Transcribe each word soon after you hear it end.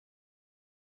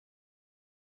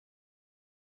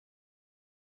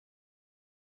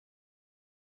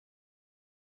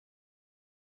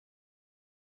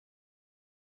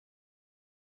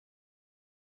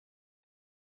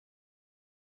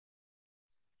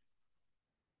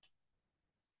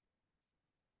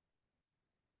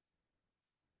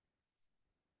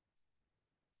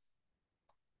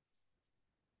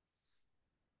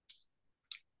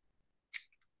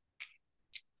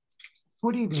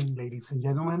Good evening, ladies and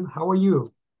gentlemen. How are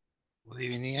you? Good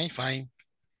evening, I'm fine.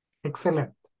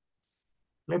 Excellent.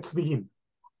 Let's begin.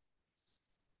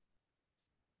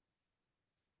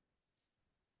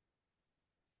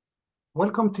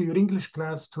 Welcome to your English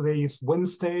class. Today is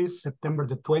Wednesday, September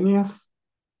the 20th,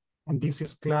 and this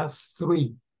is class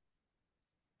 3.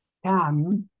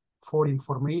 Can for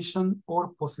information or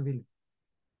possibility.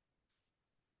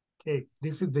 Okay,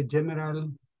 this is the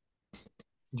general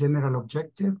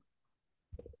objective.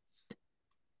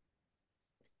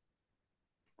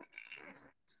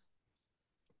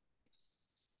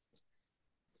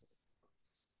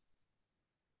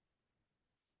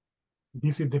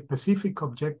 This is the specific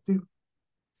objective.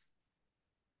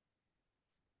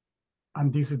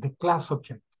 And this is the class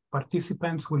objective.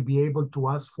 Participants will be able to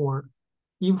ask for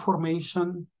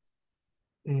information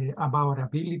about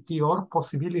ability or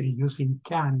possibility using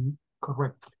can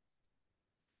correctly.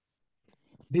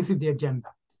 This is the agenda.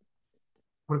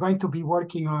 We're going to be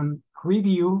working on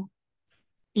review,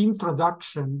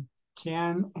 introduction,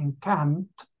 can and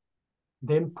can't,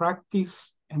 then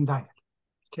practice and dialogue.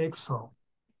 Okay, so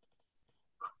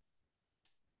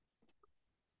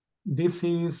this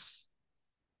is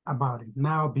about it.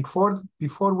 Now,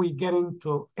 before we get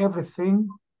into everything,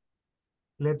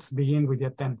 let's begin with the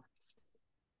attendance.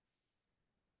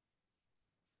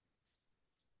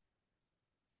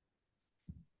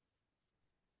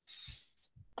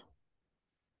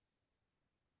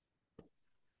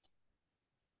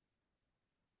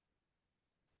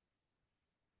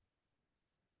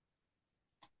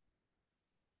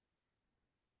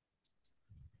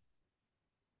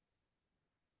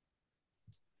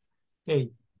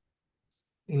 Okay.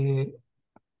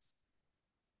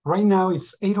 Right now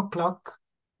it's 8 o'clock.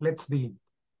 Let's begin.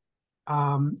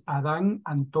 Adán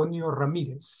Antonio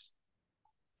Ramírez.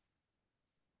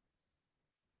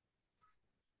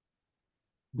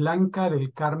 Blanca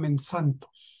del Carmen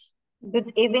Santos.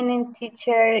 Good evening,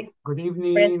 teacher. Good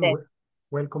evening. Present.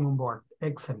 Welcome on board.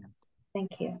 Excellent.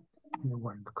 Thank you. You're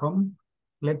welcome.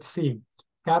 Let's see.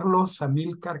 Carlos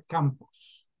Amílcar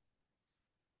Campos.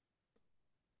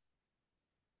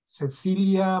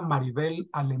 Cecilia Maribel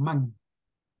Alemán.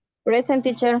 Present,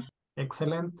 teacher.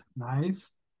 Excellent.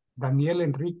 Nice. Daniel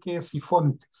Enrique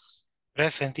Sifontes.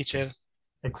 Present, teacher.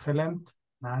 Excellent.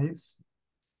 Nice.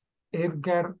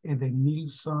 Edgar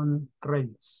Edenilson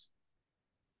Reyes.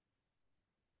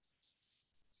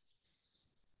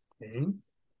 Okay.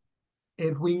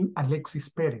 Edwin Alexis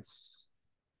Pérez.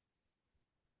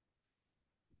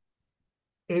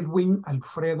 Edwin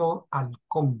Alfredo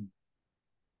Alcón.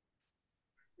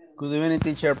 Good evening,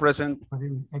 teacher. Present.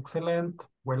 Excellent.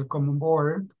 Welcome on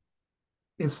board.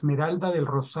 Esmeralda del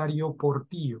Rosario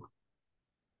Portillo.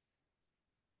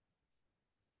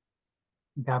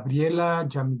 Gabriela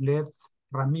Yamilet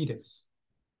Ramírez.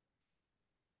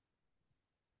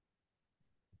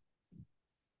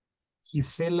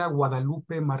 Gisela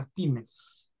Guadalupe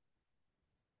Martínez.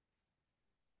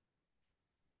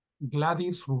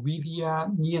 Gladys Rubidia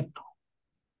Nieto.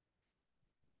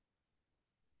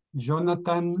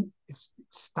 Jonathan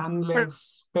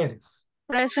Stanles Pérez.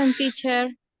 Present, teacher.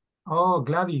 Oh,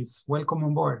 Gladys, welcome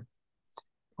on board.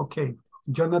 Okay,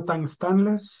 Jonathan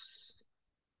Stanles.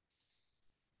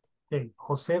 Okay,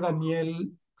 José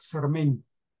Daniel Cermeño.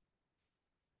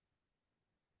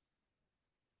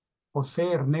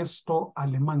 José Ernesto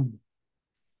Alemán.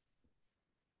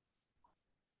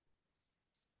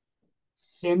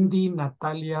 Andy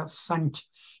Natalia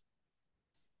Sánchez.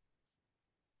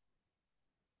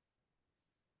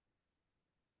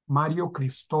 Mario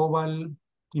Cristóbal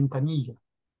Quintanilla.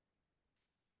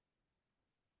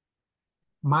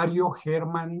 Mario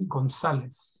Germán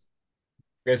González.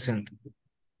 Present.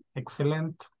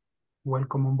 Excellent.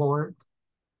 Welcome on board.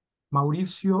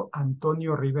 Mauricio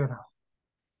Antonio Rivera.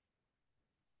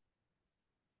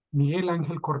 Miguel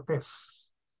Ángel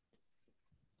Cortés.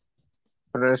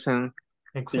 Present.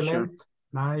 Excellent. Teacher.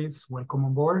 Nice. Welcome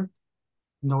on board.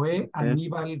 Noé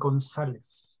Aníbal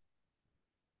González.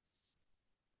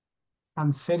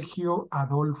 And Sergio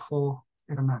Adolfo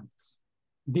Hernández.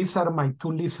 These are my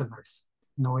two listeners.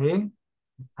 Noé,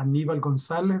 Aníbal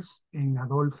González, and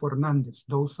Adolfo Hernández.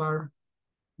 Those are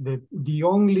the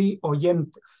only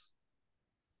oyentes.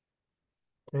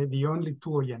 Okay, the only two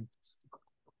oyentes.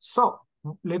 So,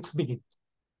 let's begin.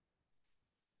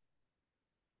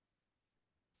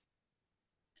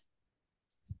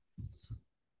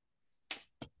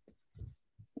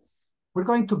 We're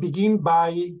going to begin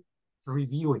by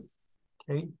reviewing,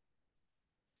 okay?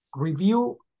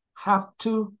 Review have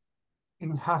to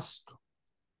and has to,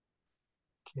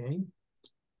 okay?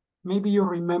 Maybe you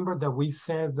remember that we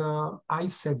said, I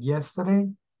said yesterday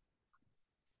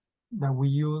that we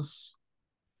use.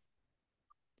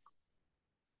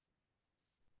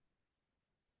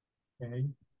 Okay,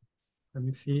 let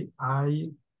me see.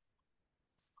 I,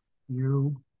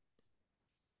 you,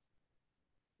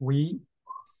 we,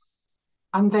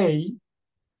 and they.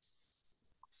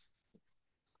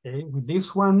 Okay, with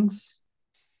these ones,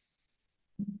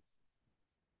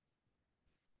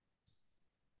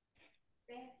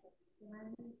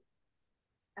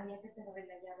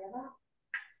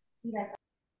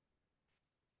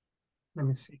 let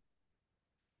me see.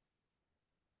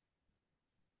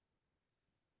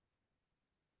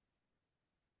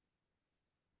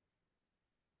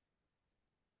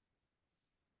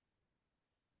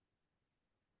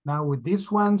 Now with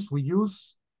these ones, we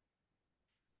use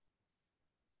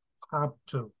have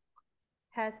to.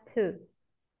 Has to.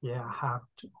 Yeah, have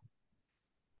to.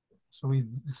 So we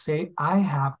say, I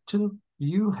have to,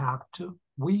 you have to,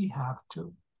 we have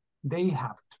to, they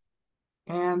have to.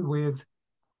 And with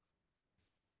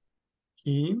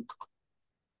he,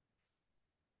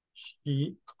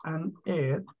 she, and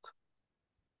it,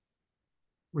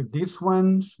 with these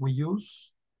ones, we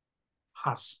use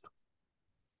has to.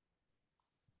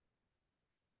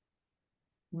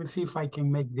 Let me see if I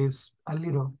can make this a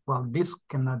little, well, this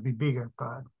cannot be bigger,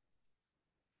 but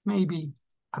maybe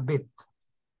a bit.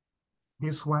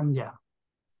 This one, yeah.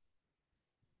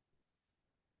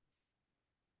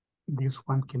 This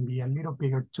one can be a little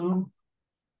bigger too.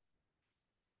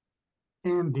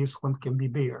 And this one can be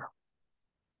bigger.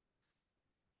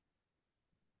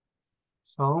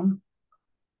 So,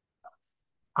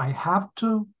 I have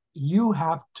to, you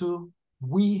have to,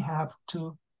 we have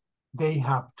to, they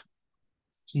have to.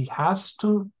 He has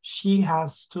to, she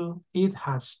has to, it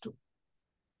has to.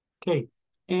 Okay,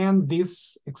 and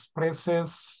this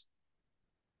expresses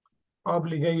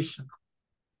obligation.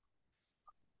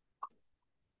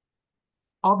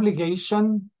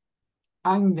 Obligation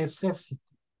and necessity,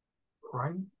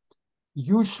 right?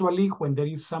 Usually when there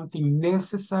is something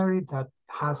necessary that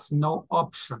has no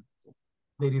option,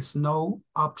 there is no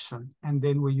option, and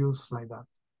then we use like that,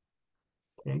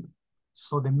 okay?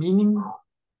 So the meaning,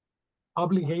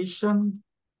 obligation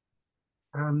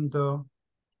and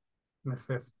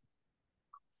necessity.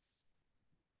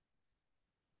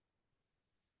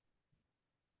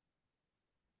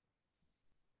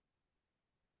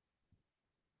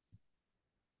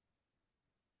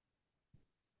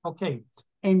 Okay,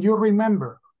 and you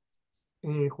remember,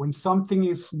 when something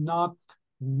is not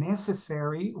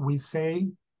necessary, we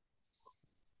say,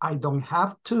 I don't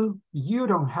have to, you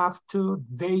don't have to,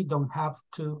 they don't have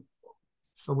to.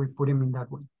 So we put them in that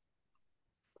way.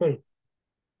 Okay.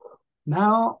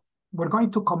 Now we're going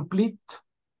to complete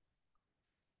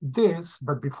this,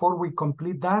 but before we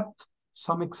complete that,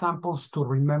 some examples to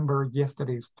remember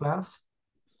yesterday's class.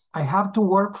 I have to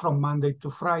work from Monday to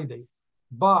Friday,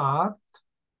 but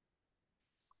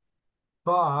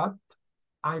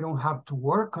I don't have to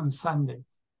work on Sunday.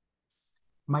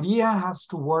 Maria has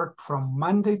to work from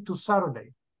Monday to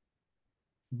Saturday,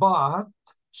 but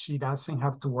she doesn't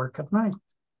have to work at night,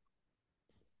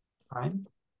 right?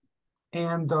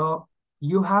 And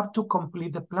you have to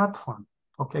complete the platform.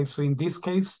 Okay, so in this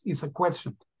case, it's a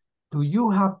question. Do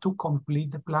you have to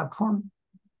complete the platform?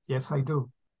 Yes, I do.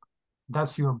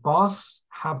 Does your boss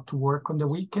have to work on the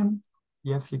weekend?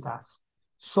 Yes, he does.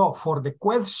 So for the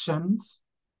questions,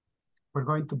 we're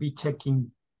going to be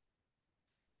checking.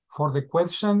 For the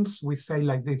questions, we say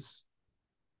like this.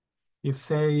 You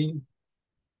say,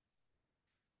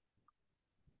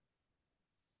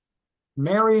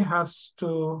 Mary has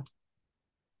to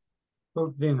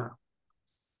cook dinner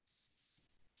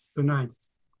tonight.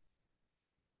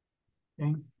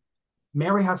 Okay.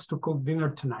 Mary has to cook dinner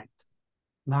tonight.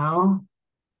 Now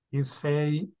you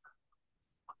say,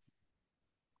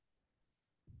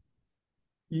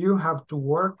 you have to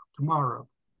work tomorrow.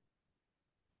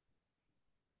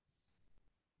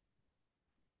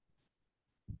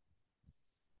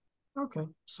 Okay,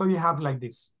 so you have like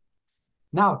this.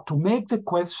 Now, to make the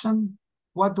question,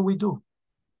 what do we do?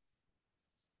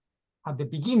 At the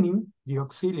beginning, the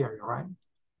auxiliary, right?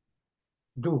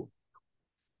 Do.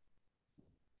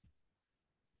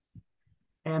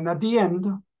 And at the end,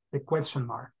 the question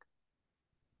mark.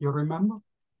 You remember?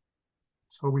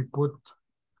 So we put,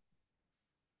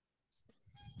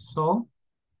 so,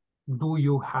 do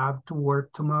you have to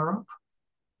work tomorrow?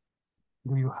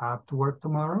 Do you have to work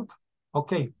tomorrow?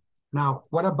 Okay, now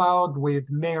what about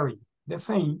with Mary? The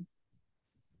same.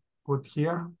 Put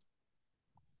here.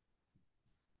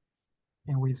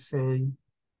 And we say,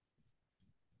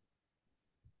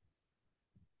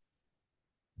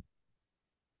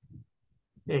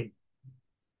 hey,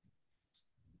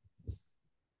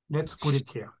 let's put it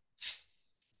here.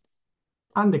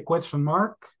 and the question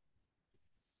mark.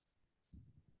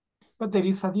 But there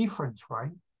is a difference,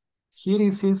 right? Here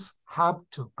it says have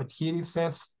to, but here it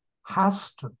says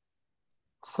has to,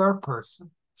 third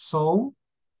person. So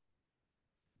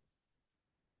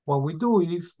what we do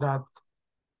is that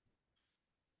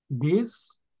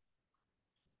this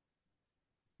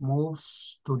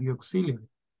moves to the auxiliary,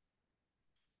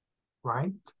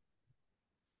 right?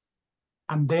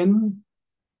 And then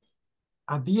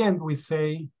at the end we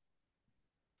say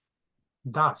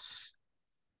does.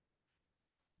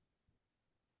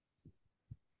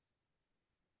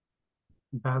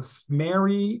 Does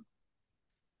Mary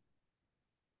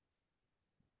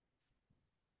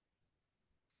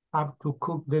have to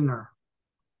cook dinner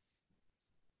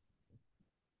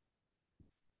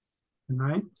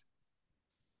tonight?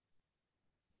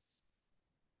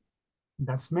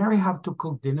 Does Mary have to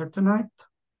cook dinner tonight?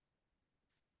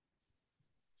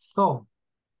 So,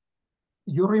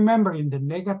 you remember in the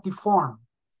negative form,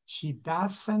 she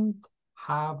doesn't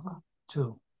have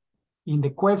to. In the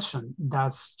question,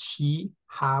 does she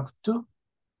have to?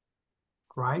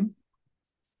 Right?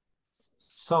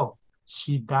 So,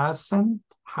 she doesn't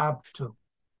have to.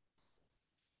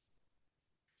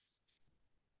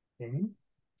 Okay?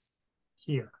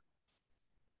 Here.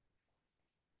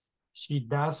 She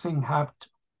doesn't have to.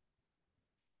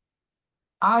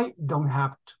 I don't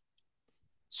have to.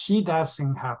 She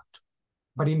doesn't have to.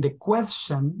 But in the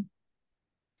question,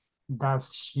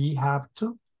 does she have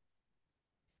to?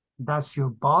 Does your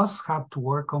boss have to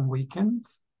work on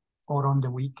weekends or on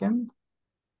the weekend?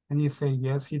 And you say,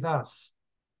 yes, he does.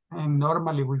 And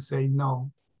normally we say,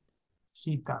 no,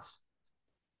 he does.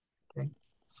 Okay.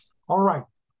 All right.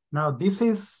 Now this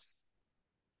is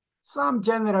some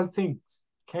general things.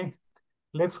 Okay.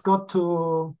 Let's go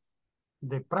to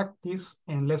the practice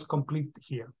and let's complete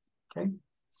here. Okay.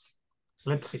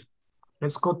 Let's see.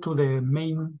 Let's go to the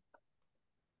main,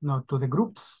 no, to the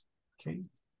groups. Okay.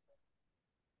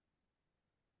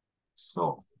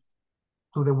 So,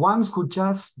 to the ones who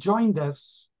just joined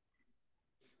us,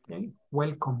 okay,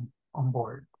 welcome on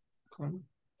board. Okay.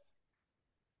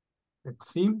 Let's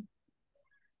see.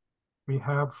 We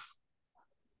have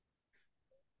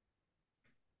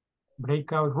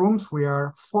breakout rooms. We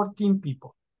are 14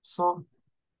 people. So,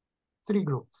 3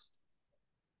 groups.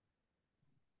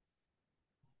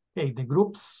 Okay, the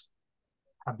groups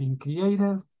have been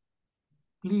created.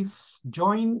 Please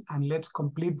join and let's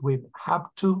complete with have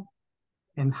to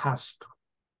and has to.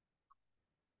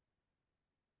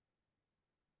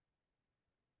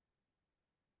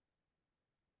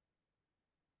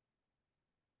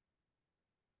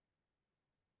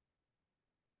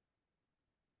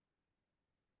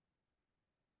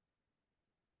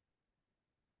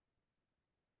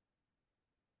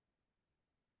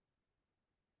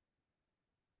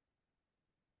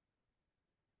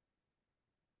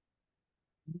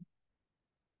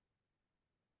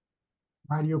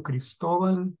 Mario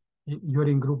Cristobal, you're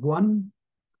in group 1.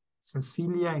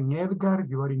 Cecilia and Edgar,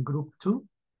 you are in group 2.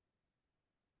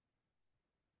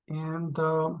 And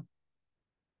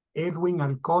Edwin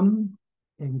Alcon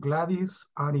and Gladys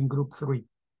are in group 3.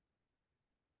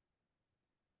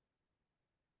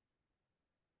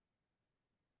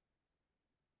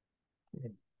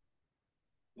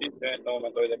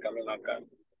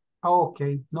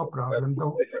 Okay, no problem.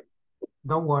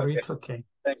 Don't worry, it's okay.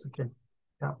 It's okay.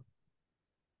 Yeah.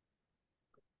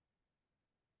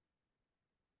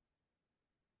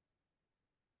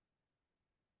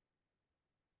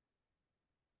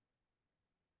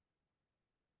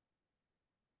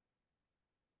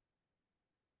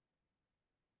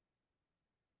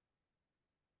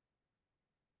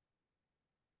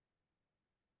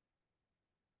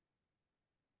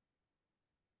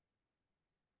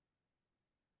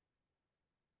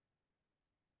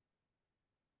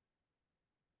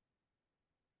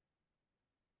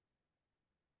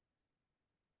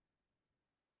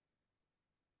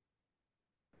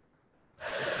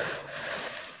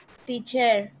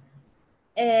 Teacher,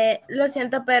 lo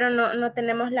siento, pero no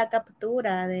tenemos la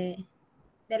captura del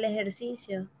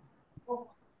ejercicio.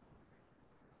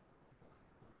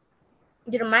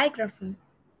 Your microphone.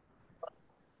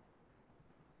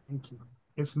 Thank you.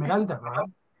 Esmeralda, right?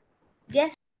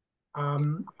 Yes.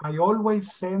 I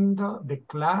always send the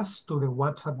class to the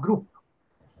WhatsApp group.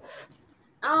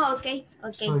 Oh, okay.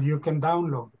 So you can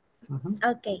download.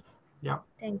 Okay. Yeah.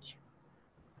 Thank you.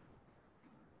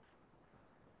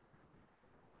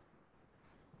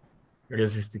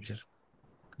 Gracias, teacher.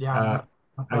 Yeah.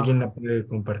 No ¿Alguien problem. la puede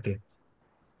compartir?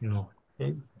 No.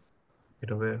 Okay.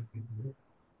 Quiero ver.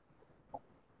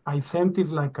 I sent it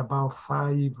like about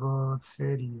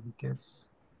 5:30 because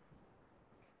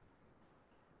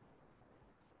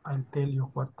I'll tell you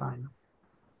what time.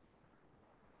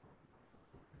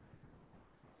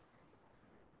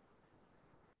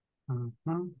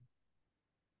 Mhm.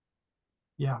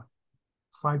 Yeah,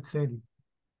 5:30.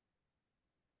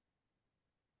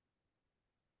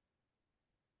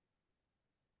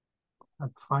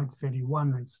 At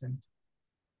 5:31, I sent.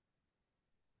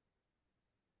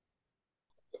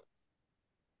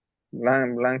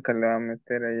 Blanca le va a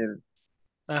meter ahí el...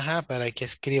 Ajá, para que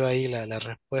escriba ahí la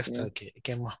respuesta Sí.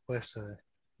 que hemos puesto.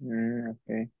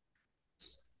 Ok.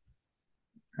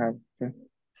 Have to.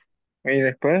 Y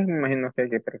después me imagino que hay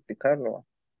que practicarlo.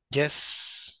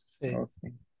 Yes. Sí.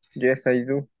 Okay. Yes, I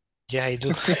do. Yeah, I do.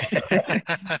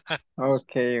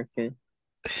 Okay.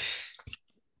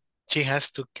 She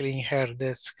has to clean her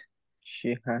desk.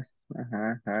 She has.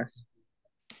 Ajá, has.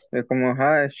 Como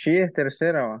she es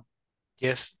tercera, ¿va?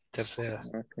 Yes, tercera.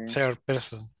 Okay. Third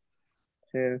person.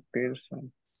 Third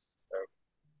person.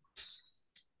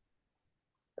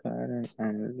 Karen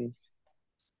and Liz.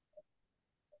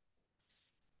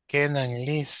 Ken and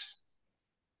Liz.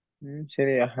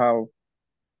 Sería how.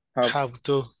 Have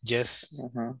to, yes.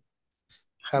 Ajá.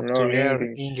 Have to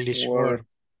learn English word.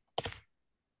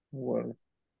 Words.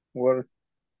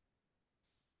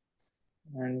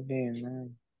 And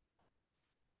then,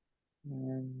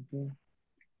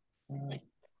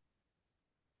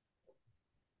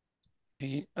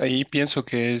 Y ahí pienso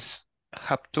que es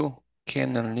have to,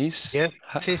 can and list, Yes,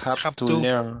 sí, have to to.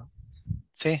 learn.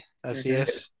 Sí, así Ujú. es.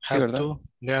 Sí, Have ¿verdad? to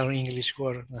learn English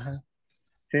word. Ajá.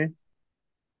 Sí.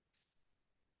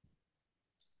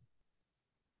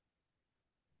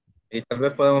 Y tal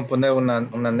vez podemos poner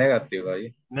una negativa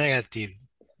ahí. Negative.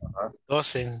 Ajá.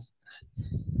 Doesn't.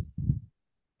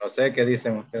 No sé qué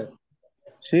dicen ustedes.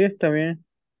 Sí, está bien.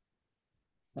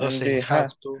 Doesn't Andy have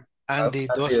has. to. Andy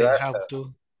doesn't have Candidata.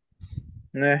 to.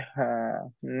 No es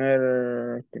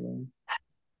no es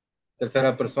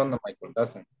Tercera persona, Michael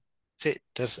Dawson. Sí,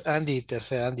 Andy,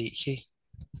 tercera Andy, he.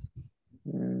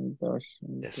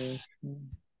 Yes.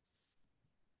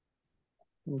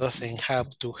 Doesn't have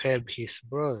to help his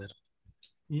brother.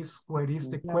 Where is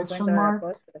the No question encuentro la mark?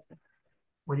 apóstrofe.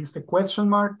 Where is the question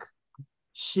mark?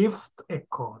 Shift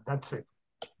echo. That's it.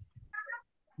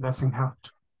 Doesn't have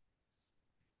to.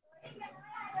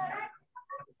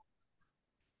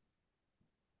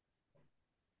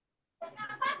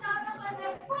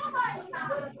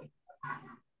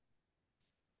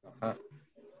 Ajá.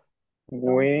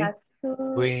 We Have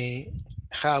to. We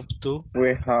have to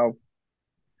have.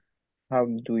 How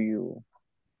do you?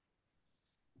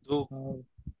 do How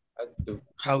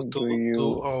how to do do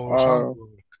you our are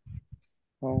homework.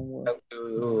 homework? Have to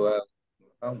do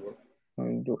homework. How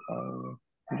do our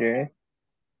yes?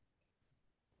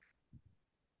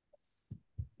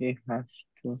 He has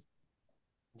to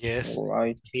Yes,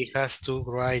 write he has to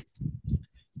write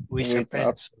with a with a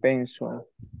pencil. pencil.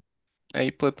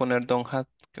 Ahí puede poner don't have,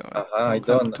 Ajá, I don't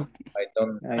have don't. to. I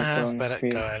don't. I Ajá, don't para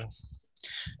feel acabar. I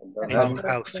I don't don't have.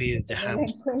 have feed the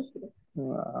hamster.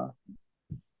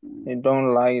 I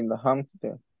don't like the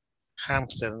hamster.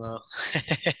 Hamster, no.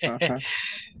 Ajá.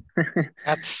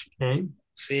 Cats, Okay.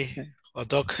 sí. O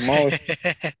dog. Mouse.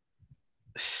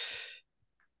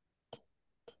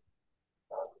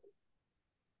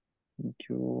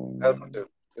 You Have to.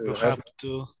 You have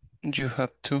to You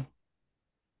have to.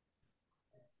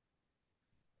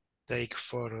 take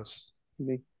photos.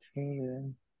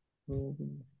 Victoria.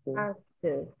 Has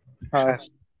to.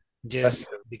 Has, yes, Have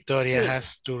to. Victoria Sí.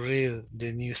 has to read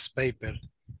the newspaper.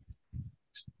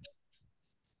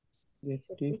 The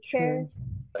Teacher. teacher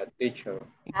The teacher.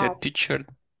 The Has teacher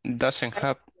doesn't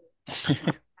have.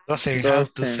 Doesn't have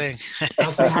to doesn't. send.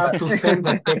 Doesn't have to send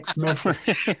a text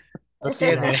message. No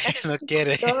tiene, no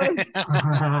quiere.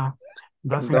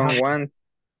 Doesn't Don't have to. want.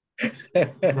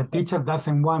 The teacher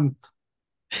doesn't want.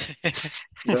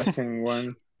 Doesn't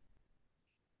want.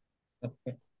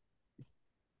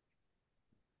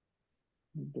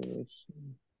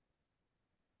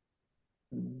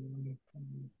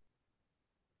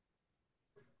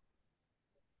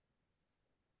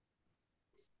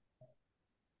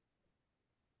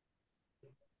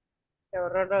 Se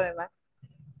ahorró lo demás.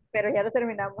 Pero ya lo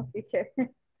terminamos, teacher.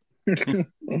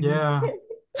 Yeah.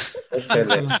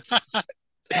 Excelente. Excellent.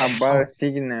 A bad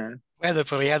signal. Bueno,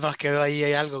 pero ya nos quedó ahí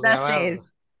hay algo That's grabado. it.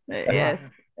 Yes.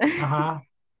 Uh-huh.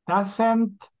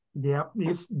 Doesn't,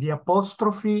 the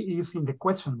apostrophe is in the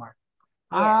question mark.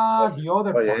 Ah, the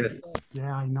other Oh, part. yes.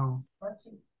 Yeah, I know.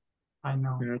 I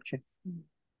know. Noche.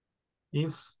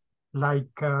 It's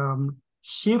like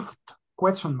shift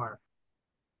question mark.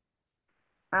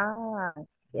 Ah,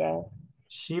 yes.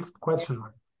 Shift question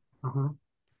mark. Uh-huh.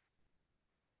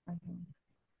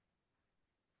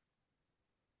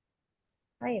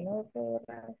 Ay, no lo puedo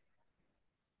borrar.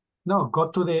 No, go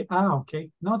to the,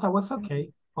 okay. No, that was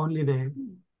okay. Only the,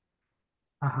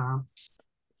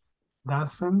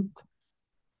 doesn't,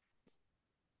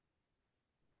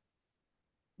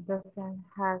 Doesn't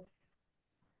has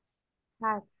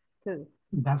had to.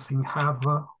 doesn't have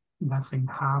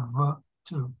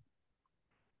to.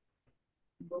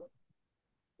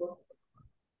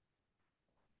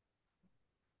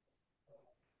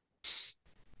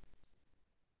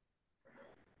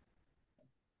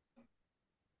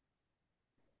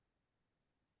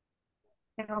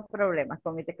 Tengo problemas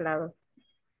con mi teclado.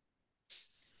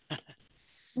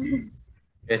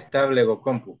 Estable o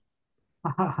compu.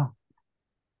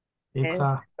 It's Es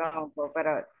como,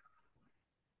 pero.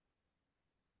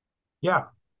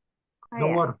 yeah, Oh, don't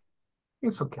yeah. worry.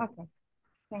 It's okay. Okay,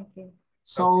 thank you.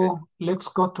 So Okay. let's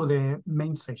go to the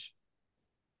main session.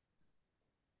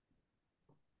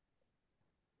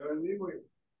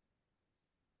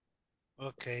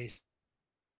 Okay.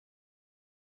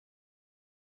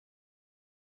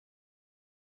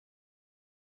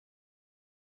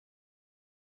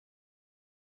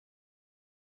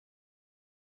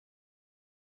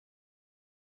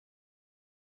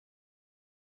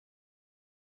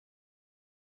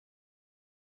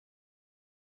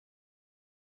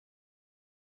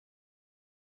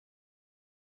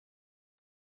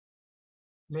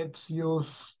 Let's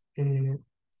use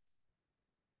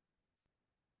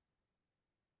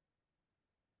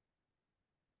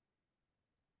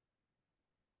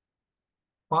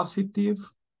positive,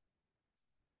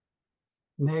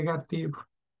 negative,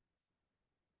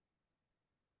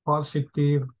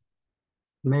 positive,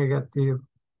 negative,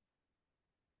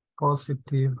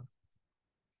 positive,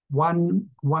 one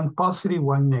positive,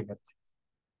 one negative.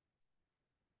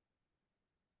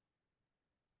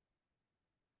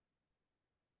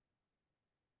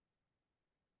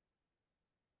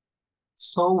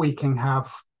 So we can have,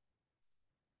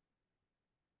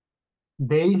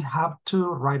 they have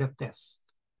to write a test.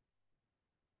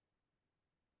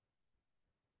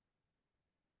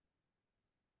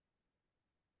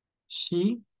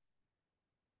 She,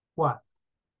 what?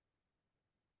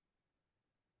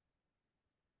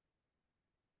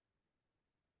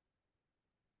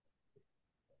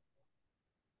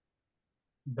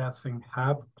 Doesn't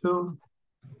have to.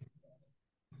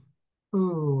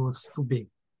 Ooh, it's too big.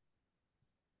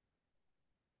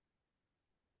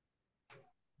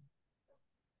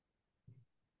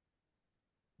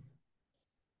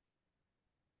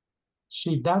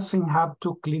 She doesn't have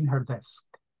to clean her desk.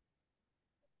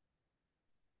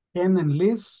 Ken and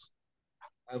Liz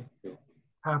Have to.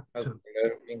 have Have to. to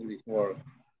learn English more.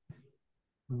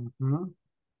 Mhm.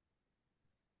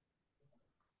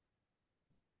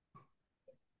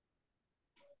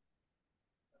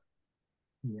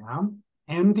 Yeah.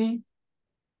 Andy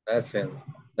Doesn't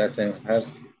have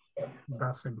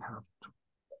doesn't have to.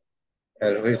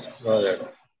 Elvis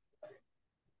brother.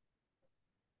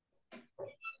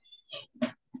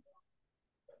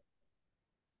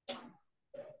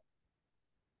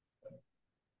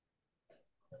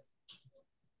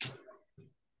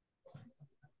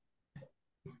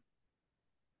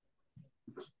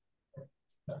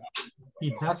 He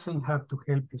doesn't have to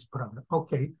help his brother.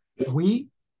 Okay. We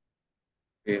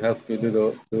have to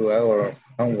do our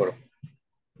homework.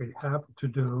 have to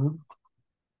do.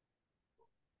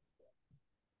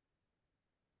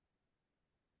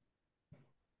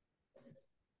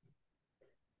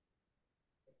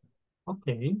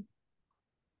 Okay.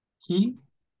 He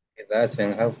He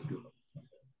doesn't have to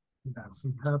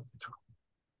doesn't have to.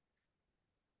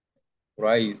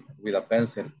 write with a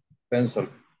pencil.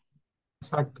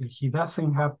 Exactly. He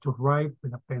doesn't have to write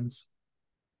with a pencil.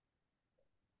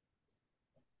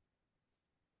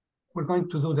 We're going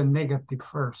to do the negative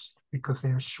first because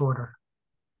they are shorter.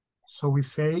 So we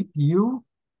say you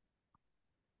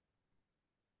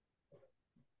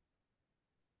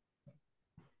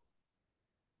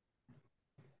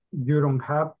don't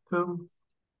have to.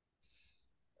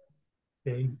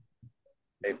 Okay.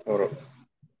 Take photos.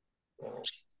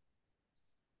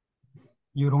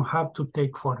 You don't have to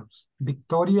take photos.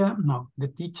 Victoria, no, the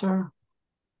teacher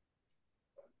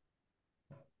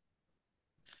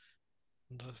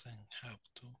Doesn't have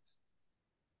to.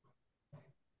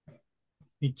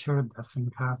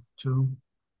 doesn't have to.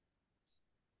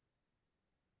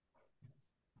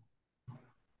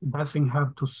 Doesn't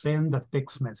have to send a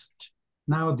text message.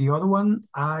 Now the other one,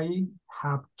 I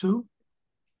have to.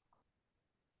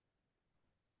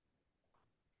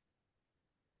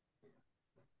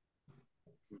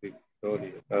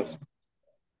 Victoria has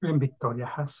And Victoria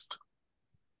has to.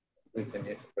 written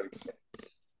is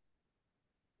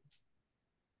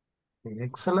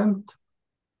Excellent.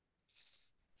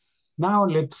 Now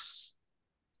let's,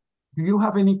 do you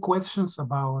have any questions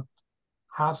about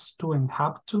has to and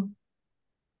have to?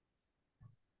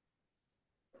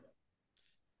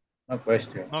 No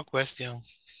question. No question.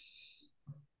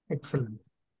 Excellent.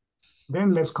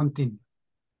 Then let's continue.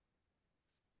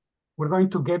 We're going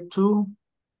to get to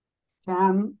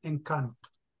can and can't.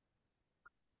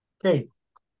 Okay.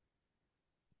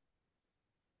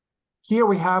 Here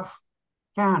we have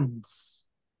cans.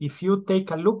 If you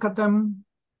take a look at them,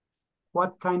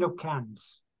 what kind of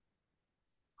cans?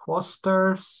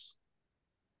 Foster's,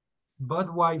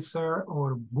 Budweiser,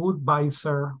 or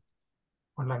Budweiser,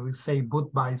 or like we say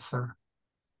Budweiser.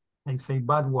 I say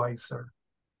Budweiser.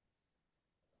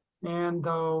 And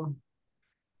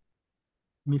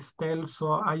Mistel,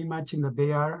 so I imagine that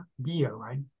they are beer,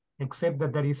 right? Except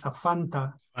that there is a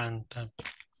Fanta, and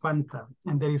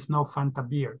there is no Fanta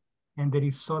beer. And there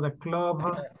is Soda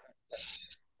Club.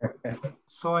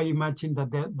 So I imagine that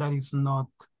that is not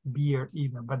beer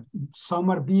either, but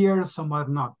some are beer, some are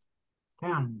not.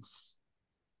 Cans,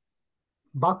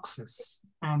 boxes,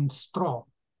 and straw.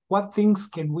 What things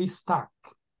can we stack?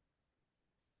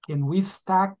 Can we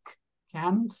stack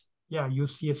cans? Yeah, you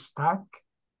see a stack.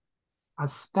 A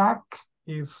stack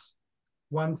is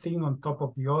one thing on top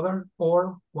of the other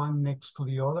or one next to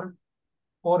the other.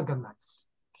 Organized,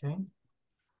 okay?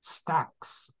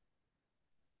 Stacks.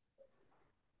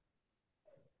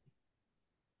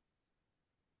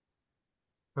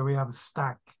 So we have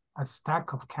a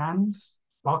stack of cans,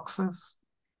 boxes,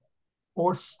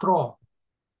 or straw.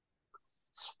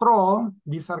 Straw,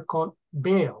 these are called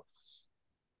bales.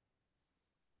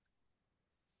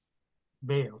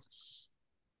 Bales.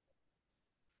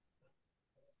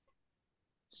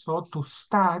 So to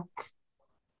stack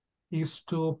is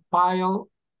to pile,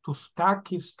 to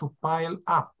stack is to pile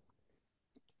up.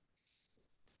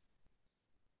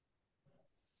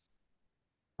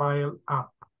 Pile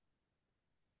up.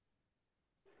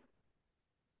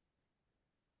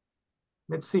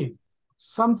 Let's see,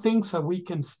 some things that we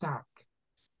can stack.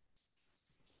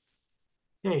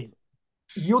 Okay,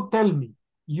 you tell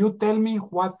me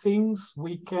what things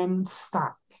we can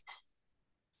stack.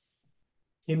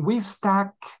 Can we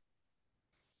stack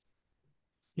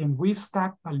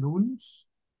balloons?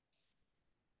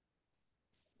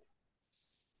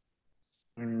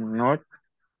 Not.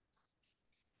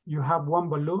 You have one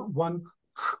balloon,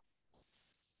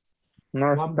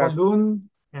 No one stack. balloon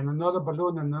and another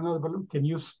balloon and another balloon. Can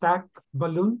you stack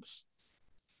balloons?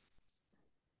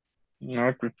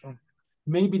 Not.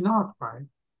 Maybe not, right?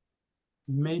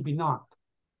 Maybe not.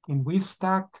 Can we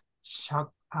stack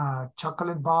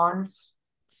chocolate bars?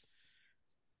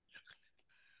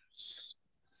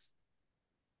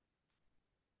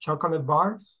 Chocolate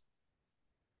bars?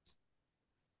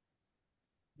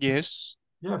 Yes.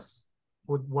 Yes.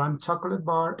 With one chocolate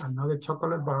bar, another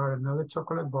chocolate bar, another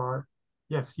chocolate bar.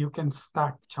 Yes, you can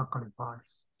stack chocolate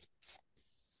bars.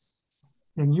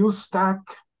 Can you stack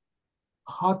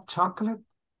hot chocolate?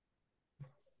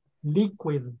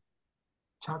 Liquid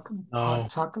chocolate? No. Hot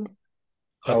chocolate?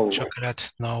 Hot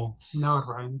chocolate, no. No,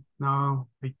 right? No,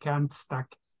 we can't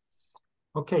stack.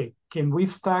 Okay, can we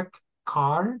stack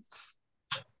cards?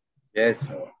 Yes.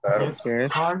 Claro. Yes,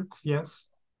 Yes. cards, yes.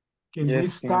 Can we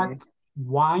Yes, stack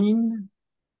wine?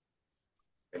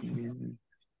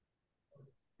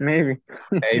 Maybe.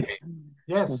 Maybe.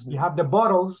 Yes, you have the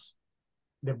bottles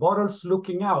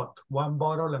looking out. One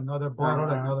bottle, another bottle,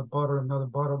 another bottle, another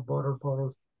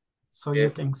bottle. So you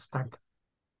Yes. can stack.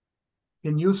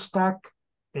 Can you stack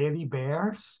teddy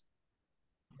bears?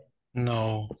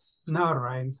 No. No,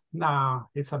 right? No,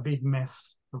 it's a big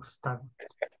mess to stack.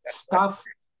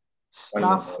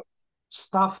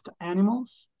 Stuffed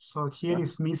animals. So here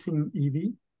is missing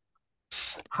ED.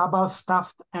 How about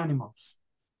stuffed animals?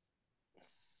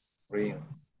 Real.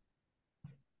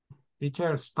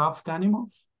 Teacher, stuffed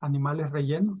animals? Animales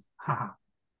rellenos?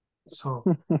 So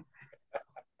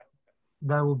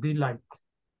that would be like,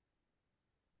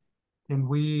 can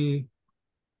we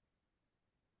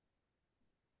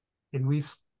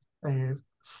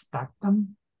stack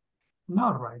them?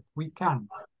 No, right? We can't.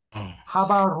 Oh. How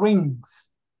about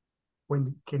rings?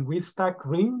 Can we stack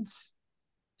rings?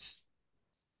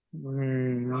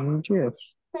 Yes.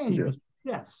 Maybe,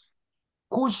 yes.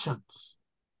 Cushions.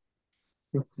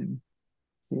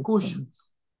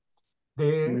 Cushions.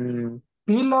 The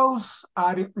pillows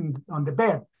are on the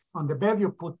bed. On the bed,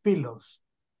 you put pillows.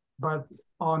 But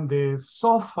on the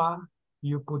sofa,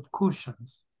 you put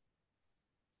cushions.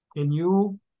 Can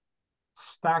you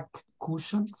stack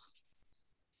cushions?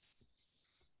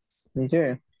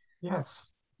 Yeah.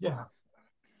 Yes, yeah.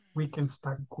 We can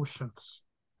stack cushions.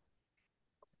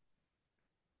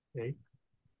 Okay.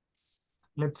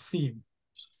 let's see.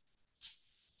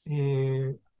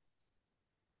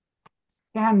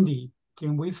 Candy.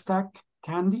 Can we stack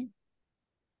candy?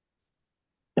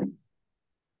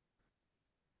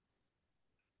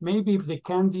 Maybe if the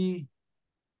candy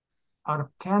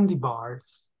are candy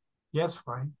bars. Yes,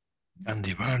 right?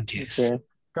 Candy bar, yes. Okay.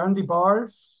 Candy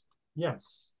bars,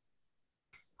 yes.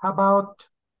 How about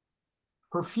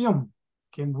perfume?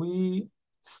 Can we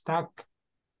stack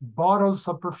bottles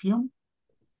of perfume?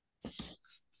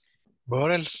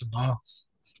 Bottles, no.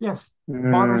 Yes,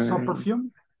 bottles of Mm,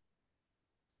 perfume?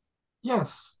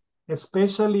 Yes,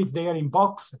 especially if they are in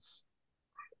boxes.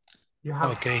 You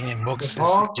have Okay, in the boxes,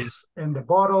 box yes. and the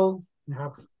bottle. You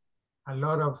have a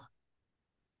lot of,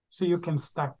 so you can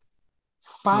stack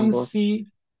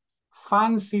fancy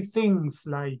things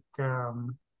like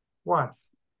what?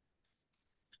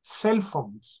 Cell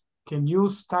phones. Can you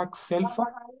stack cell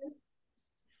phone?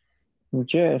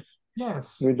 yes,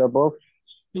 Yes, with the box.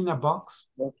 in a box.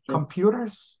 Okay.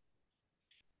 Computers.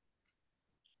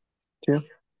 Too.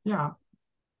 Yeah.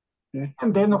 Yeah.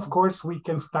 And then, of course, we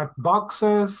can stack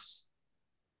boxes,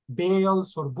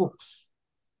 bales, or books.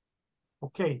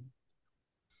 Okay.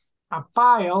 A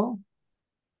pile,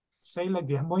 say like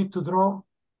this, I'm going to draw,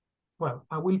 well,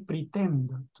 I will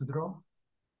pretend to draw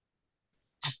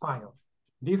a pile.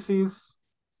 This is,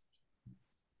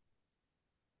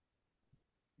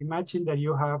 imagine that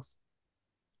you have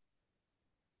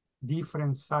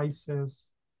different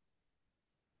sizes.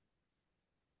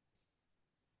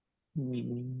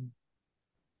 Mm,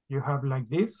 You have like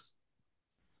this.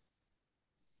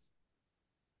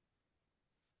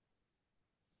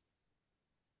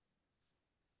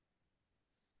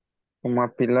 como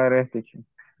apilar este. Chico.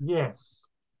 Yes.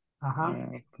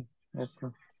 Okay.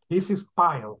 Esto. This is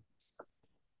pile.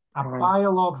 A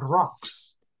pile of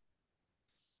rocks.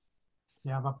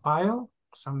 You have a pile.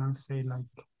 Someone say like.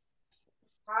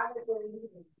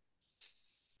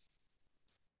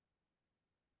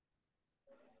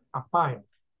 A pile.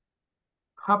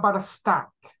 How about a stack?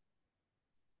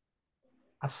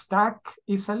 A stack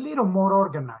is a little more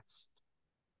organized.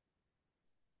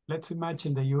 Let's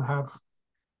imagine that you have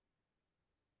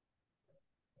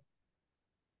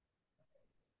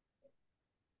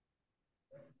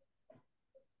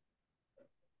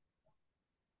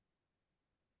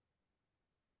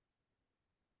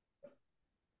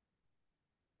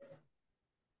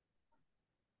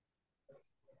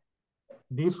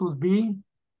this would be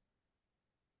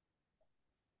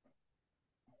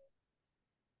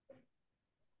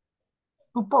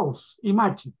suppose,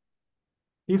 imagine,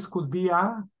 this could be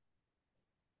a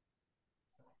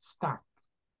stack.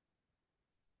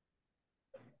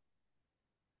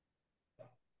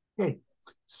 Okay,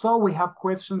 so we have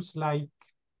questions like,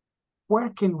 where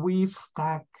can we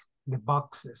stack the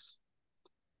boxes?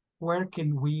 Where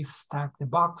can we stack the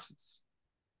boxes?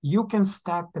 You can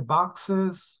stack the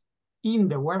boxes in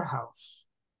the warehouse.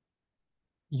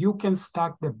 You can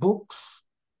stack the books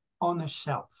on a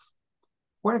shelf.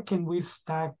 Where can we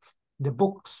stack the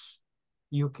books?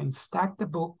 You can stack the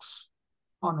books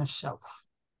on a shelf.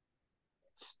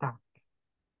 Stack.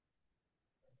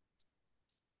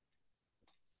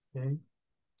 Okay.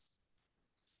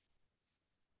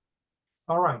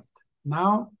 All right,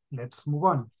 now let's move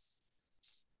on.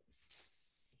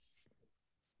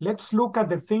 Let's look at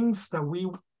the things that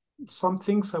some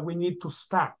things that we need to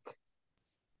stack.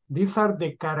 These are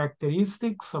the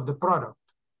characteristics of the product.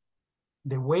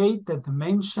 The weight, the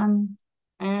dimension,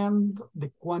 and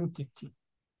the quantity.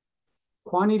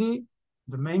 Quantity,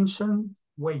 dimension,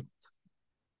 weight.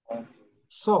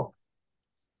 So,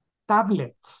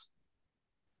 tablets,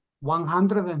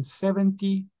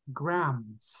 170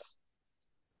 grams.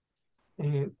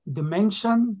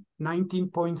 Dimension,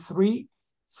 19.3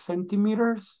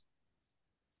 centimeters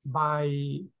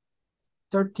by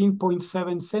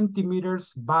 13.7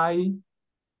 centimeters by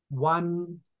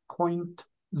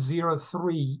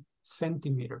 1.03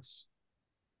 centimeters.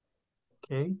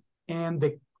 Okay, and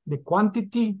the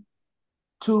quantity,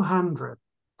 200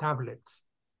 tablets.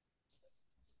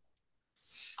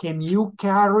 Can you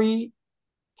carry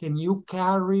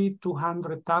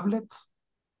 200 tablets?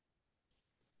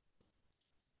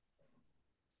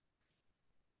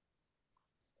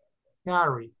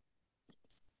 Carry.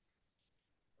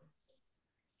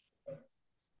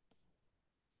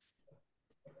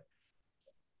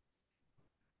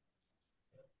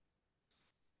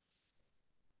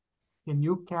 Can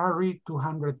you carry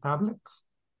 200 tablets?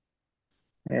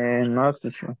 Not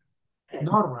sure.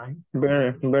 Not right.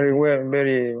 Very well,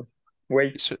 very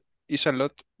weight. It's a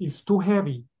lot. It's too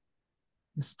heavy.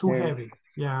 It's too Heavy. heavy.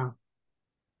 Yeah.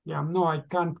 Yeah, no, I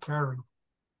can't carry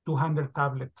 200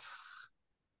 tablets.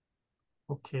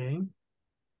 Okay.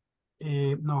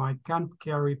 No, I can't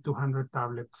carry 200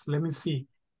 tablets. Let me see.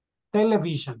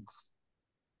 Televisions.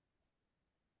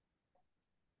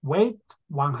 Weight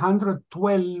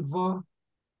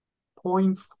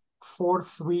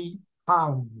 112.43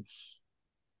 pounds.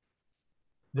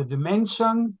 The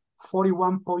dimension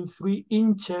 41.3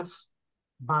 inches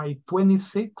by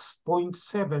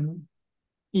 26.7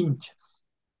 inches.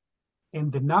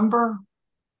 And the number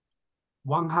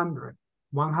 100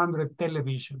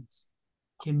 televisions.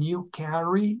 Can you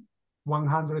carry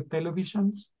 100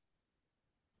 televisions?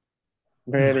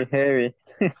 Very heavy.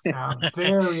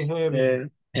 Very heavy.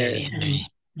 Very heavy.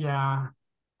 Yeah.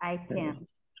 I can.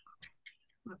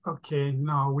 Okay,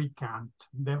 no, we can't.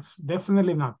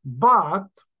 Definitely not. But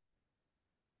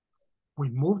we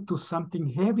move to something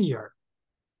heavier.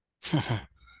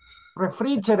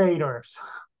 Refrigerators.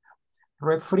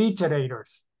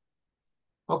 Refrigerators.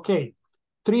 Okay,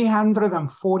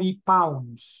 340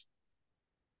 pounds.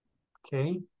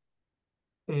 Okay.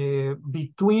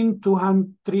 Between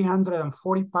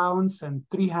 340 pounds and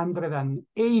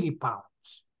 380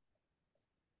 pounds.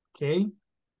 Okay.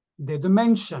 The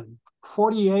dimension,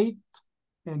 48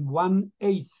 and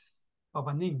 1/8 of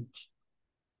an inch.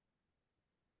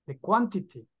 The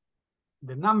quantity,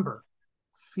 the number,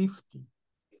 50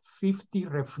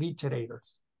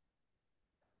 refrigerators.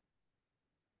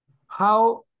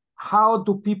 How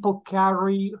do people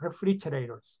carry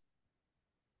refrigerators?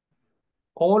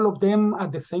 All of them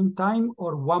at the same time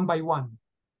or one by one?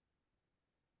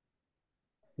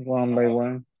 One by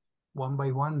one. One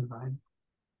by one, right?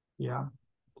 Yeah.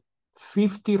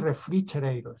 50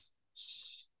 refrigerators.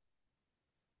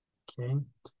 Okay.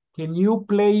 Can you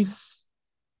place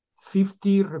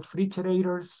 50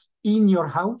 refrigerators in your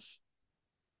house?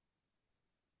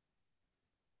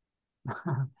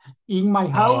 In my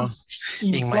house,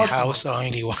 in my house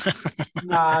only one.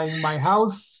 Nah, in my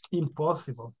house,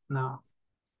 impossible. No.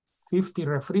 50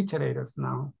 refrigerators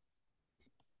now.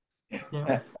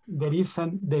 Yeah. There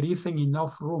isn't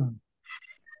enough room.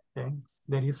 Okay.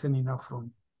 There isn't enough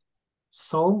room.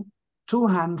 So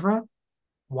 200,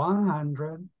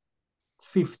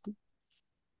 150,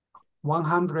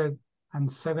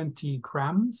 170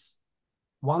 grams,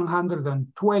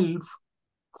 112,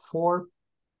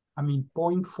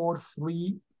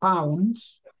 0.43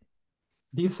 pounds.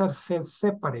 These are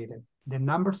separated. The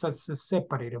numbers are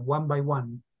separated one by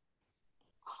one.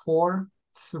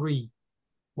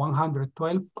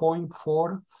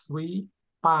 112.43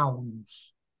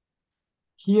 pounds.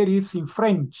 Here is in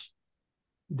French.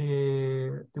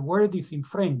 The word is in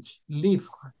French,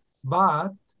 livre,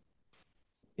 but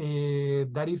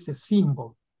that is the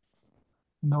symbol.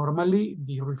 Normally,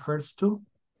 it refers to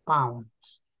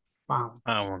pounds.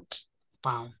 Pounds.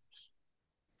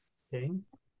 Okay.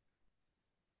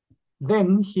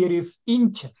 Then here is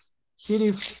inches. Here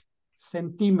is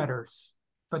centimeters,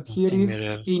 but here is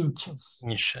inches.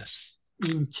 Inches.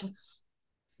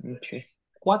 Okay.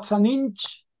 What's an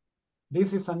inch?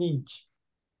 This is an inch.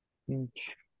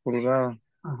 Inch. Pulgada.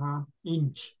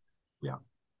 Inch. Yeah.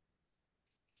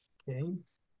 Okay.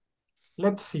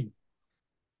 Let's see.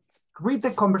 Read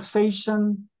the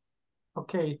conversation.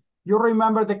 Okay. You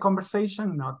remember the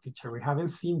conversation? No, teacher, we haven't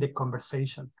seen the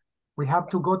conversation. We have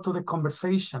to go to the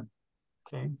conversation.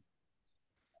 Okay.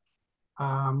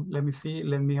 Let me see.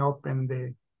 Let me open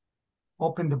the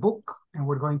book and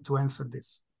we're going to answer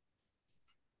this.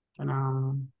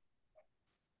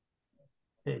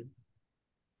 Okay.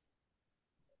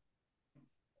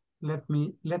 Let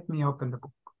me open the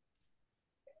book.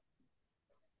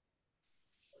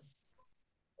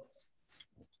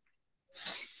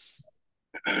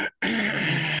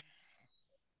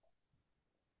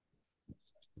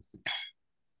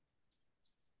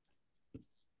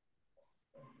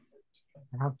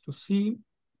 I have to see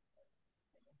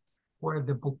where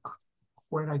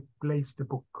I place the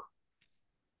book.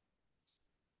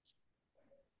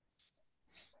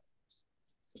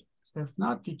 Says,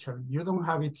 no, teacher, you don't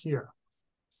have it here.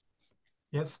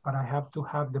 Yes, but I have to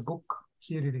have the book.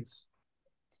 Here it is.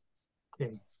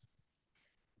 Okay.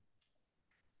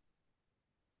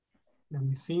 Let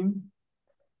me see.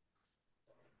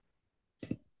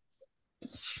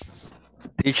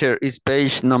 Teacher, is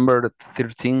page number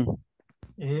 13.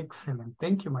 Excellent.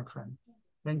 Thank you, my friend.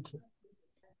 Thank you.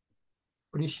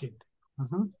 Appreciate it.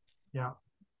 Yeah.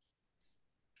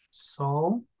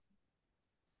 So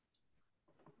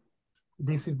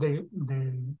this is the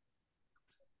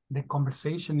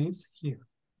conversation is here.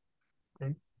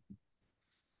 Okay.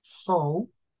 So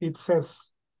it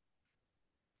says,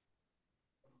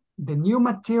 the new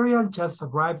material just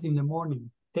arrived in the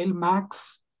morning. Tell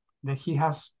Max that he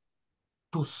has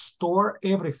to store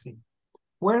everything.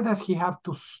 Where does he have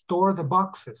to store the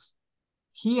boxes?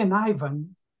 He and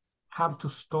Ivan have to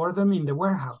store them in the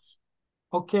warehouse.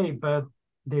 Okay, but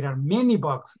there are many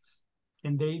boxes.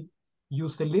 Can they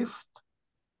use the lift?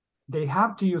 They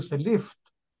have to use the lift,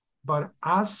 but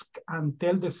ask and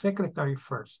tell the secretary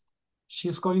first.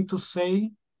 She's going to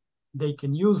say they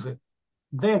can use it.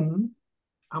 Then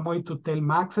I'm going to tell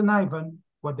Max and Ivan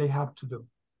what they have to do.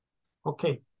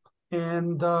 Okay,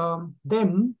 and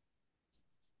then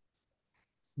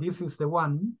this is the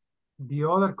one, the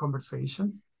other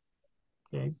conversation.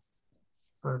 Okay,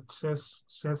 but it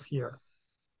says here,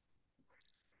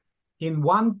 in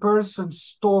one person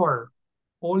store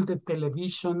all the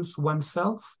televisions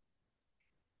oneself?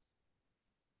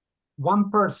 One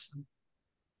person.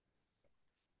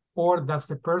 Or does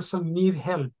the person need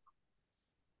help?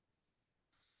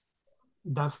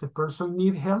 Does the person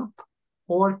need help?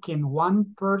 Or can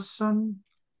one person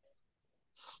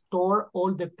store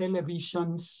all the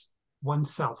televisions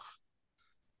oneself?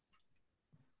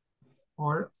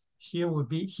 Or here would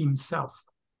be himself.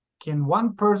 Can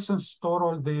one person store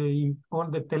all the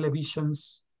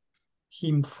televisions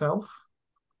himself?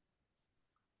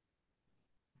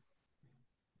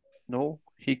 No,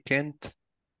 he can't.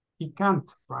 He can't,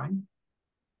 right?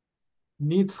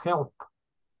 Needs help.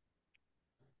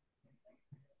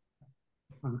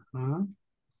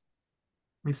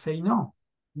 We say no.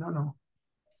 No.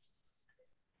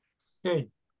 Okay.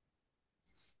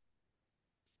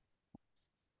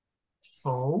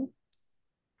 So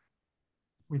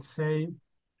we say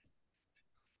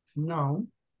no.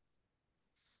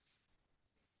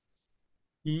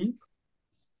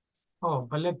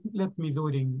 But let me do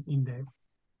it in the,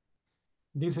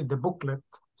 this is the booklet.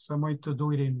 So I'm going to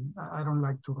do it in, I don't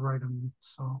like to write on it.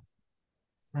 So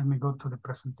let me go to the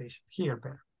presentation here,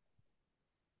 there.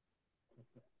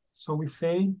 So we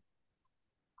say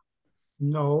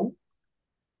no.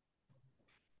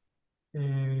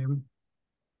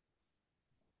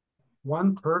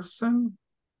 One person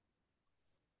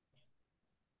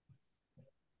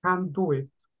can do it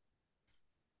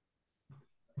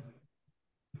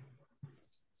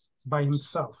by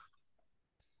himself.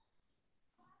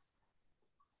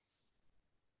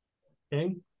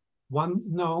 Okay,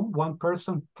 one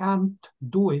person can't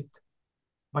do it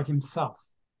by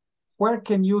himself. Where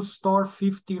can you store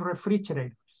 50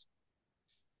 refrigerators?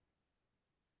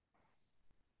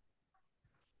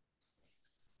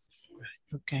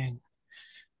 Okay.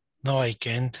 No, I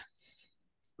can't.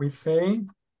 We say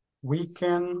we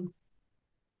can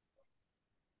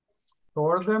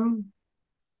store them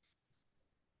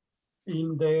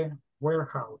in the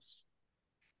warehouse.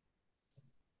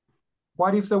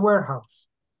 What is the warehouse?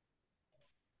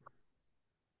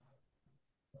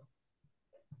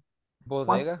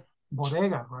 Bodega.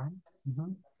 Bodega, right?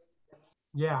 Mm-hmm.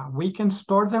 Yeah, we can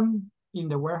store them in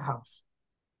the warehouse.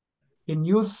 Can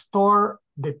you store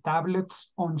the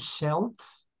tablets on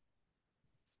shelves?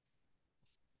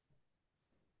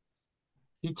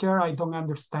 Teacher, I don't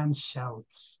understand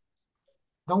shelves.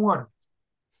 Don't worry.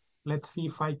 Let's see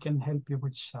if I can help you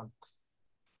with shelves.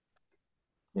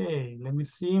 Okay, let me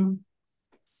see.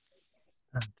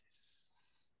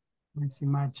 Let's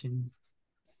imagine.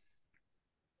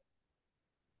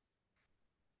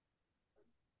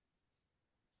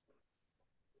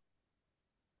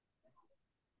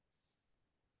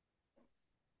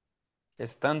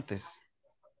 Estantes.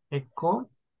 Echo,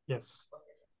 yes.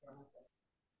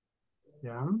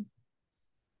 Yeah.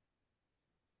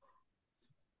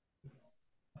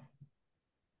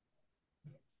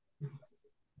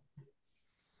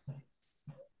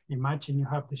 Imagine you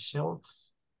have the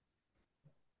shelves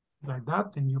like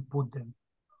that, and you put them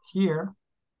here.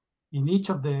 In each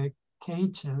of the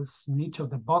cages, in each of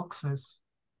the boxes,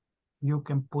 you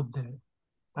can put the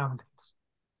tablets.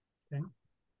 Okay.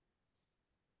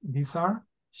 These are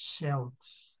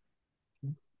shelves.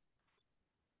 Okay.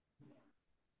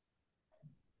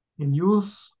 Can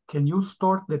you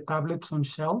store the tablets on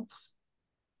shelves?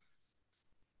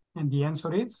 And the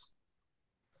answer is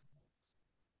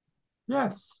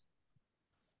yes.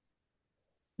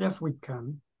 Yes, we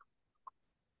can.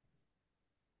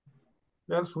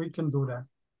 Yes, we can do that.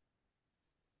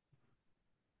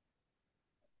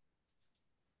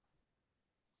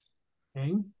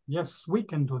 Okay, yes, we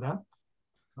can do that,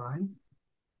 right?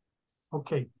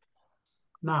 Okay,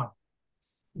 now,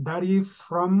 that is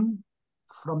from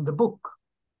the book.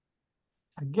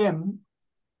 Again,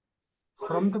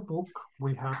 from the book,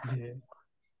 we have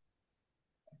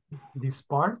this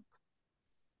part.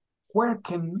 Where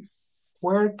can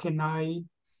I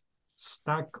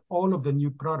stack all of the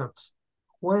new products?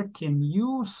 Where can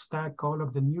you stack all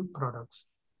of the new products?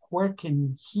 Where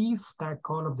can he stack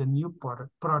all of the new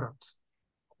products?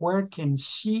 Where can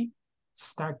she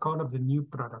stack all of the new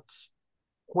products?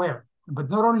 Where? But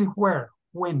not only where,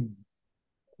 when.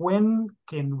 When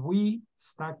can we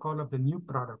stack all of the new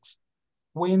products?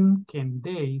 When can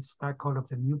they stack all of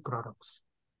the new products?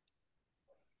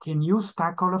 Can you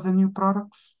stack all of the new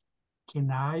products?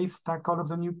 Can I stack all of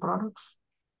the new products?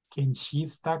 Can she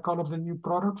stack all of the new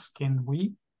products? Can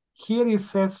we? Here it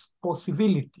says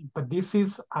possibility, but this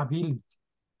is ability,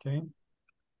 okay?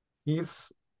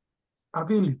 Is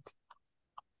ability.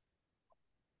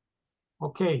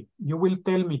 Okay, you will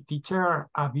tell me, teacher,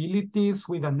 abilities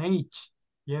with an H.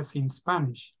 Yes, in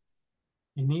Spanish.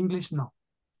 In English, no.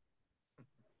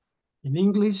 In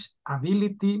English,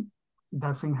 ability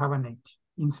doesn't have an H.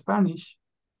 In Spanish,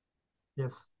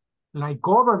 yes. Like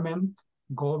government,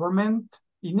 government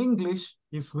in English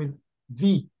is with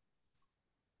V.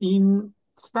 In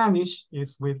Spanish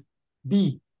is with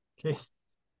B, okay?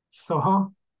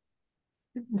 So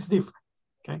it's different,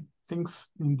 okay? Things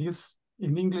in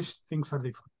English, things are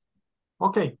different.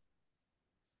 Okay,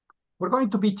 we're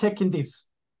going to be checking this.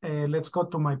 Let's go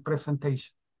to my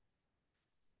presentation.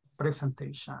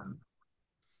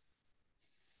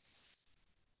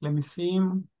 Let me see.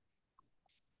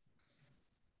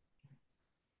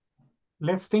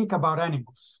 Let's think about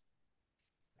animals.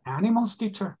 Animals,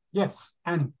 teacher? Yes,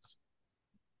 animals.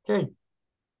 Okay.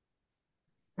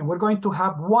 And we're going to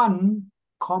have one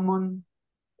common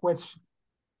question.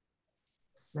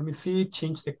 Let me see,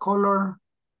 change the color.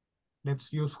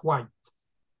 Let's use white.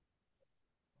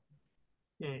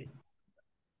 Okay.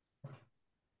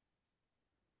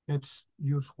 Let's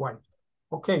use white.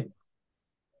 Okay.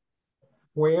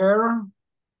 Where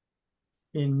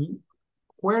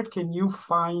can you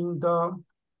find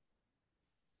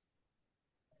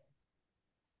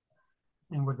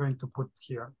and we're going to put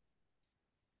here.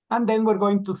 And then we're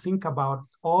going to think about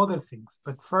other things.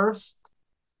 But first,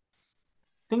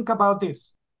 think about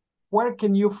this. Where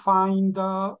can you find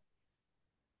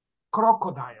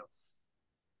crocodiles?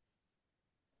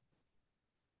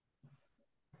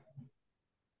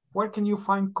 Where can you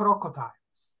find crocodiles?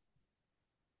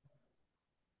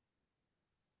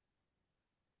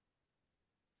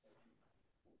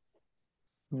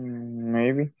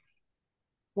 Maybe.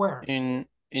 Where? In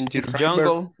the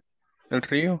jungle, el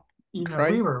río. In a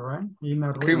river, right? In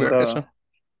a River, river. eso.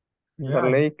 In the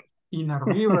lake. In a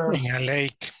river. In a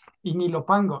lake. In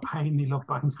Ilopango. In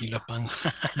Ilopango.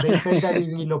 Ilopango. They say that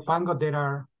in Ilopango there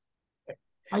are,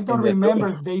 I don't remember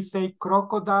if they say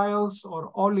crocodiles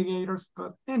or alligators,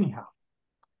 but anyhow.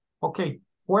 Okay,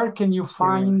 where can you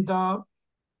find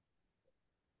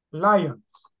lions?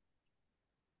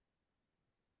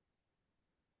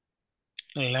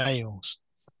 Lions.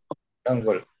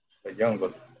 Jungle. The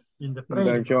jungle. In the The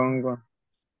prairie. jungle.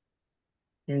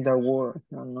 In the world.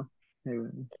 No.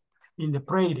 In the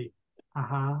prairie.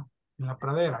 En la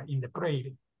pradera, in the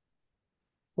prairie.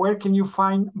 Where can you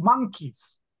find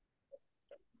monkeys?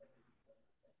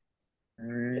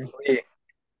 In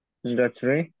the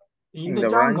tree. In the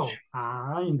jungle.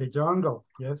 Branch. In the jungle.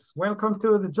 Yes. Welcome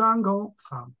to the jungle,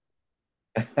 son.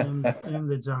 In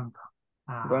the jungle.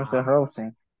 Guns N'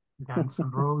 Roses. Guns N'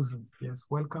 Roses. Yes.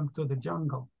 Welcome to the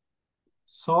jungle.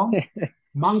 So,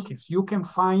 monkeys. You can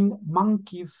find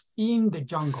monkeys in the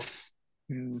jungle.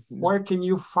 Where can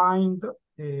you find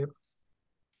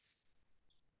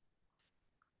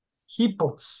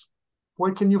hippos?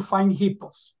 Where can you find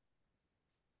hippos?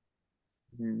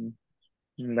 In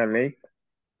the lake.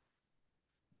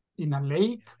 In a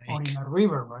lake or in a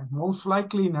river, right? Most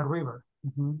likely in a river.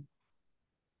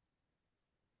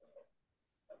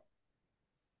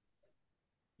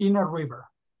 In a river.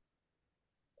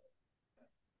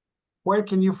 Where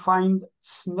can you find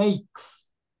snakes?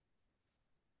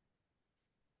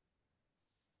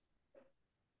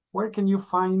 Where can you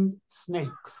find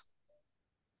snakes?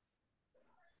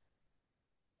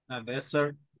 A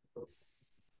desert.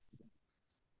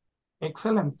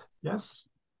 Excellent. Yes.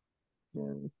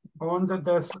 On the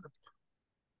desert.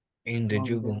 In the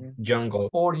jungle.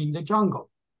 Or in the jungle.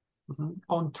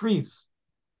 On trees.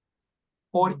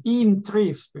 Or in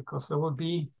trees, because it will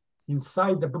be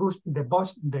inside the bush,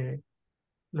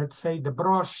 let's say the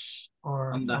brush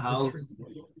or on the house.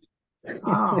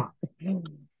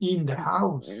 In the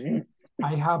house.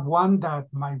 I have one that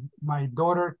my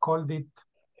daughter called it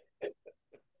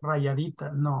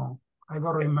Rayadita. No, I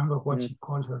don't remember what she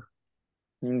called her.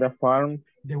 In the farm.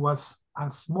 There was a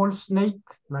small snake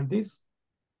like this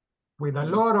with a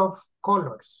lot of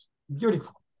colors.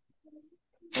 Beautiful.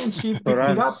 And she picked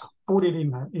it up, put it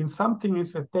in something and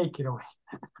said, take it away.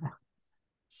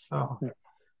 So,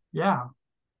 yeah.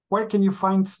 Where can you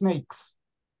find snakes?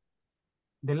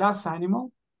 The last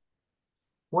animal.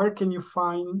 Where can you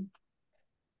find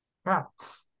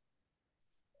cats?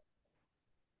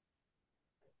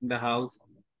 The house.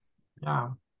 Yeah.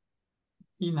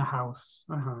 In a house.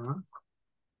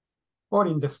 Or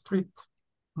in the street.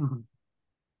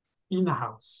 In a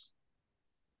house.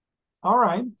 All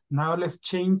right. Now let's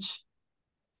change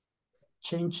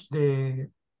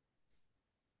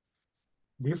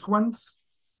these ones.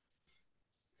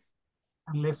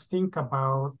 And let's think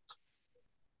about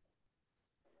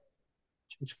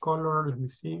change color. Let me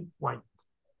see. White.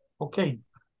 Okay.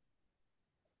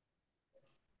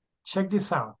 Check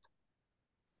this out.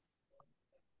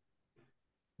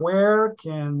 Where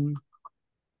can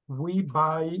we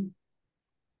buy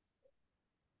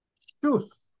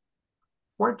shoes?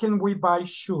 Where can we buy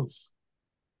shoes?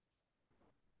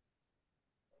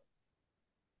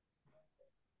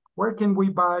 Where can we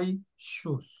buy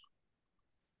shoes?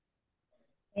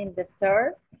 In the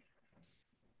store.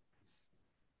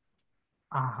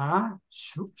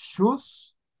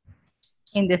 Shoes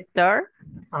In the store.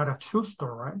 at a shoe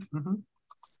store, right?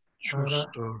 Shoe At a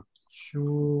store.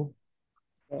 shoe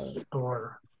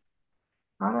store.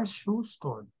 At a shoe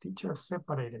store. Teacher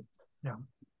separated. Yeah.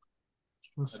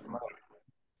 Shoe store.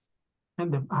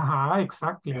 And then,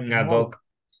 exactly. In a dog.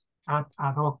 At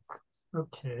a dog.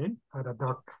 Okay. At a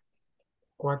dog.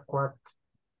 Quack, quack.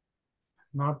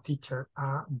 Not teacher.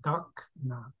 A duck.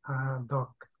 No. A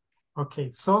dog.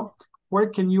 Okay. So, where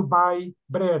can you buy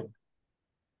bread?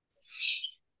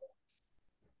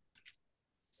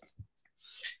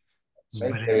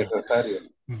 Bakery Rosario.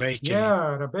 Bakery.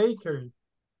 Yeah, at a bakery.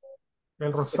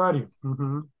 El Rosario.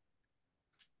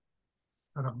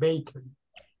 At a bakery.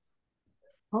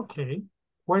 Okay.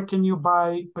 Where can you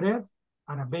buy bread?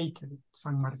 At a bakery.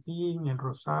 San Martín, El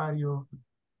Rosario.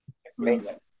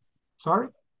 Tecleña. Sorry?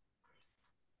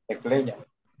 Tecleña.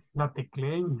 La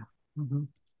Tecleña.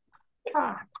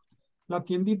 La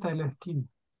tiendita de la esquina.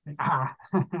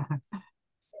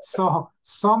 So,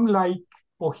 some like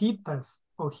hojitas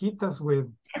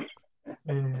with,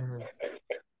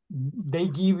 they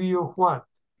give you what?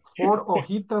 4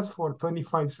 hojitas for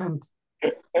 25 cents.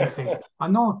 You say,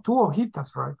 no, 2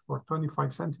 hojitas, right? For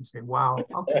 25 cents. You say, wow,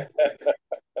 okay.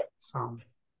 So,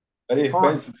 Very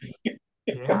expensive.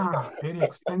 yeah, very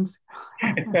expensive.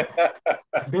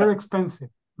 Very expensive.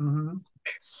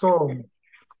 So,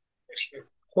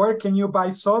 where can you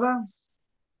buy soda?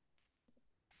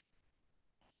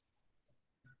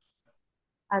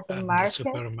 At the At the market.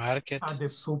 supermarket. At the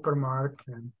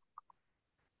supermarket.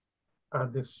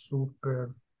 At the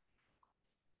supermarket.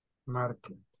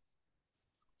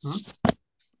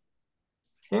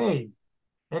 Hey,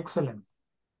 excellent.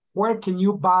 Where can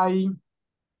you buy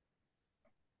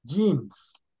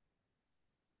jeans?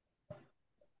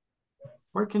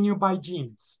 Where can you buy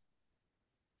jeans?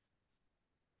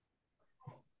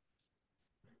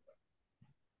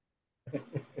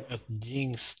 At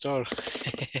jean store.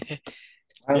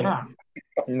 Yeah.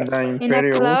 In the In a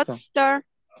Imperio clothes Uso. store.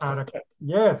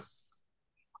 Yes.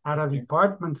 At a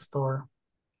department store.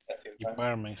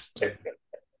 Department store.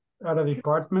 At a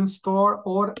department store,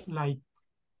 or like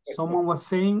someone was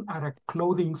saying, at a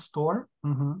clothing store.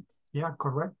 Yeah,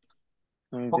 correct.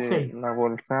 Okay. La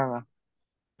bolsada.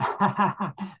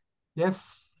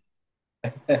 Yes.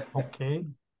 Okay.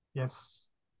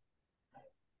 Yes.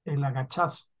 El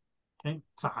agachazo. Okay.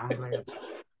 El agachazo.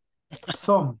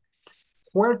 So,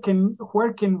 where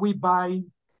can we buy?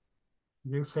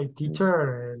 You say,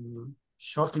 teacher,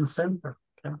 shopping center.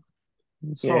 Okay.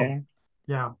 So,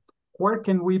 yeah. Where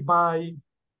can we buy?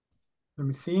 Let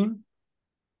me see.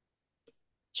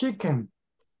 Chicken.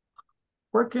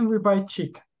 Where can we buy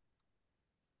chicken?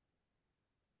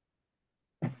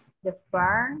 The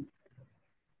farm.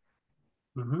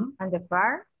 And the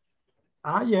farm.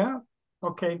 Yeah.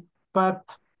 Okay.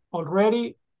 But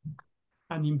already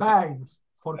and in bags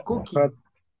for cooking.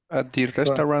 At the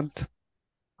restaurant.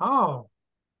 Oh,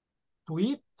 to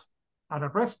eat at a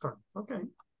restaurant. Okay.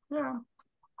 Yeah.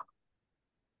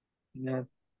 Yeah.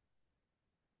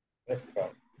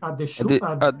 Restaurant. At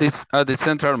the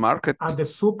central market. At the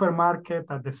supermarket,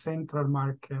 at the central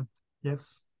market.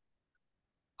 Yes.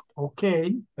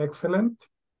 Okay, excellent.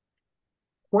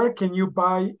 Where can you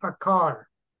buy a car?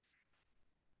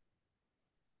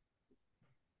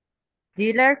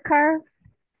 Dealer car.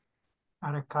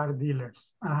 At a car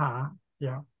dealers.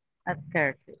 Yeah. At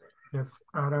car. Yes,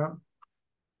 at a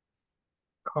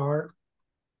car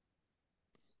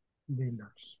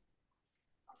dealers.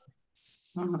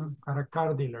 At a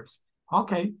car dealers.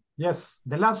 Okay, yes,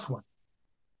 the last one.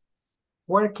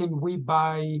 Where can we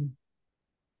buy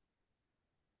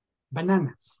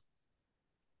bananas?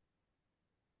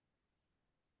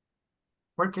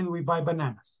 Where can we buy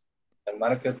bananas? The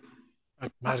market.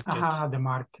 At market. The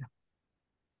market.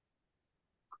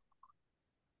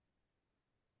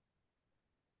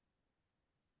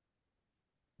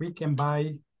 We can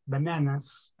buy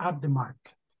bananas at the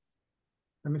market.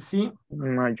 Let me see.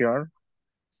 My yard.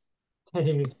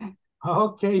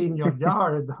 Okay, in your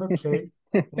yard. Okay,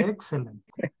 excellent.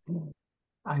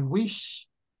 I wish.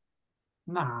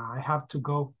 Nah, I have to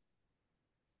go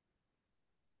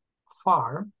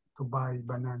far to buy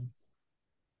bananas.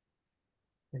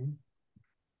 Okay.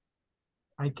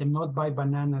 I cannot buy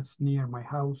bananas near my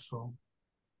house, so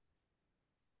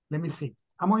let me see.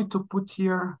 I'm going to put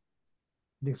here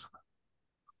this one.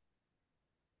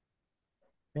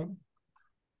 Okay.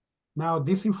 Now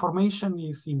this information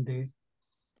is in the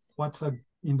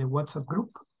WhatsApp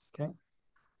group. Okay.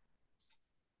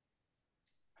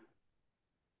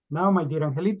 Now, my dear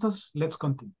angelitos, let's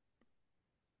continue.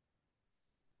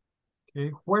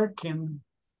 Okay, where can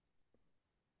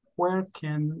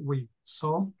we?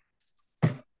 So,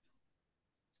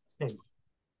 okay.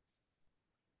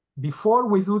 Before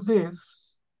we do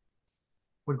this,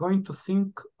 we're going to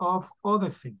think of other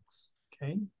things.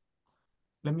 Okay.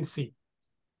 Let me see.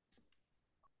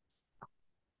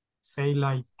 Say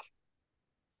like,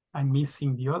 I'm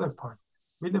missing the other part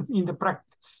in the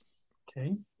practice.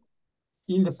 Okay.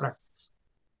 In the practice.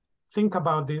 Think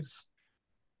about this.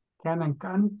 Can and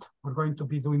can't. We're going to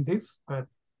be doing this, but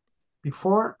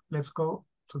before, let's go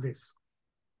to this.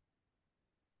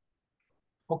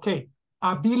 Okay,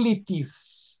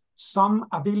 abilities. Some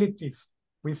abilities.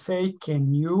 We say,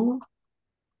 can you?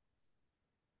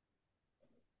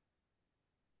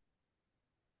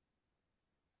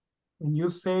 Can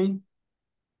you say,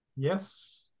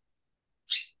 yes,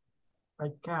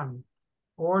 I can.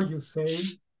 Or you say,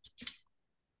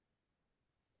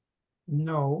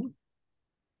 no,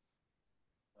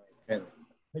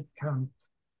 I can't.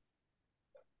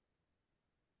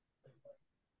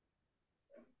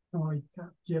 No, I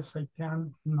can't. Yes, I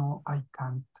can. No, I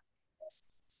can't.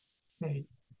 Okay.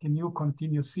 Can you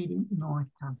continue sitting? No, I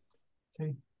can't.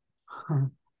 Okay.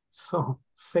 So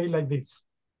say like this.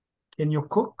 Can you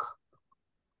cook?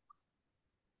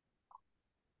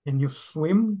 Can you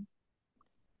swim?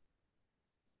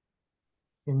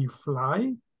 Can you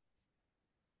fly?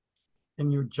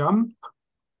 Can you jump?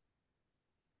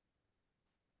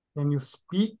 Can you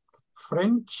speak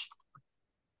French?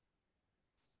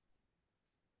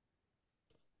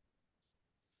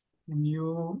 Can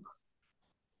you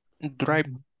Drive.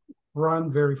 run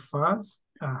very fast?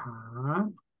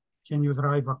 Can you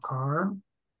drive a car?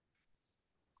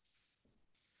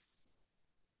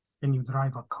 Can you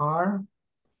drive a car?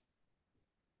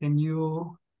 Can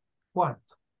you what?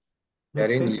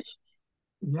 Let's say, English.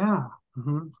 yeah.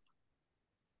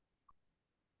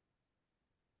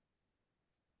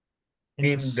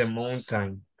 In the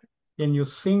mountain. Can you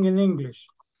sing in English?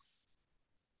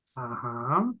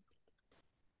 Can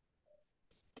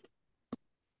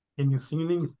you sing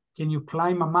in English? Can you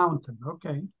climb a mountain?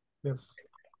 Okay, yes.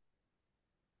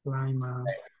 Climb a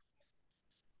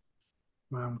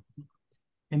mountain.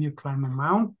 Can you climb a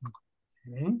mountain?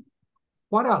 Okay.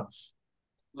 What else?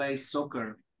 Play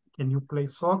soccer. Can you play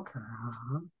soccer?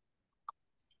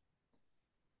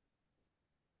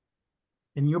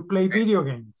 Can you play video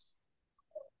games?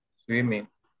 Swimming.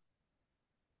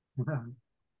 Can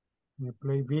you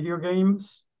play video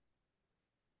games?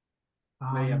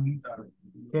 Play a guitar.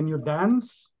 Can you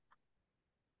dance?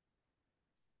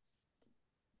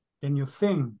 Can you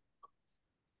sing?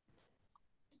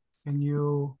 Can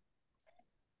you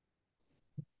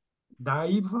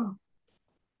dive?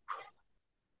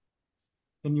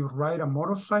 Can you ride a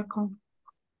motorcycle?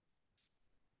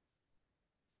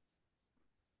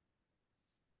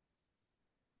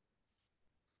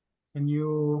 Can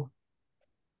you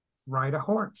ride a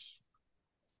horse?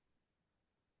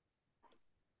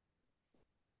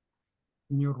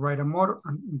 Can you ride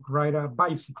a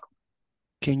bicycle?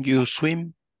 Can you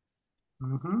swim?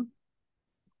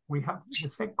 We have the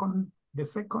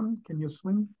second, can you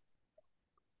swim?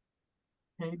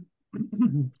 Okay.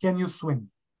 Can you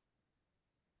swim?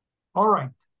 All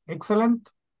right, excellent.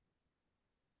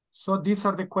 So these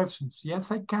are the questions.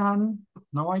 Yes, I can.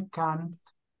 No, I can't.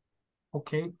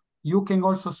 Okay, you can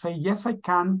also say, yes, I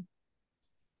can.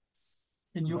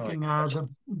 And you can add,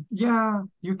 yeah,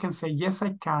 you can say, yes,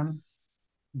 I can,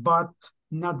 but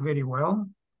not very well.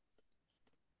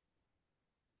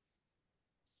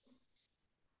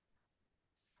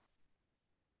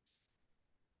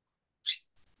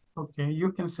 Okay,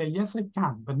 you can say, yes, I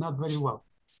can, but not very well.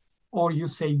 Or you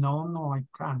say, no, no, I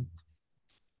can't.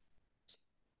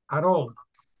 At all.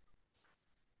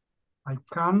 I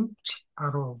can't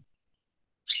at all.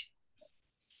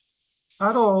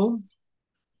 At all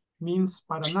means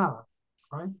para nada,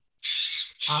 right?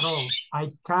 At all.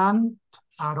 I can't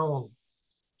at all.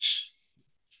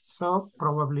 So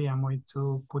probably I'm going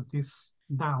to put this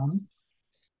down.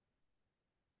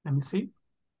 Let me see.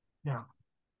 Yeah.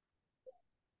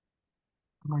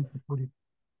 I'm going to put it.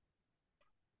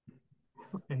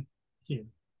 Okay, here.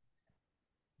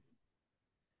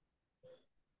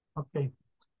 Okay.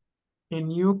 Can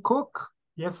you cook?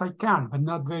 Yes, I can, but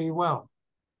not very well.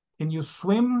 Can you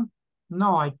swim?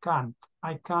 No, I can't.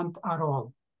 I can't at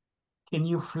all. Can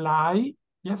you fly?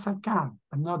 Yes, I can,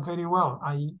 but not very well.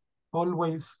 I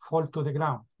always fall to the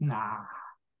ground. Nah.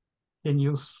 Can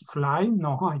you fly?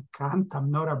 No, I can't.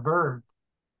 I'm not a bird.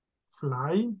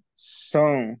 Fly?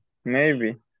 So,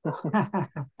 maybe.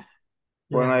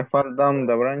 When Yeah. I fall down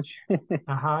the branch.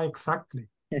 Exactly.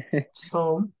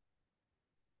 So,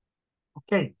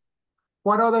 okay.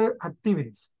 What other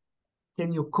activities?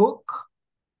 Can you cook?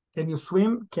 Can you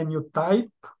swim? Can you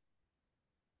type?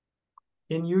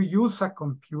 Can you use a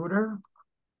computer?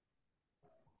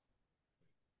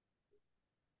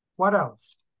 What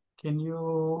else? Can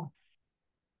you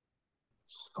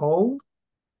sew?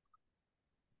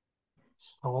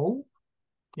 Sew?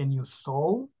 Can you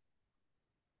sew?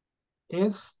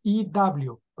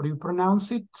 S-E-W. But you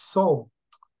pronounce it sew.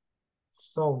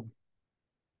 Sew.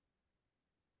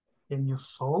 Can you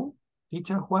sew?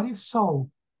 Teacher, what is sew?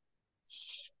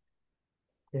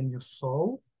 Can you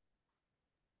sew?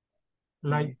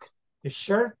 Like a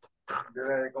shirt?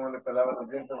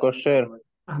 Coser.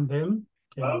 And then,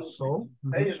 can you sew?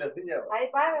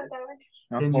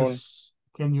 Mhm.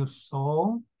 Can you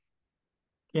sew?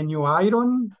 Can you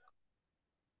iron?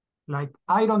 Like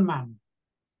Iron Man.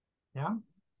 Yeah.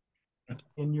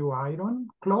 Can you iron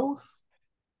clothes?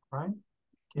 Right?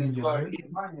 Can you iron?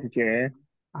 Yeah.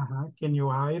 Can you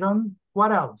iron?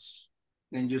 What else?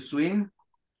 Can you swim?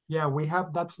 Yeah, we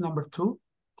have, that's number 2.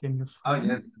 Can you swim?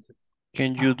 Yes.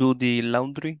 Can you do the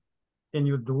laundry? Can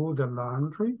you do the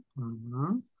laundry?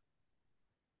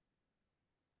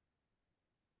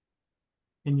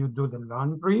 Can you do the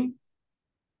laundry?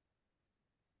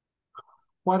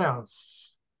 What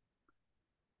else?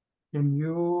 Can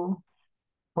you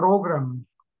program?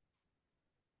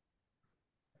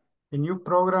 Can you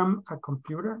program a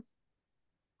computer?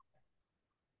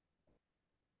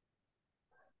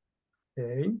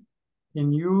 Okay.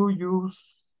 Can you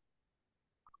use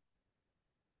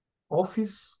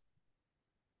Office?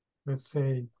 Let's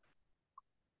say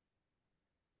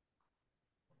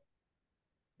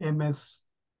MS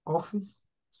Office,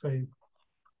 say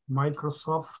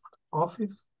Microsoft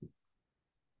Office.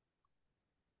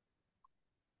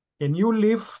 Can you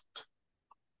lift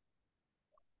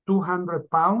 200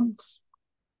 pounds?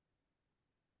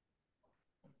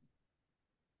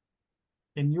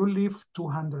 Can you lift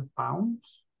 200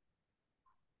 pounds?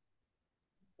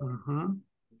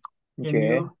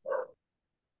 Okay.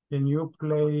 Can you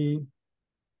play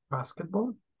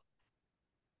basketball?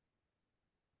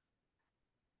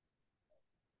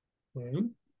 Okay.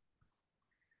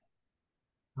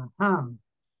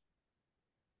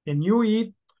 Can you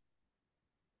eat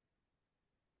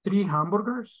 3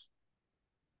 hamburgers?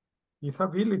 It's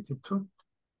ability too.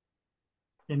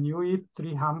 Can you eat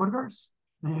 3 hamburgers?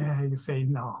 Yeah, you say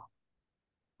no.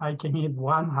 I can eat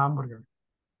 1 hamburger.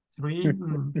 3?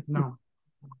 No.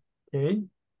 Okay.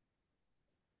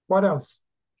 What else?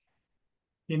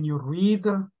 Can you read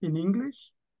in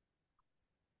English?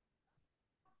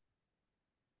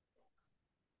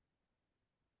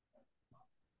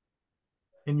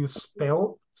 Can you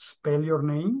spell your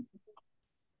name?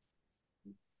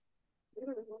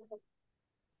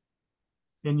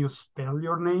 Can you spell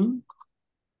your name?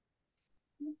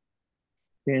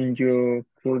 Can you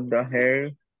put the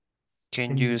hair?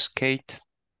 Can you skate?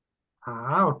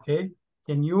 Okay.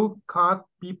 Can you cut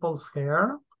people's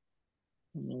hair?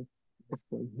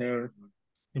 Hair.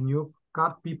 Can you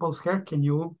cut people's hair? Can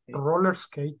you roller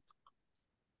skate?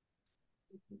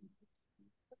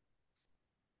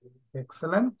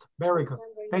 Excellent. Very good.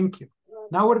 Thank you.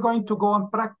 Now we're going to go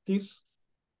and practice.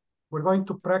 We're going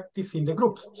to practice in the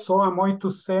groups. So I'm going to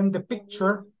send the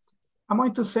picture. I'm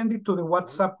going to send it to the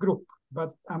WhatsApp group,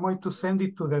 but I'm going to send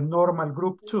it to the normal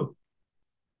group too.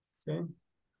 Okay.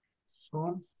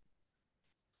 So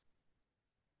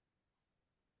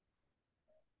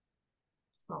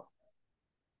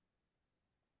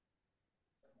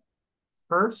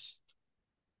first,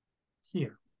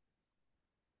 here.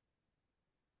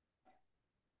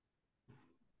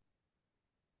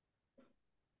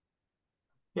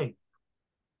 Okay.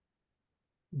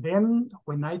 Then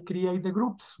when I create the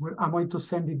groups, I'm going to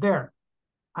send it there.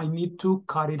 I need to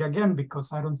cut it again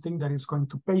because I don't think that it's going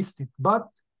to paste it. But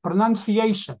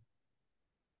Pronunciation.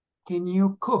 Can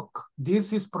you cook?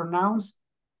 This is pronounced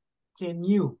can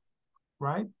you,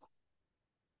 right?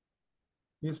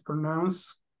 It's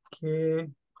pronounced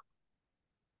can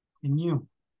you.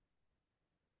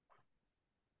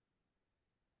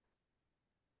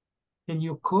 Can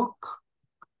you cook?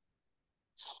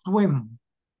 Swim,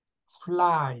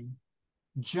 fly,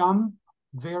 jump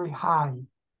very high,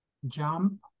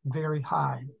 jump very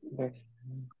high.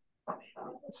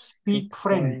 Speak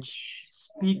French,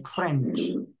 speak French.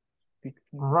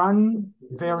 Run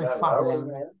very fast,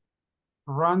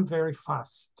 run very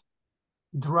fast.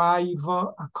 Drive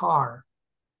a car.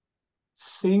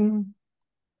 Sing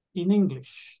in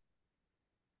English.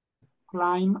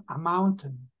 Climb a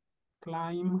mountain,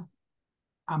 climb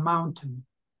a mountain.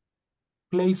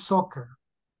 Play soccer.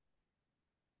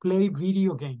 Play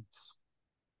video games.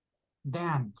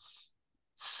 Dance.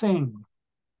 Sing.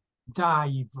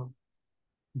 Dive.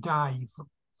 Dive.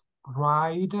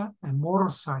 Ride a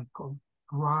motorcycle.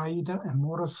 Ride a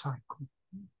motorcycle.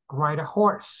 Ride a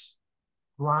horse.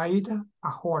 Ride a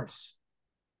horse.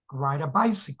 Ride a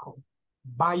bicycle.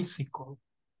 Bicycle.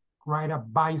 Ride a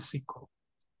bicycle.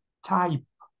 Type.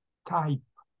 Type.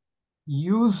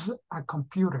 Use a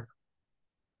computer.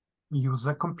 Use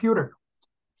a computer.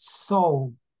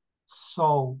 Sew.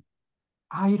 Sew.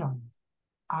 Iron.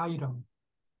 Iron.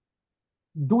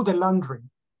 Do the laundry.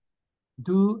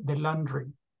 Do the laundry.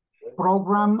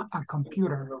 Program a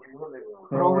computer.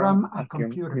 Program a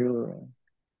computer.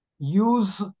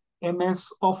 Use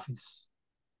MS Office.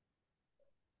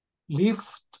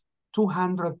 Lift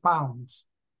 200 pounds.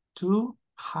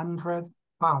 200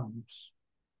 pounds.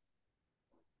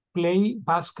 Play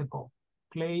basketball.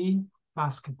 Play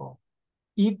basketball.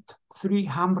 Eat 3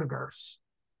 hamburgers.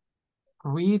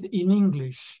 Read in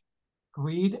English.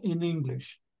 Read in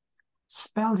English.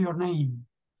 Spell your name.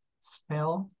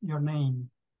 Spell your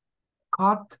name.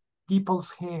 Cut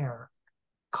people's hair.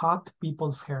 Cut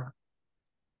people's hair.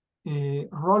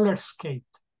 Roller skate.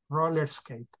 Roller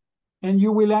skate. And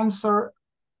you will answer,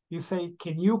 you say,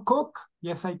 can you cook?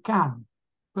 Yes, I can.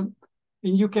 But,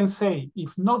 and you can say,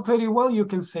 if not very well, you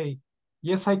can say,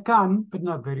 yes, I can, but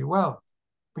not very well.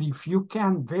 But if you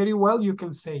can very well, you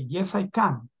can say, yes, I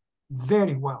can,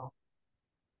 very well.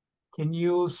 Can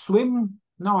you swim?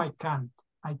 No, I can't.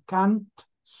 I can't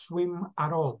swim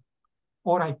at all.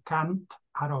 Or I can't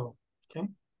at all, okay?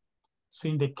 So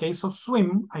in the case of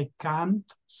swim, I can't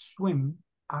swim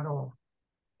at all.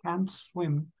 Can't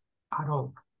swim at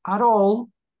all. At all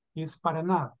is para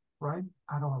nada, right?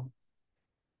 At all.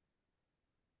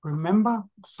 Remember,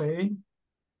 say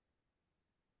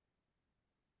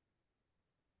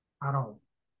at all.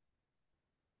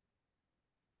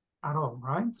 At all,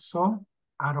 right? So,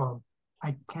 at all.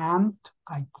 I can't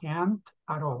at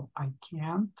all. I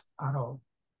can't at all.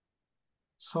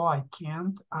 So I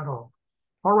can't at all.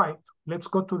 All right, let's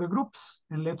go to the groups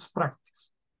and let's practice.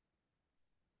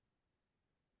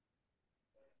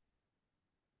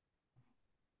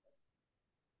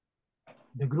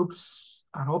 The groups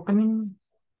are opening.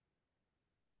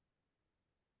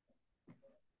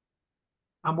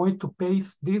 I'm going to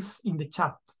paste this in the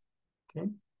chat, okay?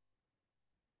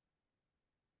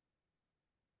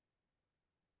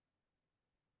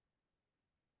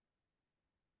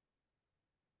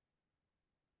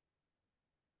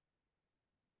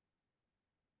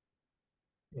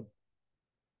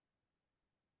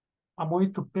 I'm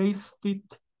going to paste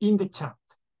it in the chat.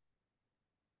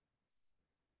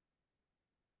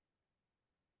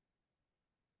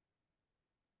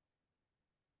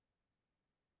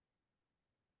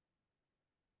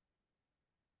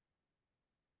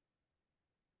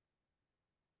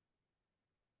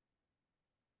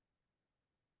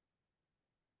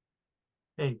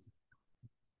 Okay.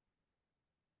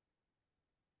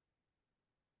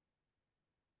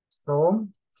 So,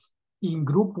 in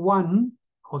group 1,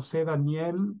 Jose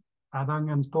Daniel, Adán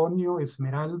Antonio,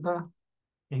 Esmeralda,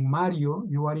 and Mario,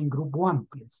 you are in group 1,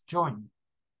 please join.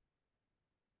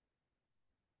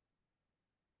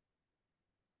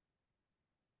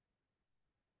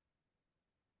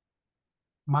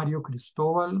 Mario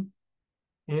Cristóbal,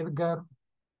 Edgar,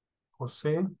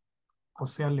 José,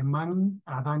 José Alemán,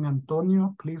 Adán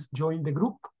Antonio, please join the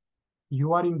group.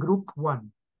 You are in group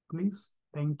 1, please.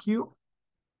 Thank you.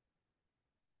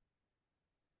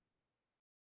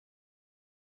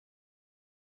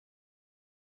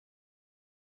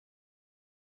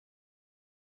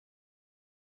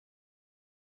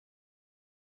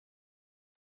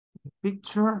 The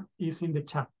picture is in the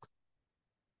chat.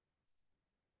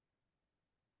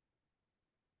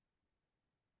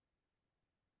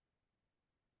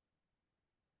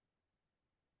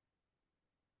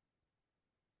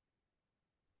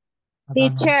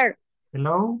 Teacher.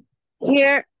 Hello?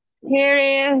 Here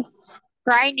is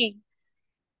raining,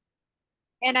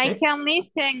 and I can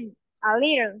listen a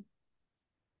little.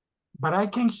 But I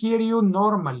can hear you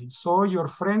normally, so your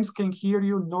friends can hear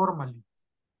you normally.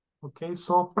 Okay,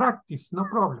 so practice, no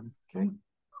problem, okay?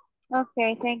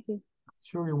 Okay, thank you.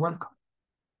 Sure, you're welcome.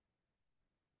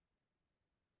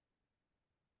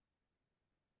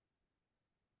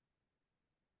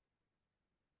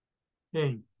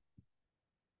 Okay.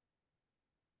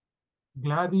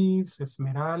 Gladys,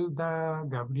 Esmeralda,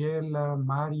 Gabriela,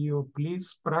 Mario,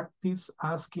 please practice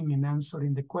asking and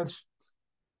answering the questions.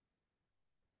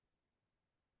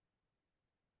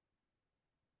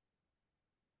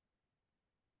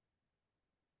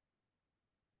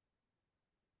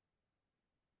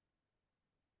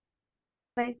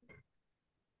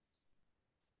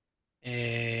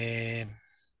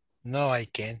 No, I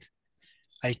can't.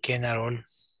 I can't at all.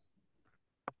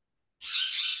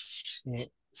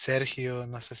 Sergio,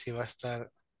 no sé si va a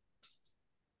estar.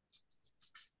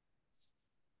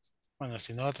 Bueno,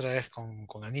 si no, otra vez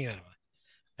con Aníbal.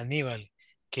 Aníbal,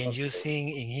 can you sing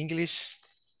in English?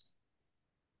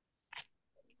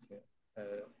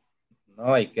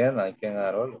 No, I can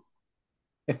at all.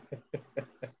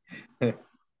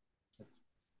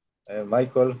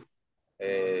 Michael,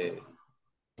 can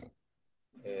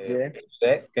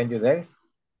you dance?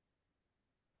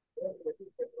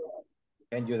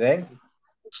 Can you dance?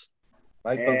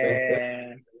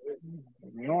 Michael,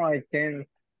 No, I can't.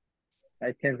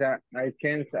 I can't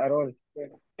at all.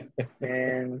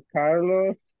 And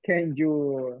Carlos, can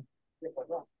you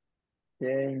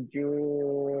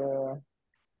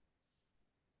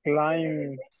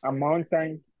climb a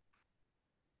mountain?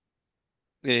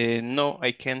 No,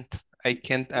 I can't. I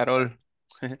can't at all.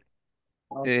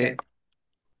 Okay.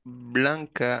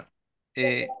 Blanca,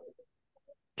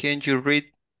 can you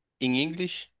read in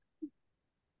English?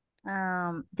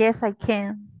 Yes, I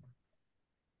can.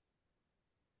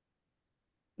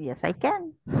 Yes, I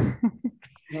can.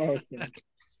 Okay.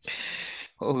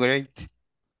 Oh, great.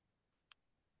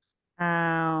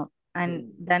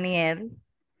 And Daniel,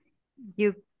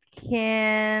 you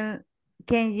can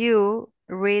you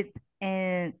read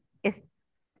and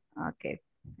okay,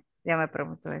 ya me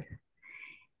pregunto eso.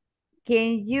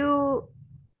 Can you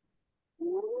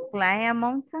climb a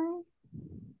mountain?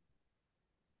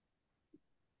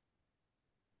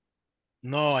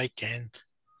 No, I can't.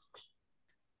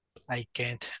 I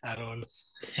can't at all.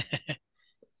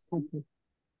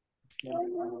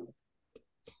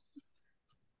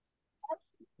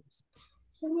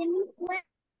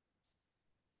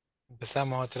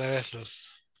 Empezamos otra vez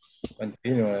los.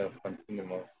 continue.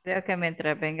 Creo que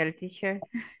mientras venga el teacher.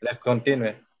 Let's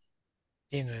continue.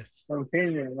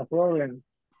 Continue, no problem.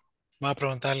 Vamos a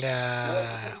preguntarle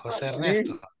a José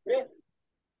Ernesto.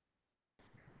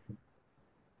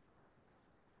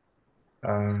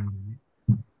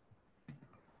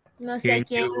 No sé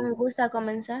quién gusta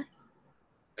comenzar.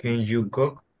 Can you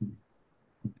cook?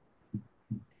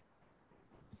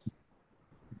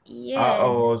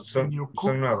 Yes. Can you cook?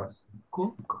 Son nuevas.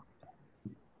 Cook?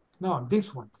 No,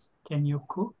 this ones. Can you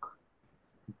cook?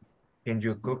 Can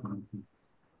you cook?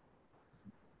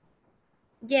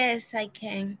 Yes, I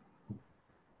can.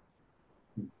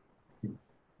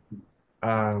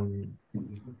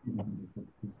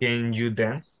 Can you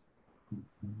dance?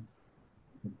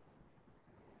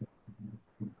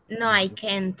 No, I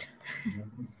can't.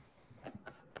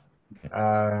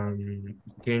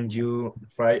 Can you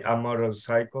ride a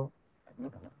motorcycle?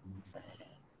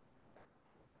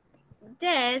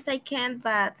 Yes, I can,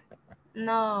 but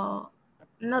no,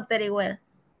 not very well.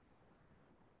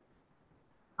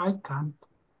 I can't.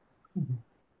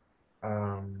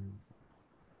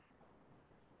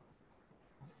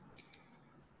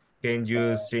 Can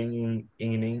you sing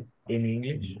in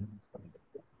English?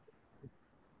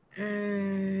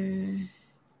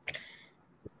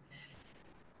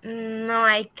 No,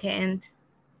 I can't.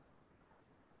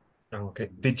 Okay.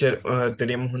 Teacher,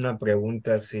 teníamos una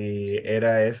pregunta si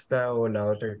era esta o la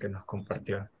otra que nos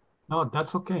compartió. No,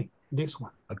 that's okay. This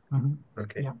one.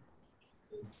 Okay. Yeah.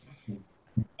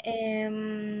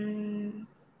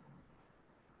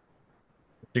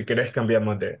 Si quieres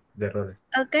cambiamos de roles.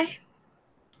 Okay.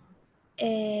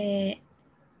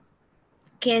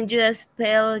 Can you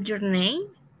spell your name?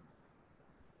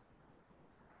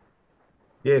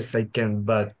 Yes, I can,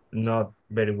 but not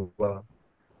very well.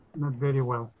 Not very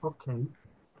well. Okay.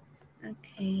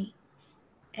 Okay.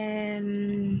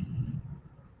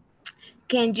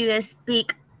 Can you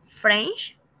speak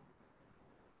French?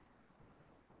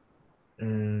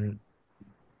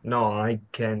 No, I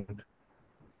can't.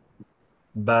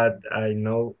 But I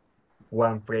know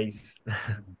one phrase.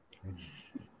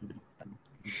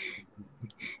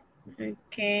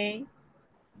 Okay.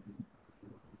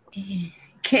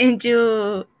 Can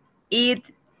you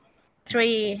eat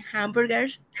 3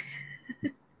 hamburgers?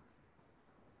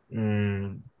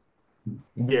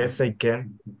 Yes, I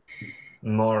can.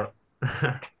 More.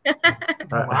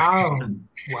 Wow,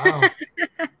 wow.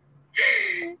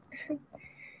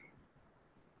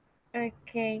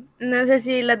 Ok. No sé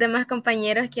si los demás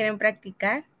compañeros quieren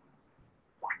practicar.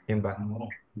 ¿Quién va?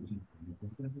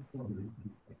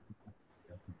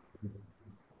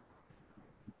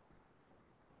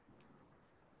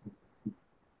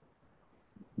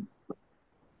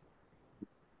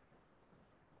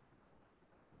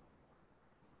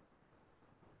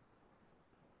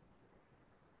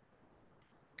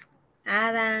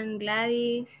 Adam,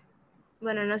 Gladys.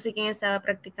 Bueno, no sé quién estaba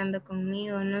practicando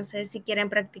conmigo. No sé si quieren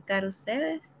practicar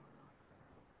ustedes.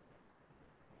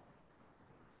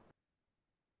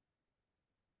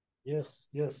 Yes,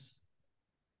 yes.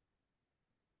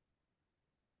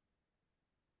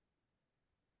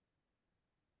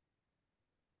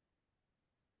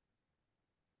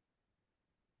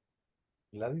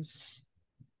 Gladys.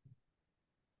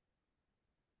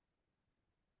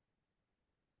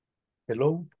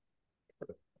 Hello.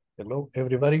 Hello,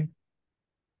 everybody.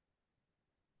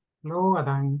 Hello,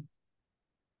 Adán.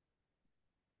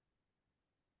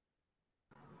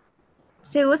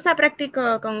 Si gusta,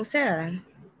 practico con usted, Adam.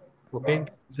 Okay,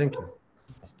 thank you.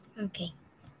 Ok.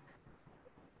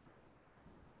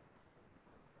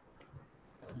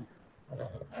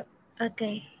 Ok.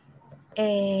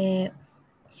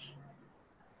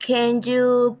 Can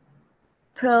you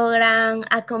program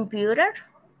a computer?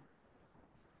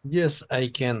 Yes, I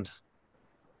can.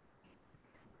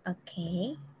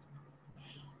 Okay.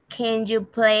 Can you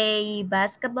play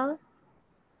basketball?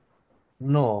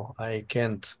 No, I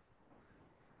can't.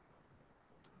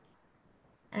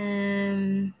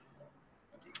 Can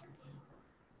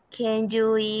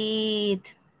you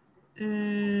eat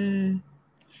 10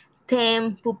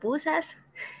 pupusas?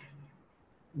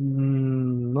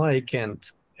 No, I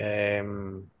can't.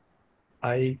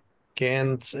 I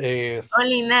can't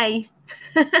Only nice.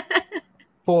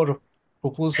 4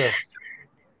 pupusas.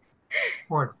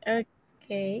 What?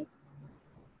 Okay.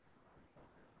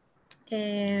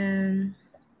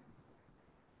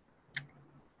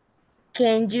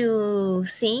 Can you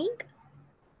sing?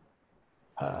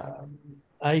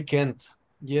 I can't.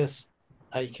 Yes,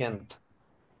 I can't.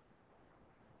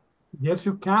 Yes,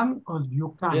 you can or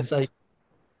you can't?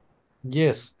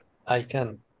 Yes, I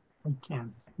can. I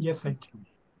can. Yes, I can.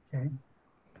 Okay.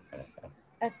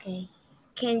 Okay.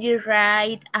 Can you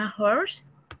ride a horse?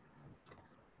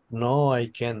 No, I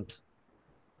can't.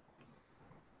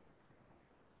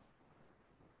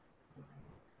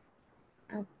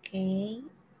 Okay.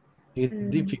 It's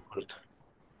difficult.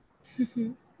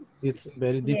 It's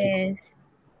very difficult. Yes.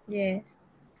 Yes.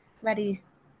 But it's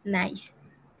nice.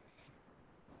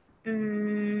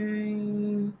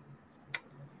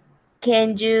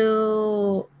 Can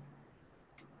you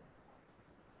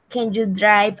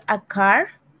drive a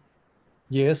car?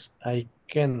 Yes, I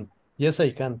can. Yes,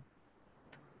 I can.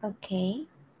 Okay.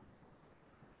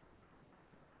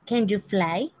 Can you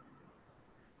fly?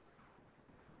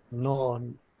 No,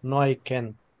 no, I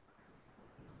can.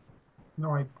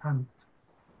 No, I can't.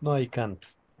 No, I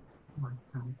can't. No, I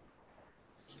can't.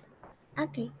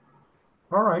 Okay.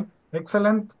 All right.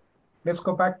 Excellent. Let's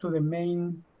go back to the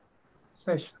main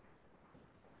session.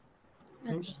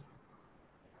 Okay.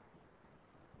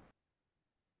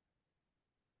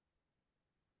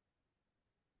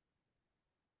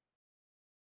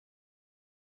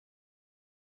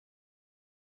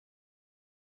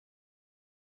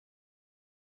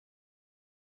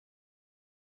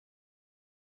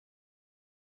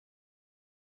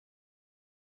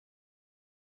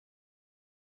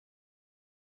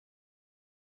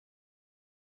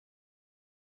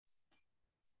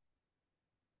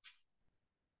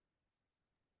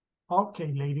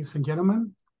 Okay, ladies and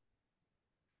gentlemen,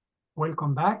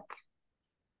 welcome back.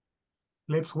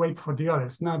 Let's wait for the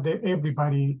others. Now,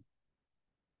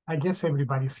 I guess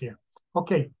everybody's here.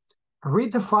 Okay,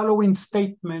 read the following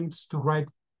statements to write,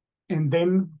 and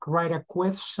then write a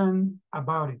question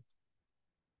about it.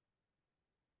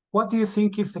 What do you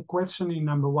think is the question in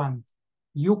number 1?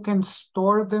 You can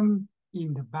store them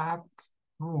in the back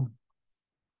room.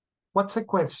 What's the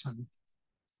question?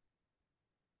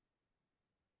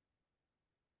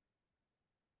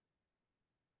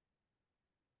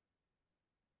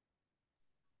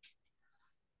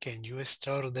 Can you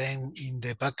store them in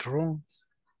the back room?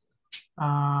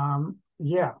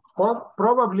 Yeah,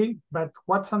 probably, but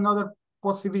what's another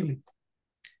possibility?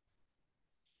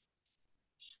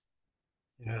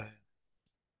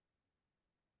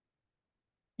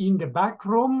 In the back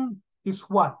room is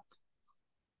what?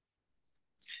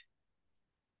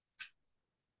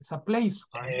 It's a place,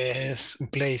 right? Yes,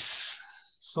 place.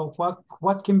 So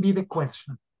what can be the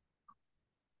question?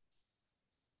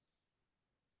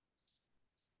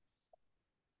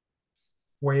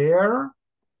 Where?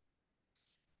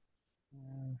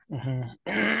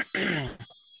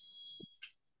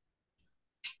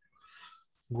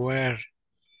 Where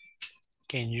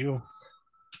can you?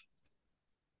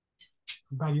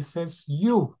 But it says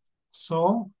you.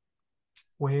 So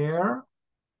where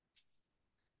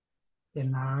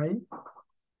can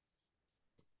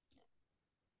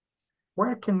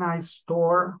I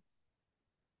store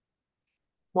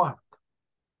what?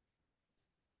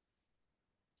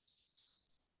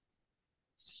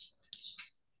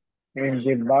 In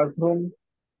the bathroom.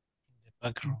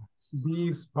 Background.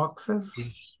 These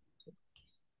boxes?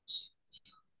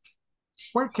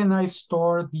 Where can I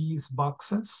store these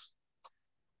boxes?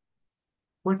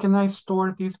 Where can I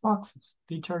store these boxes?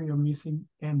 Teacher, you're missing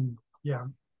N. Yeah.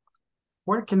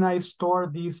 Where can I store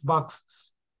these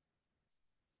boxes?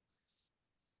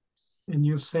 And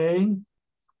you say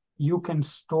you can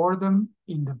store them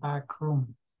in the back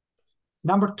room.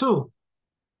 Number 2.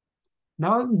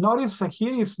 Now notice that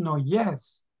here is no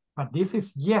yes, but this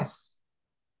is yes.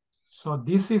 So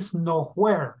this is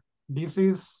nowhere. This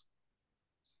is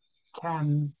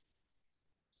can.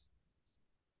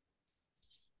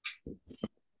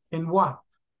 And what?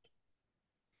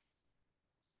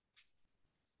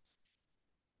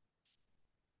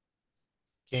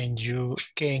 Can you,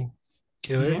 can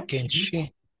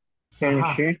she?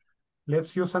 Can she?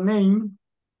 Let's use a name.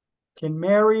 Can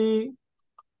Mary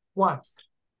what?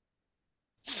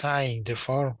 Sign the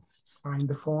form. Sign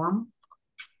the form.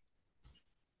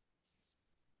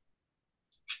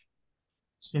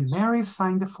 Can Mary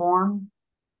sign the form?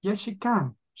 Yes, she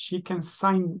can. She can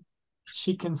sign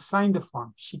the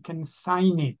form. She can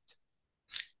sign it.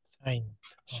 Sign.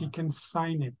 She can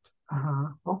sign it.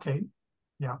 Okay.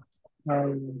 Yeah.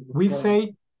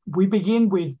 We begin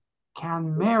with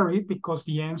can Mary because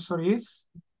the answer is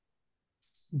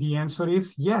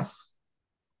yes.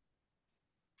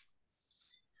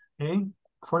 Okay.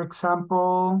 For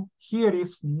example, here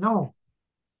is no.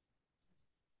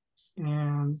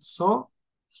 And so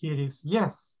here is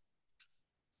yes.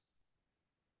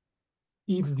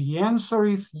 If the answer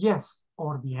is yes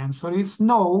or the answer is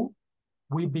no,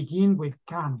 we begin with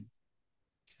can.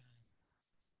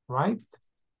 Right?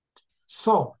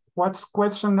 So what's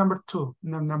question number 2?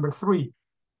 Number 3.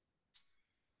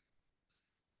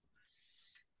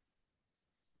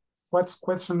 What's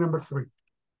question number 3?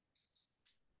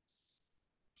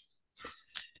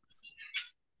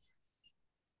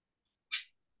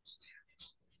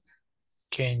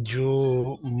 Can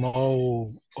you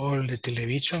move all the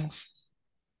televisions?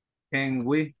 Can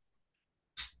we?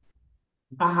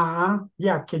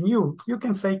 Yeah, can you? You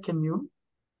can say can you.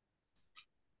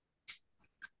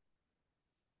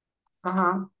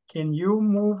 Can you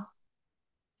move?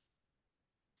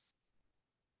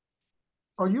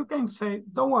 Or you can say,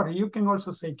 don't worry, you can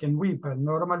also say can we, but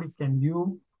normally can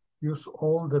you use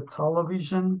all the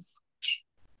televisions?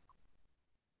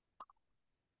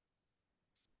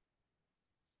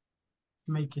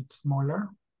 Make it smaller.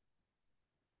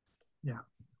 Yeah.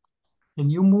 Can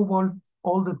you move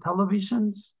all the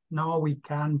televisions? No, we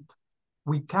can't.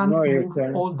 We can't move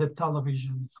all the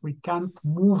televisions. We can't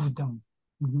move them.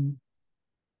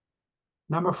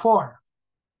 Number 4.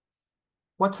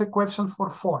 What's the question for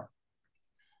 4?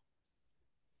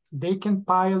 They can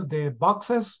pile the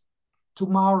boxes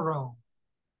tomorrow.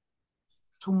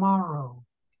 Tomorrow.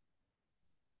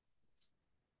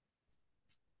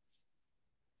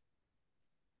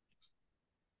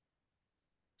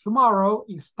 Tomorrow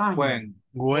is time. When?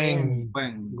 When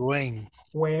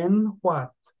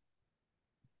what?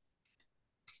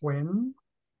 When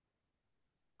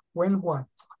what?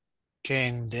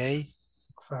 Can they?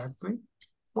 Exactly.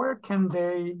 Where can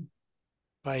they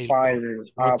pile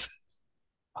up?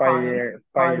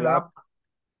 Pile up.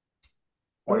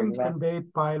 When can they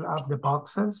pile up the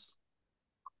boxes?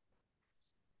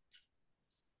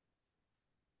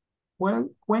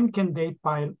 When can they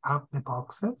pile up the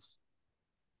boxes?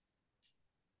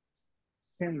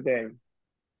 Can they?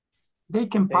 They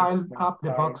can pile up the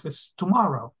boxes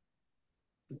tomorrow.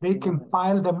 They can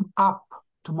pile them up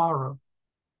tomorrow.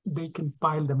 They can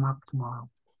pile them up tomorrow.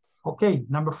 Okay,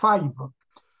 number 5.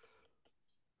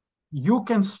 You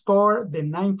can store the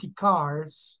 90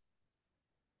 cars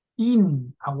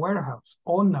in a warehouse.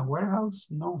 On a warehouse?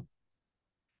 No.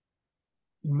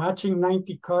 Imagine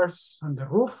 90 cars on the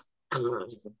roof.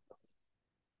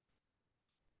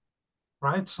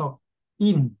 right? So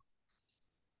in,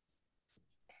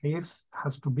 this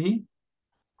has to be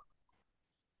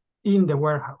in the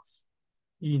warehouse,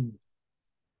 in,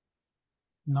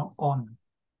 no on.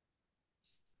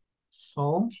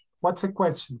 So what's the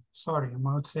question? Sorry, I'm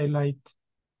going to say like,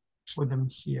 put them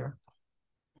here.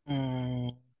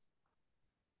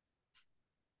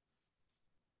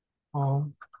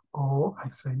 Oh, I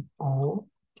say, oh,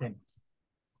 okay.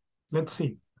 Let's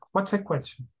see. What's the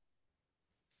question?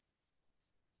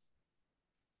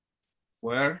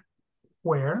 Where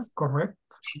Where, correct?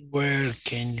 Where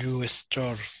can you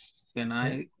store? can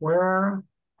I Where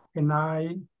can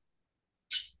I,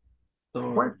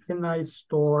 store where can I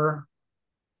store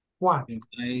what? the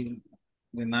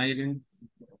 90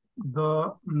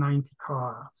 The 90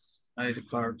 cars. ID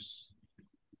cards?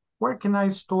 Where can I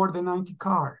store the 90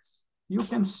 cars? You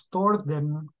can store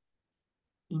them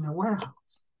in a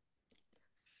warehouse.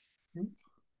 Okay.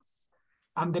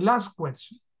 And the last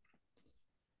question.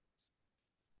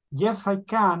 Yes, I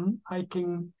can. I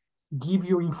can give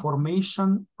you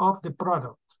information of the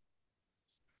product.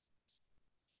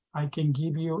 I can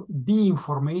give you the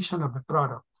information of the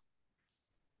product.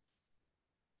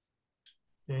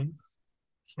 Okay.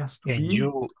 It has to be.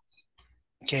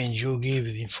 Can you give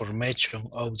the information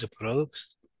of the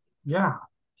products? Yeah.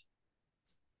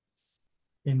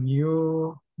 Can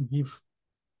you give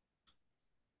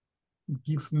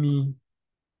me?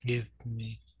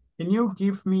 Can you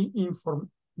give me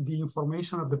the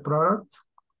information of the product?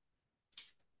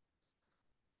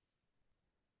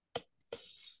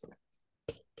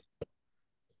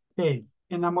 Okay,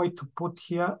 and I'm going to put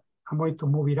here, I'm going to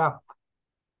move it up.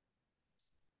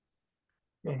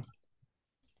 Okay.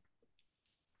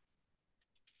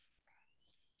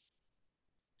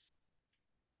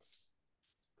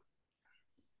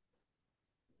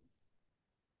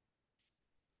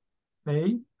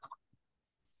 Say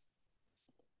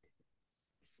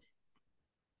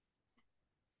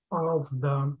of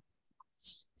the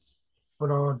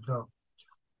product.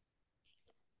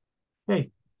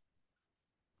 Hey,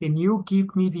 can you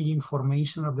give me the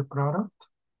information of the product?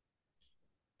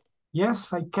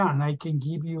 Yes, I can. I can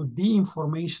give you the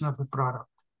information of the product.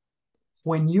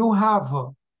 When you have,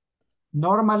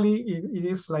 normally it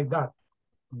is like that.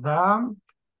 The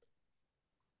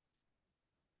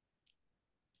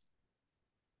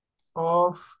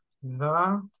of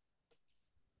the,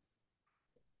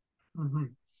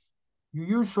 you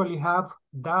usually have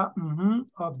the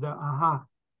of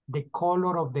the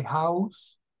color of the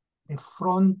house, the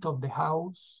front of the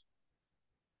house,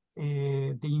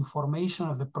 the information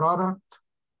of the product,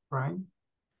 right?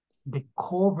 The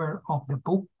cover of the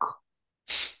book,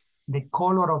 the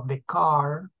color of the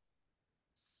car,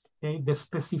 okay? The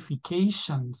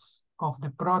specifications of the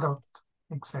product,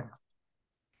 etc.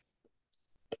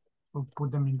 So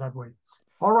put them in that way.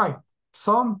 All right,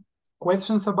 some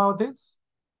questions about this?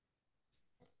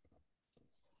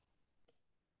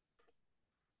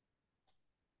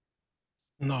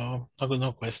 No,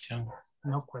 no question.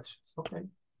 No questions, okay,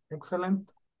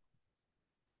 excellent.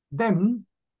 Then,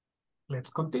 let's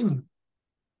continue.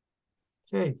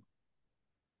 Okay.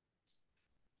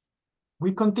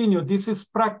 We continue, this is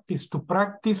practice, to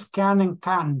practice can and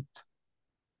can't.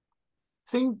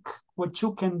 Think what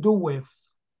you can do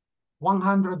with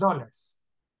 $100.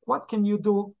 What can you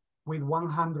do with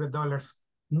 $100?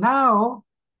 Now,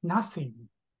 nothing.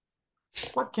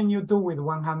 What can you do with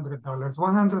 $100?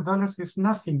 $100 is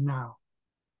nothing now,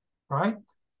 right?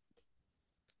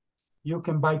 You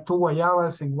can buy 2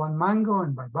 guayabas and 1 mango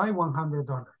and buy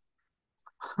 $100.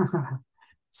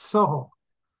 So,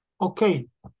 okay,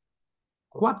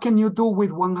 what can you do with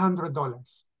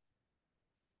 $100?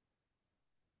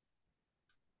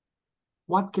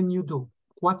 What can you do?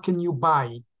 What can you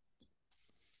buy?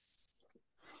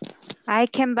 I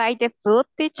can buy the food,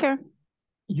 teacher.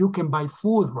 You can buy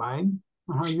food, right?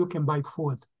 You can buy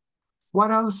food.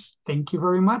 What else? Thank you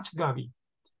very much, Gabby.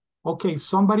 Okay,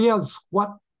 somebody else.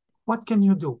 What can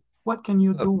you do? What can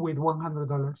you do with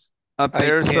 $100? A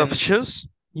pair of shoes?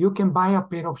 You can buy a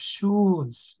pair of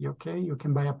shoes. Okay, you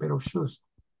can buy a pair of shoes.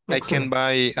 Excellent. I can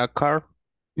buy a car.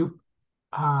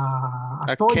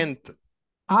 I can't.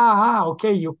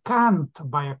 Okay, you can't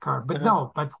buy a car, but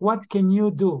no, but what can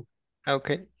you do?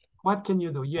 Okay. What can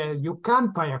you do? Yeah, you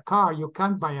can't buy a car, you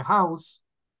can't buy a house,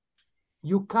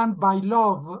 you can't buy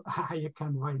love. You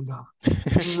can't buy love.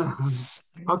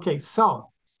 Okay,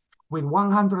 so with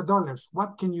 $100,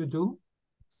 what can you do?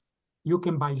 You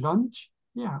can buy lunch.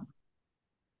 Yeah.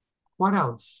 What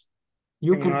else?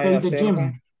 You can pay the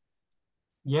gym.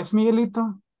 Yes,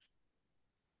 Miguelito?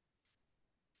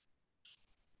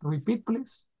 Repeat,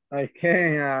 please. I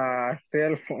can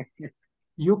cell phone.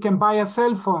 You can buy a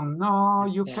cell phone. No,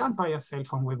 you can't buy a cell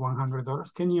phone with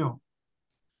 $100. Can you?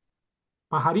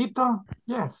 Pajarito?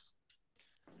 Yes.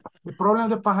 The problem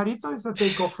with the pajarito is that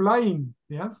they go flying.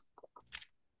 Yes.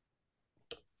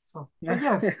 So, but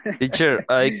yes. Teacher,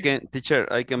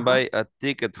 I can buy a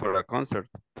ticket for a concert.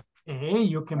 Hey,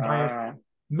 you can buy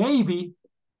maybe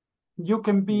you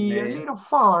can be a little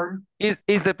far.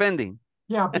 It's depending.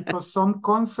 Yeah, because some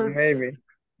concerts Maybe.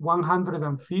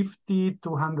 $150,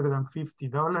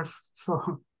 $250.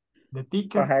 So the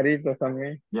ticket. Pajarito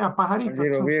también. Yeah, A pajarito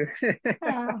little too. bit.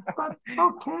 Yeah, but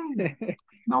okay.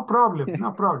 No problem,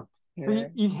 no problem. Yeah.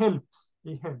 It helps.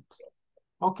 It helps.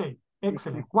 Okay,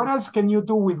 excellent. What else can you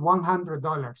do with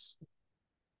 $100?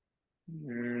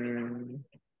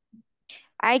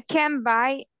 I can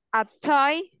buy a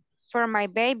toy for my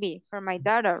baby, for my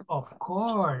daughter. Of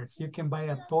course, you can buy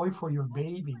a toy for your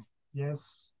baby.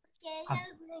 Yes.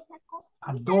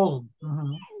 A doll.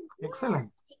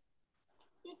 Excellent.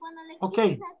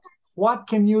 Okay, what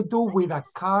can you do with a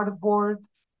cardboard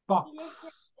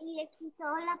box?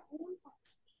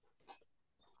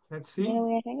 Let's see.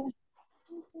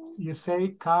 You say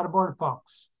cardboard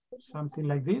box. Something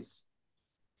like this.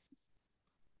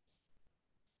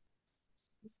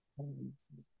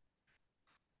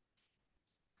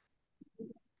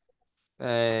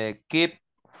 Keep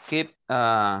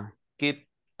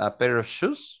a pair of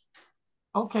shoes.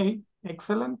 Okay,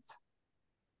 excellent.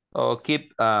 Or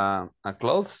keep a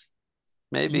clothes,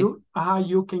 maybe.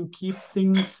 You can keep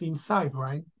things inside,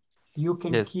 right? You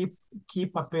can Yes.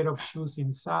 keep a pair of shoes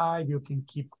inside. You can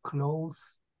keep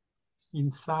clothes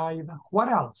inside. What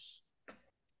else?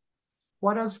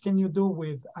 What else can you do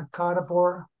with a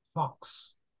cardboard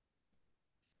box?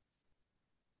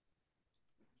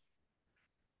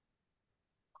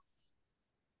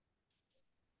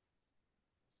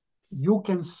 You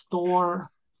can store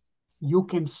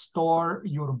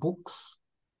your books.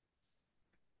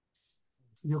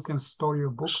 You can store your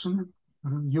books in it.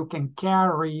 You can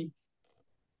carry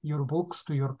your books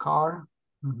to your car.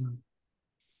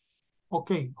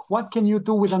 Okay, what can you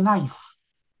do with a knife?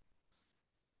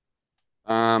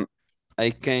 I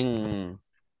can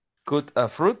cut a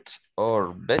fruit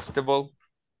or vegetable.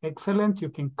 Excellent, you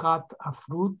can cut a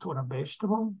fruit or a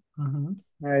vegetable.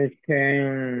 I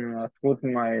can put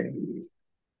my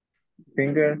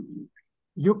finger.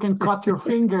 You can cut your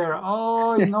finger.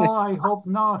 Oh, no, I hope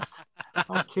not.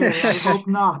 Okay, I hope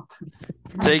not.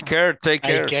 Take care. I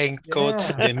can cut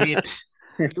the meat.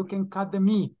 You can cut the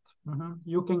meat.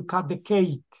 You can cut the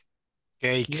cake.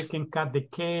 Cake. You can cut the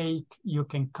cake. You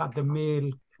can cut the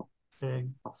milk. Okay,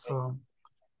 so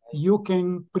you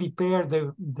can prepare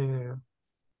the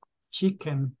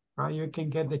chicken, right? You can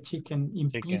get the chicken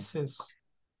in pieces,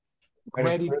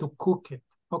 ready to cook it.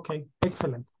 Okay,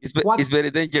 excellent. It's very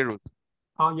dangerous.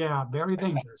 Oh yeah, very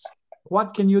dangerous.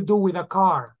 What can you do with a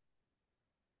car?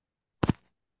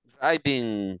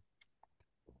 Driving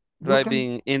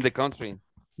in the country.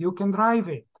 You can drive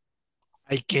it.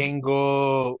 I can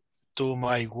go to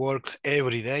my work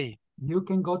every day. You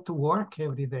can go to work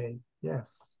every day.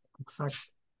 Yes,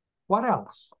 exactly. What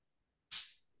else?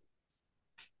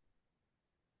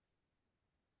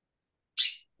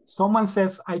 Someone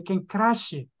says, I can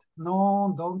crash it.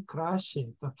 No, don't crash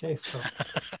it. Okay, so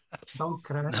don't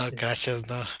crash No it. crashes,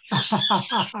 no.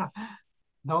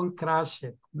 Don't crash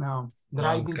it. No,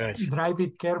 drive Don't crash it. drive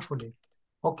it carefully.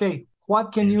 Okay,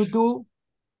 what can you do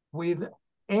with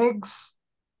eggs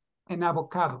and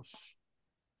avocados?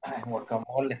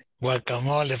 Guacamole.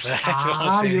 Guacamole.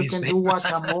 You can do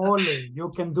guacamole. You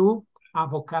can do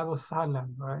avocado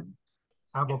salad, right?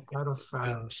 Avocado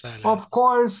salad. Of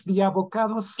course, the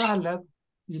avocado salad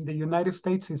in the United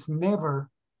States is never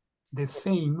the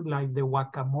same like the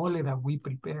guacamole that we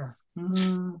prepare.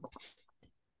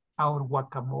 Our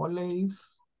guacamole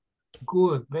is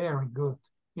good, very good.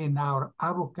 And our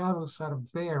avocados are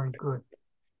very good.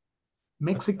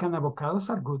 Mexican avocados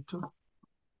are good too.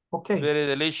 Okay. Very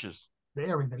delicious.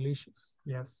 Very delicious,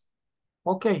 yes.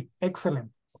 Okay,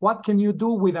 excellent. What can you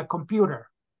do with a computer?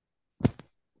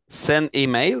 Send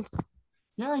emails.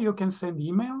 Yeah, you can send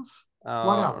emails.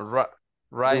 What else?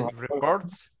 Write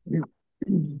reports.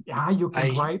 Yeah, you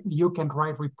can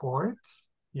write reports.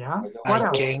 Yeah. What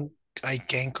else? I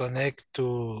can connect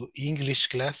to English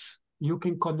class. You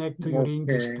can connect to your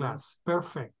English class.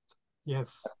 Perfect.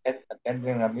 Yes.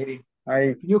 Attending a meeting.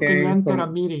 You can enter a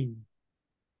meeting.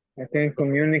 I can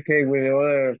communicate with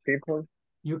other people.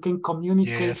 You can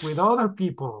communicate with other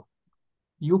people.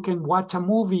 You can watch a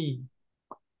movie.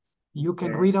 You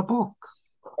can read a book.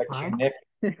 Right?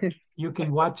 You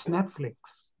can watch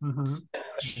Netflix.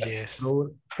 Yes.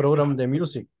 Program the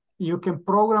music. You can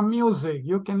program music.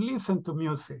 You can listen to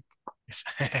music.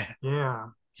 Yeah.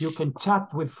 You can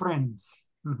chat with friends.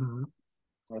 Mm-hmm.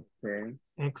 Okay.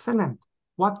 Excellent.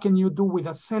 What can you do with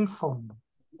a cell phone?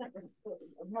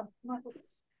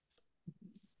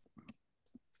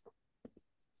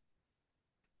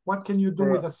 What can you do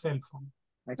with a cell phone?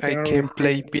 I can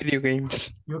play video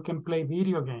games. You can play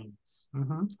video games.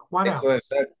 Mm-hmm. What Text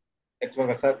else?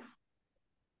 WhatsApp.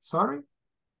 Sorry?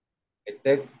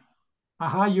 Text.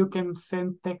 You can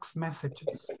send text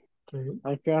messages. Okay.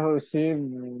 I can receive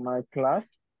my class.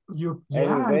 You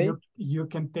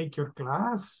can take your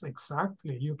class.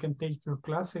 Exactly. You can take your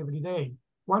class every day.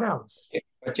 What else?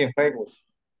 Watching Facebook.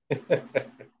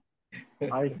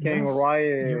 I can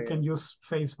write. You can use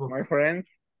Facebook. My friends.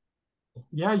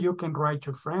 Yeah, you can write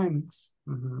your friends.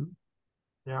 Mm-hmm.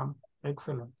 Yeah,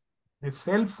 excellent. The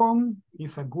cell phone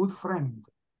is a good friend.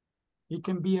 It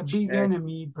can be a big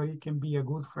enemy, but it can be a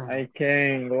good friend. I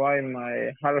can write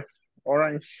my half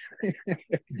orange.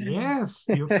 Yes,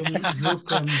 you can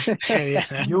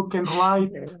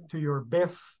write to your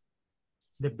best,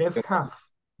 the best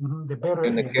half, the better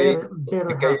half.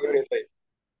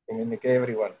 Communicate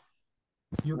everyone.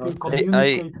 You can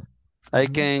communicate. I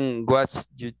can watch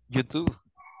YouTube.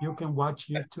 You can watch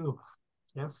YouTube.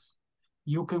 Yes.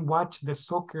 You can watch the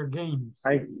soccer games.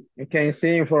 I can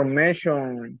see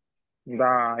information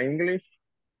the English.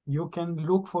 You can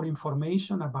look for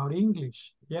information about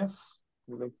English. Yes.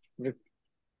 Look.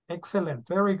 Excellent.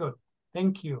 Very good.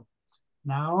 Thank you.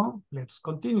 Now let's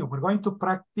continue. We're going to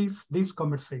practice this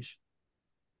conversation.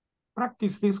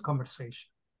 Practice this conversation.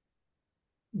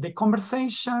 The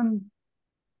conversation,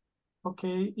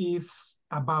 okay, is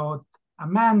about a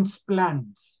man's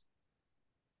plans.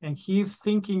 And he's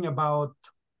thinking about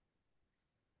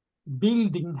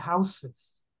building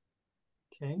houses.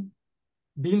 Okay.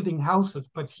 Building houses,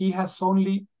 but he has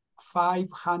only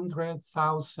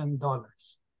 $500,000.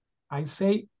 I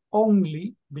say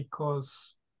only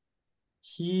because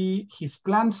his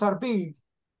plans are big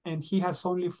and he has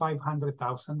only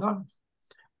 $500,000.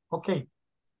 Okay,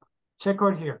 check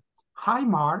out here. Hi,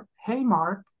 Mark. Hey,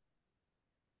 Mark.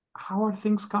 How are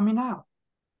things coming out?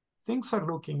 Things are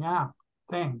looking up.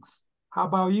 Thanks. How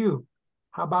about you?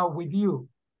 How about with you?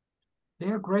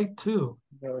 They're great too.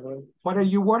 What are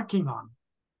you working on?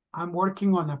 I'm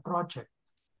working on a project.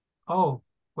 Oh,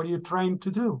 what are you trying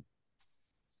to do?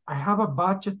 I have a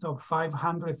budget of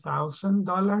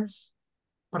 $500,000,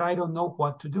 but I don't know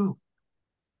what to do.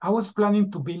 I was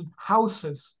planning to build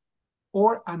houses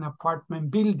or an apartment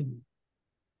building.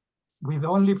 With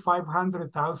only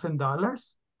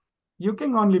 $500,000, you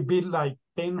can only build like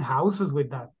 10 houses with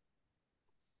that.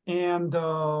 And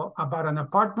about an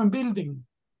apartment building,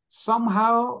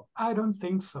 somehow I don't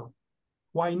think so.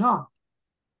 Why not?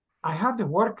 I have the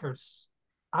workers.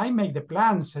 I make the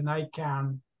plans and I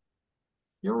can.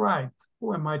 You're right.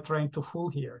 Who am I trying to fool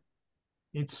here?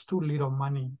 It's too little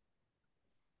money.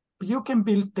 But you can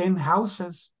build 10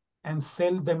 houses and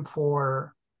sell them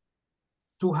for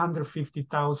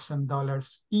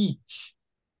 $250,000 each.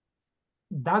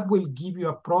 That will give you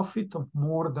a profit of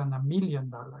more than $1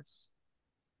 million.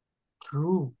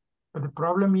 True. But the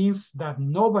problem is that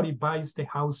nobody buys the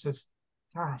houses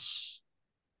cash.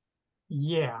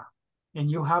 Yeah. And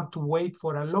you have to wait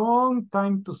for a long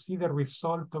time to see the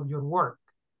result of your work.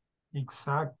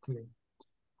 Exactly.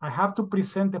 I have to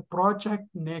present the project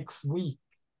next week.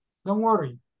 Don't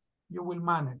worry, you will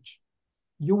manage.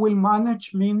 You will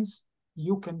manage means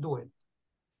you can do it.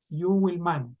 You will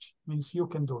manage means you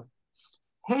can do it.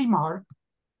 Hey, Mark,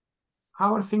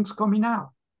 how are things coming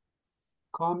out?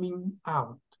 Coming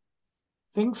out.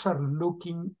 Things are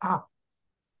looking up.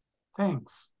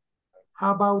 Thanks.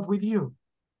 How about with you?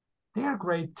 They are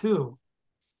great too.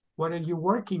 What are you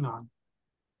working on?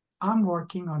 I'm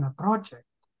working on a project.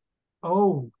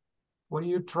 Oh, what are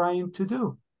you trying to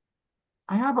do?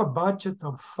 I have a budget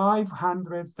of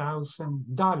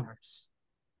 $500,000,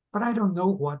 but I don't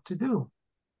know what to do.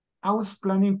 I was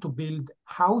planning to build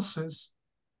houses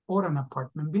or an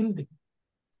apartment building.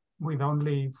 With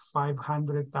only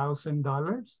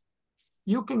 $500,000,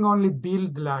 you can only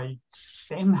build like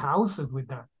 10 houses with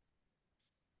that.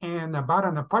 And about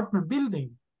an apartment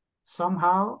building,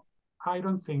 somehow, I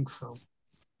don't think so.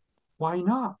 Why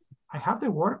not? I have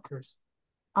the workers.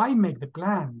 I make the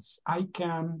plans. I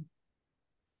can.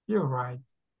 You're right.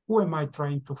 Who am I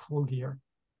trying to fool here?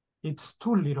 It's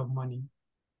too little money.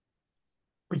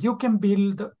 But you can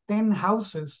build 10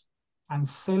 houses and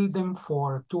sell them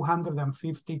for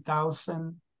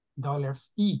 $250,000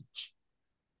 each.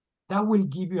 That will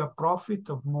give you a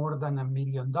profit of more than $1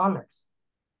 million.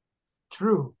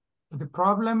 True. But the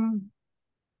problem,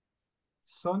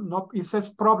 So no, it says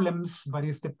problems, but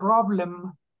it's the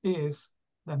problem is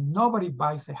that nobody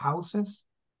buys the houses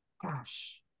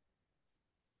cash.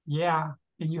 Yeah,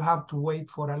 and you have to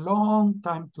wait for a long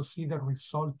time to see the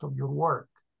result of your work.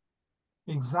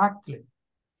 Exactly.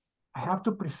 I have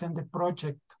to present the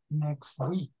project next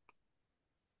week.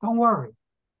 Don't worry,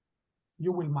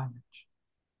 you will manage.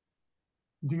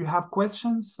 Do you have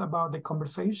questions about the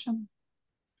conversation?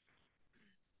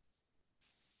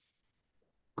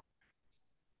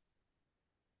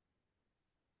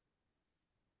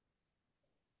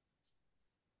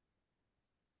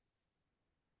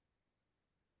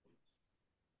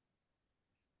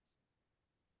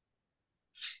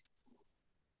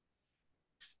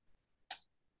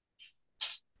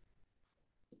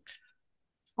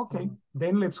 Okay,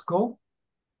 then let's go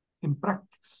and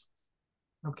practice.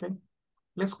 Okay,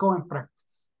 let's go and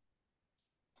practice.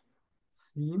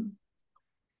 See.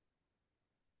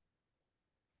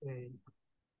 Okay.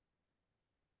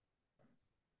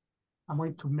 I'm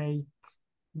going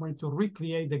to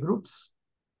recreate the groups.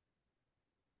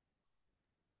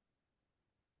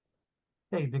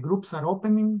 Okay, the groups are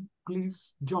opening.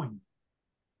 Please join.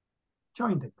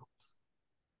 Join the groups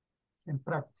and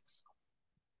practice.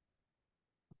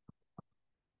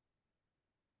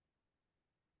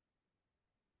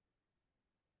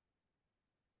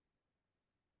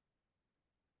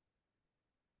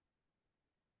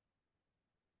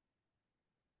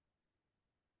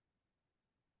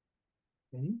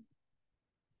 Okay.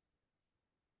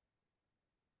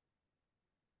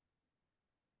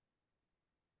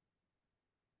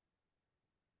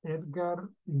 Edgar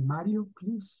and Mario,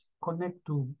 please connect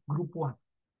to group 1.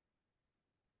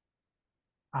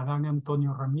 Adán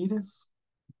Antonio Ramírez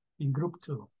in group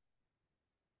 2.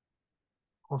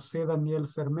 José Daniel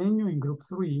Cermeño in group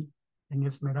 3. And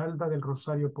Esmeralda del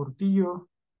Rosario Portillo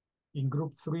in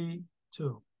group 3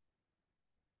 too.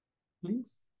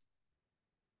 Please.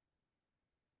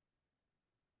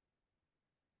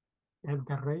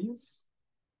 Edgar Reyes.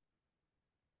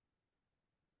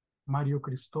 Mario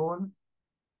Cristóbal.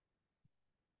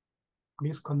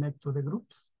 Please connect to the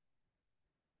groups.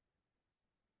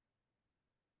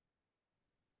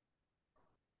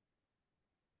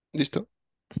 Listo.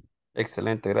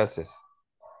 Excelente, gracias.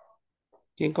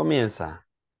 ¿Quién comienza?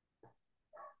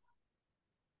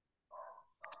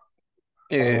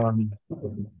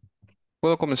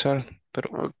 Puedo comenzar,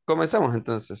 pero... Comenzamos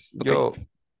entonces. Okay.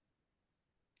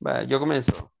 Yo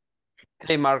comienzo.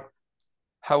 Hey, Mark,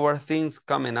 how are things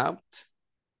coming out?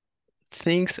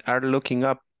 Things are looking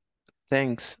up.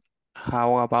 Thanks.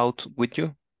 How about with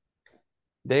you?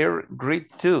 They're great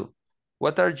too.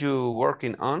 What are you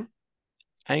working on?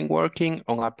 I'm working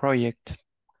on a project.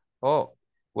 Oh,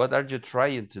 what are you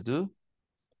trying to do?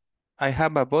 I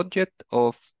have a budget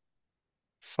of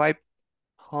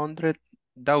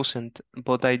 500,000,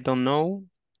 but I don't know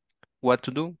what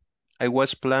to do. I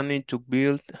was planning to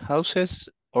build houses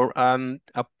or an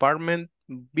apartment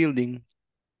building.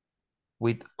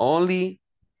 With only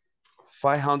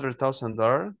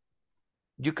 $500,000,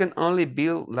 you can only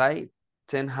build like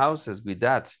 10 houses with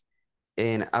that.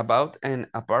 And about an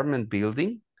apartment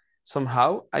building,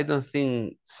 somehow I don't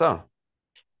think so.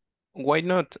 Why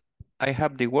not? I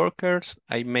have the workers,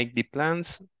 I make the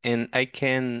plans, and I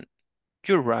can...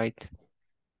 You're right.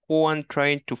 Who I'm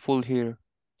trying to fool here?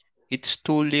 It's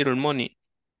too little money.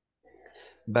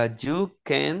 But you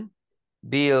can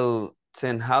build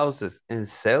 10 houses and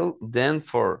sell them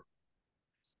for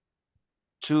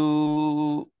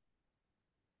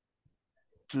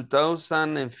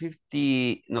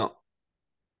 2,050, no,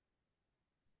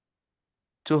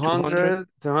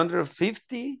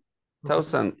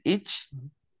 250,000 each.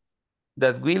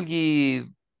 That will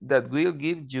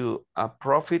give you a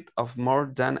profit of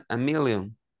more than $1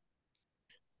 million.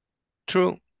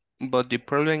 True, but the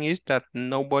problem is that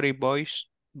nobody buys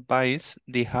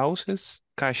the houses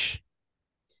cash.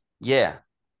 Yeah,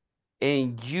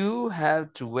 and you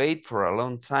have to wait for a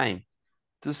long time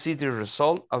to see the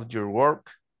result of your work.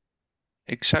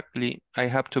 Exactly. I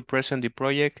have to present the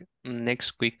project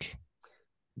next week.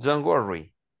 Don't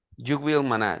worry, you will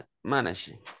manage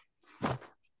it.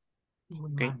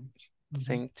 Okay,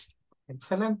 thanks.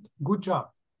 Excellent, good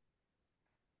job.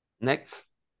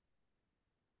 Next.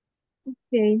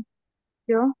 Okay,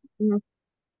 yo no.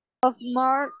 Of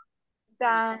more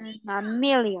than $1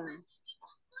 million.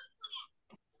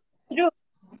 True,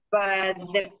 but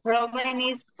the problem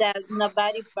is that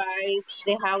nobody buys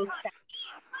the house.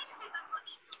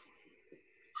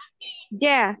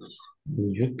 Yeah,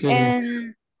 You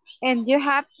can and you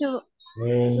have to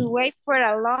wait for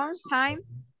a long time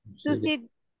to see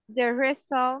the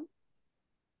result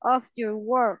of your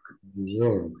work.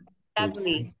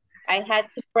 Lovely. I had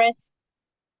to press.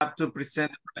 Have to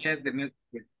present the next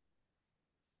week.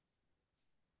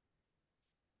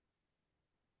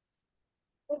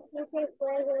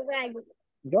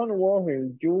 Don't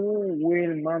worry, you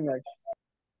will manage.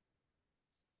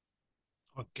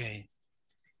 Ok.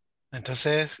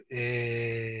 Entonces,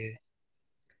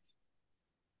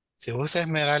 si usa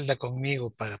Esmeralda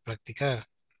conmigo para practicar,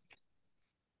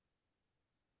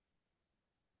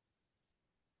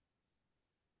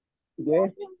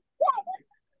 Yes.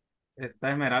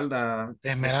 Está Esmeralda.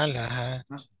 Esmeralda, ajá.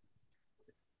 Ah,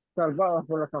 Salvadas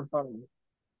por la campana.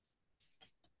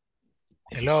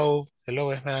 Hello,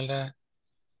 hello Esmeralda.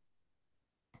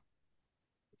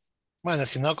 Bueno,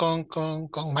 si no con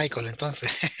Michael,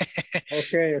 entonces.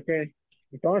 Ok, ok.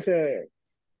 Entonces,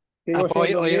 Ah, ¿sigo pues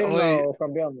siendo Mirna o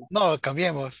cambiamos? no,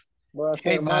 cambiemos. Voy a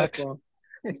Hey ser Mark. Marco.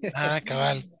 Ah,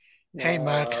 cabal. Hey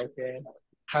Mark, Ah, ok.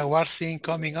 how are things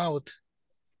coming out?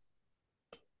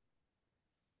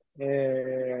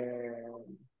 Eh,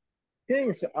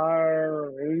 things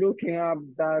are looking up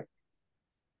that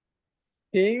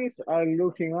things are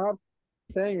looking up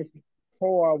things.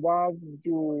 How about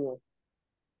you?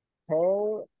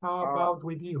 How, How uh, about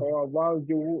with you? how about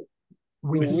you?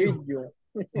 With With you. you.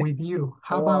 With you.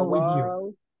 How How about with you?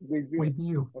 about with you? With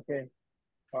you. Okay.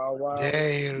 How about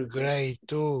They're with you? great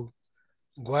too.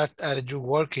 What are you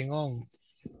working on?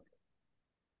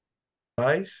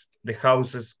 Buys the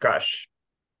house's cash.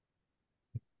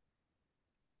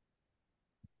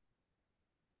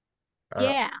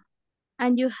 Yeah,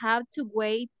 and you have to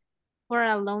wait for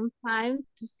a long time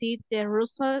to see the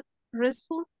result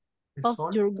of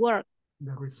Result, your work.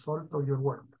 the result of your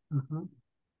work. Mhm.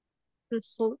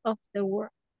 Result of the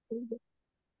work.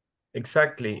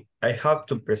 Exactly. I have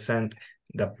to present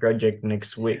the project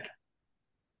next week.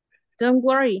 Don't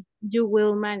worry, you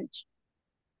will manage.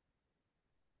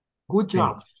 Good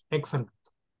job. Thanks. Excellent.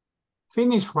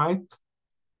 Finish, right?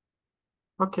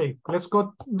 Okay, let's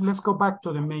go back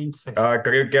to the main session.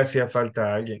 Creo que hacía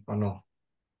falta alguien, ¿o no?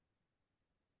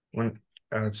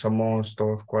 Somos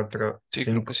todos cuatro, Sí,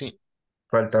 creo cinco. que sí.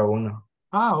 Falta uno.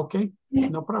 Okay,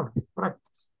 no problem.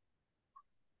 Practice.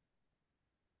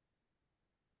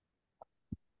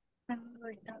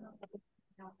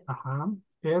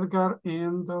 Edgar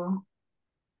and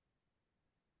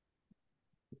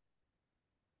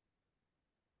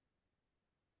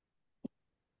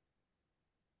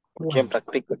 ¿Quién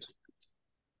practica?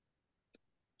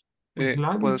 with ¿Puedo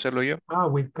Gladys. hacerlo yo?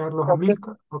 With Carlos Okay.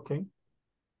 Amilcar. Okay,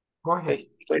 go ahead.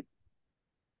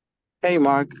 Hey,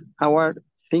 Mark, how are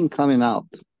things coming out?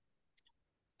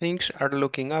 Things are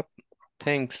looking up.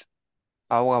 Thanks.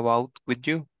 How about with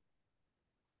you?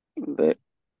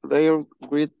 They're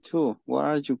great too. What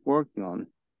are you working on?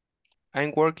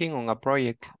 I'm working on a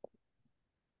project.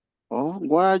 Oh,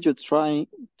 what are you trying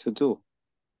to do?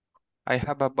 I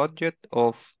have a budget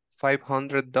of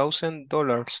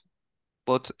 $500,000,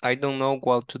 but I don't know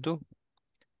what to do.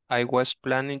 I was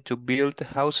planning to build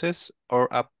houses or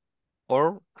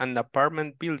an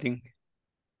apartment building.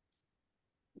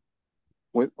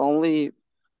 With only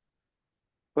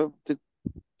 $50,000.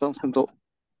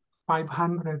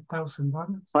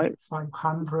 $500,000.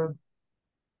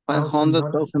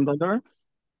 $500,000.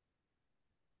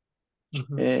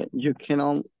 Mm-hmm. You can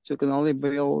only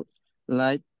build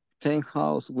like 10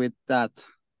 houses with that,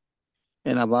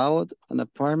 and about an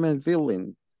apartment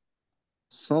building.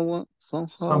 Somehow,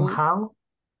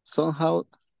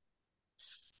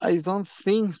 I don't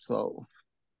think so.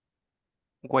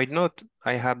 Why not?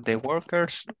 I have the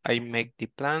workers, I make the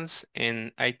plans,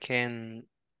 and I can...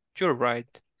 You're right.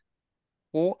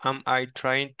 Who am I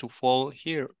trying to fool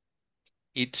here?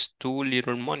 It's too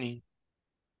little money.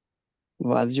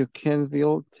 But you can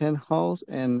build 10 houses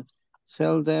and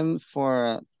sell them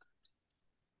for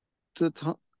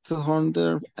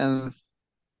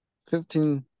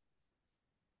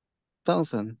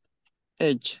 215,000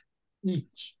 each.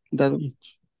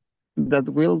 That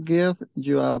will give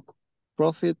you a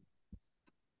profit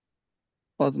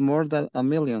of more than $1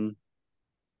 million.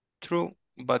 True,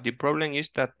 but the problem is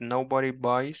that nobody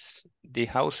buys the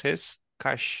houses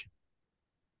cash.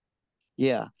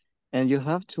 Yeah, and you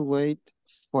have to wait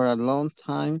for a long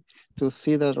time to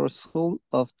see the result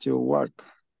of your work.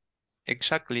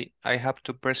 Exactly. I have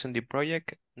to present the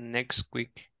project next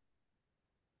week.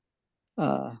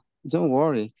 Don't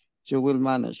worry, you will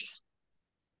manage.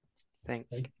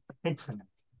 Thanks. Excellent.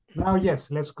 Now, yes,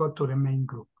 let's go to the main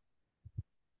group,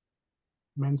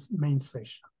 main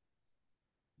session.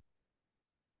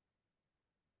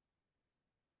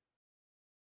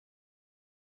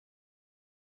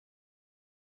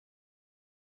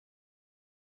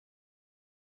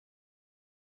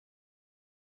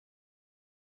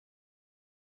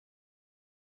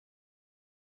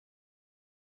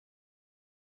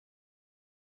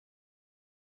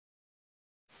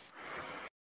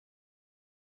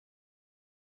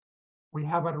 We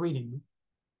have a reading.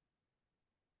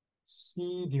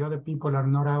 See, the other people are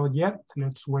not out yet.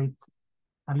 Let's wait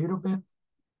a little bit.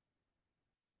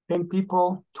 10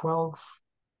 people, 12.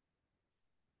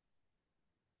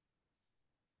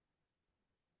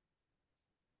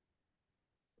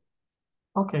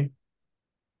 Okay,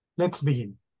 let's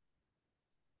begin.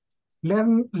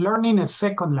 Learning a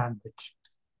second language.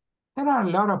 There are a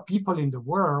lot of people in the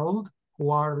world who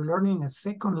are learning a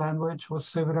second language for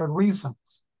several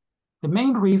reasons. The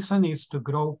main reason is to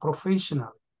grow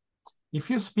professionally. If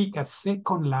you speak a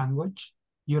second language,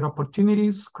 your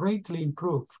opportunities greatly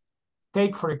improve.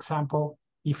 Take, for example,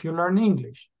 if you learn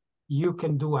English, you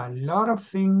can do a lot of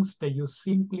things that you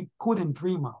simply couldn't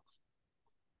dream of.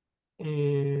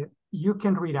 You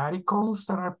can read articles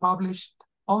that are published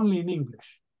only in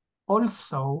English.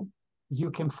 Also,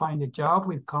 you can find a job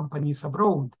with companies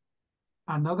abroad.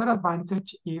 Another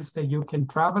advantage is that you can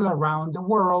travel around the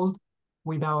world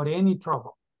without any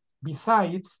trouble.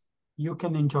 Besides, you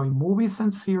can enjoy movies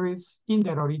and series in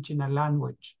their original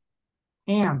language.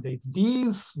 And if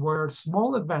these were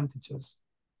small advantages,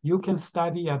 you can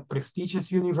study at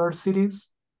prestigious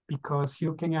universities because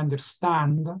you can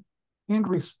understand and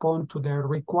respond to their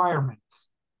requirements.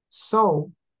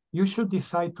 So you should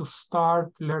decide to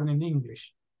start learning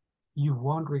English. You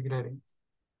won't regret it.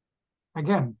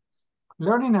 Again,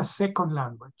 learning a second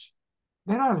language.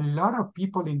 There are a lot of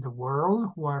people in the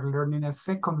world who are learning a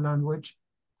second language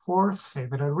for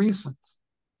several reasons.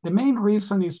 The main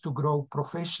reason is to grow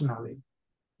professionally.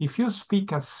 If you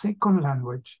speak a second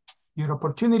language, your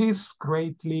opportunities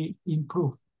greatly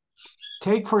improve.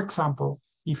 Take, for example,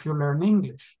 if you learn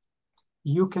English,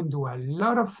 you can do a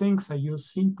lot of things that you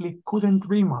simply couldn't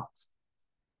dream of.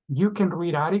 You can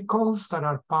read articles that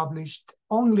are published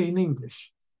only in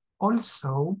English.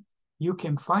 Also, you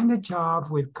can find a job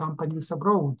with companies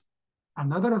abroad.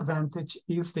 Another advantage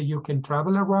is that you can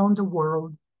travel around the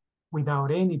world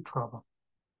without any trouble.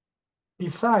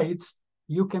 Besides,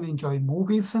 you can enjoy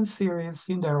movies and series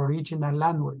in their original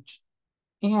language.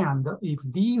 And if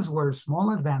these were small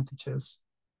advantages,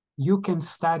 you can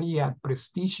study at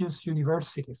prestigious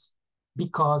universities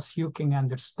because you can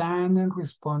understand and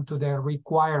respond to their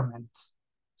requirements.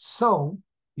 So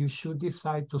you should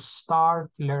decide to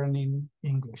start learning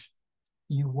English.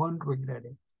 You won't regret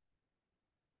it.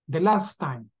 The last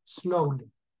time, slowly.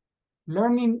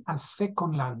 Learning a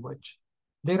second language.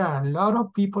 There are a lot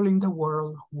of people in the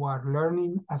world who are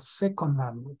learning a second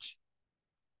language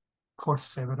for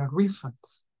several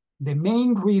reasons. The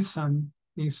main reason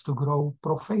is to grow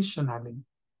professionally.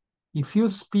 If you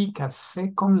speak a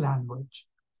second language,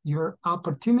 your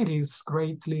opportunities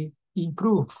greatly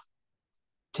improve.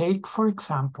 Take, for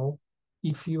example,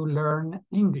 if you learn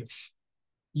English,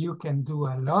 you can do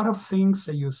a lot of things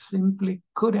that you simply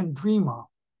couldn't dream of.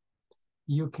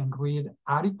 You can read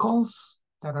articles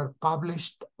that are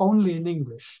published only in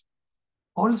English.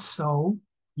 Also,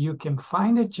 you can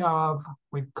find a job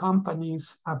with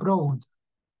companies abroad.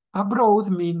 Abroad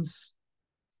means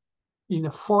in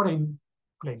a foreign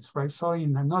place, right? So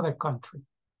in another country.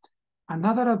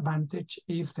 Another advantage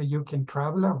is that you can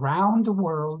travel around the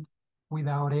world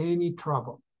without any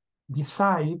trouble.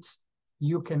 Besides,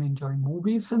 you can enjoy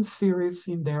movies and series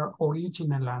in their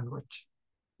original language.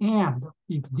 And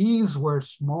if these were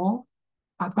small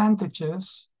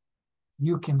advantages,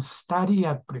 you can study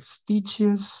at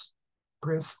prestigious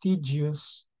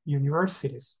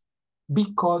universities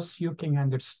because you can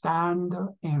understand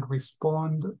and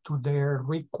respond to their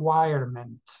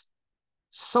requirements.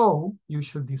 So you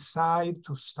should decide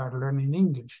to start learning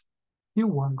English. You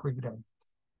won't regret it.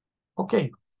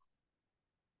 Okay.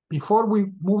 Before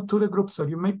we move to the group, so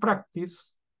you may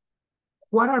practice,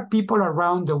 what are people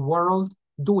around the world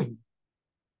doing?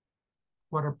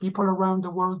 What are people around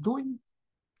the world doing?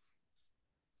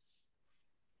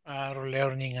 Are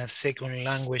learning a second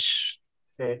language.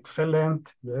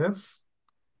 Excellent, yes.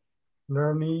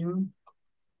 Learning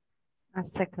A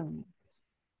second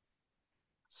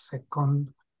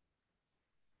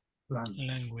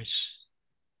language.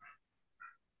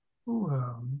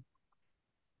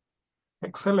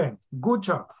 Excellent, good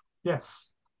job,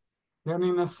 yes.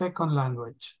 Learning a second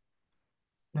language.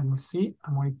 Let me see,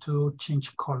 I'm going to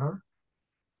change color.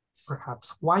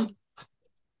 Perhaps white.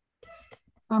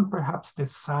 And perhaps the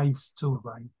size too,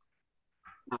 right?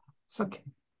 It's okay.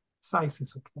 Size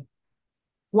is okay.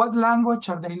 What language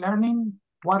are they learning?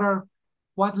 What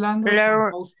language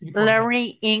are most people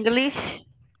learning English?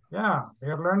 Yeah,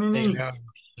 they're learning English.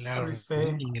 Learn say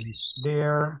English.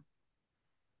 They're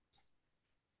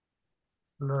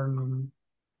learning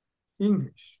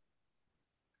English.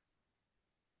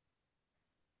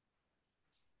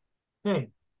 Okay.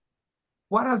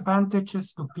 What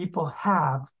advantages do people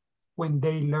have when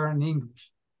they learn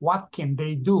English? What can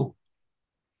they do?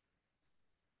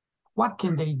 What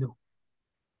can they do?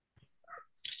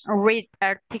 Read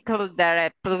articles that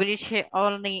are published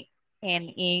only in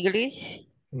English.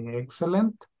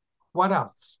 Excellent. What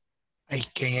else? I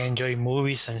can enjoy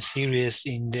movies and series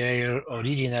in their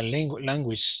original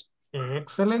language.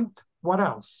 Excellent. What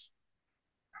else?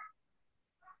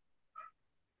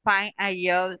 Find a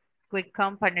job with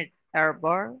companies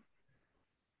abroad.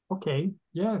 Okay,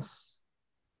 yes.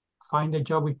 Find a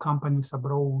job with companies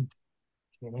abroad.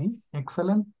 Okay,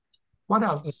 excellent. What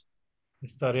else?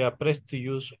 Study at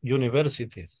prestigious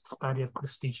universities. Study at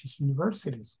prestigious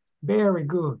universities. Very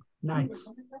good. Nice.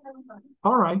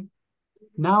 All right.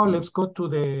 Now let's go to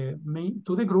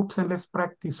the groups and let's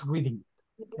practice reading.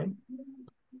 Okay.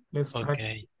 Let's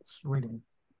practice reading.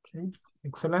 Okay.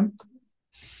 Excellent.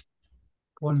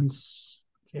 Once.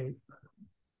 Okay.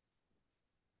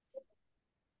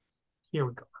 Here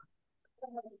we go.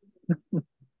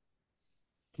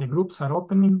 The groups are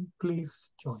opening.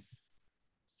 Please join.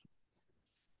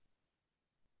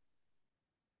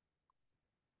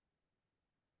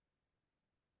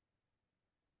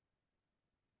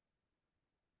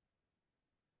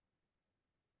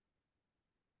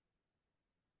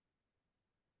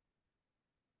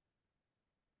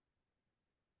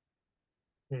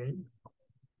 Okay.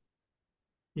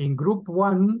 In group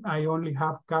 1, I only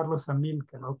have Carlos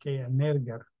Amilcar, okay, and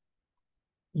Edgar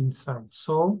inside.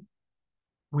 So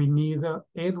we need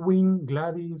Edwin,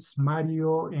 Gladys,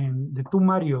 Mario, and the two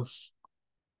Marios.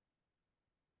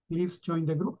 Please join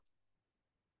the group.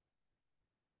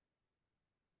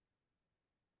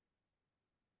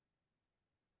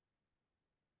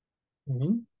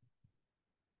 Okay.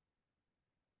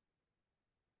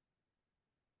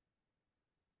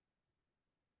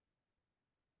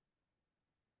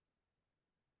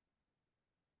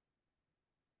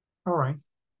 All right,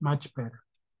 much better.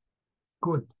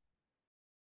 Good.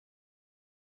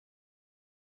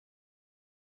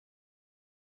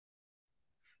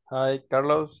 Hi,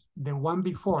 Carlos. The one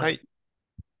before. Hi.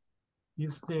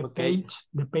 Is the Okay.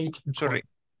 page before. Sorry.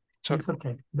 It's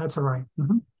okay. That's all right.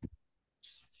 Mm-hmm.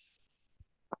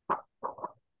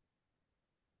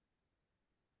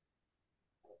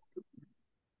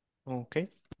 Okay.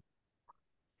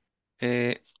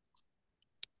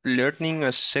 Learning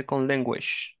a second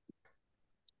language.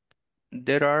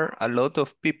 There are a lot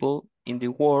of people in the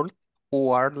world who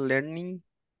are learning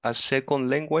a second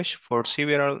language for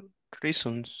several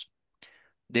reasons.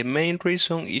 The main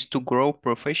reason is to grow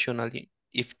professionally.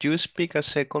 If you speak a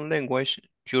second language,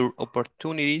 your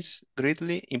opportunities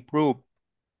greatly improve.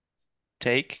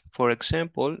 Take, for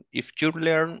example, if you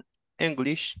learn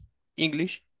English,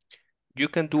 you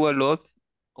can do a lot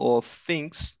of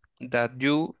things that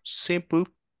you simply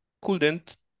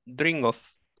couldn't dream of.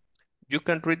 You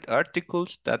can read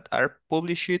articles that are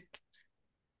published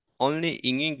only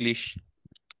in English.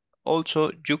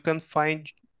 Also, you can find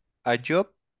a job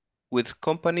with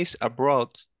companies abroad.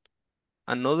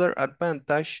 Another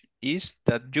advantage is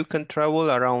that you can travel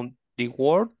around the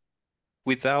world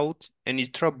without any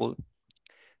trouble.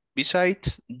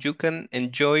 Besides, you can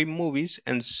enjoy movies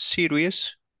and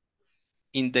series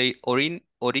in the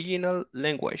original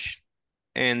language.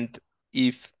 And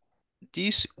if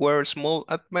these were small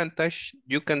advantage,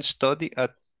 you can study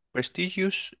at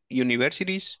prestigious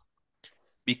universities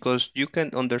because you can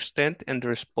understand and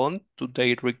respond to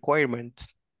their requirements.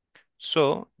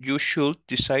 So you should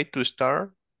decide to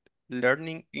start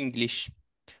learning English.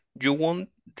 You won't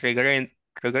regret it.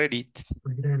 Regret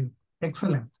it.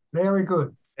 Excellent. Very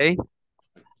good. Okay,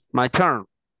 my turn.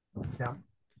 Yeah.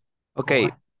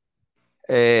 Okay,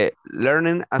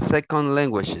 learning a second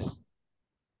languages.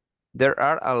 There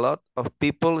are a lot of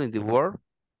people in the world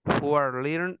who are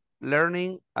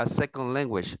learning a second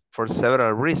language for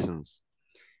several reasons.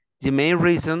 The main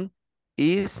reason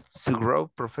is to grow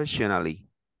professionally.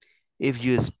 If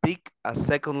you speak a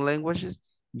second language,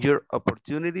 your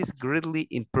opportunities greatly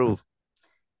improve.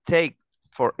 Take,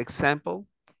 for example,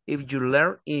 if you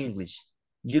learn English,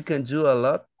 you can do a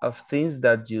lot of things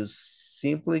that you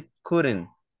simply couldn't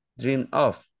dream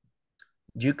of.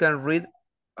 You can read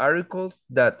articles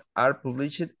that are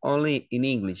published only in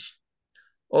English.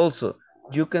 Also,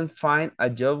 you can find a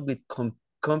job with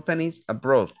companies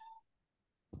abroad.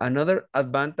 Another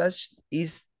advantage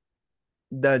is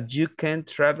that you can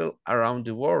travel around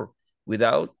the world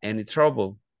without any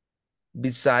trouble.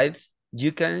 Besides,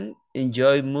 you can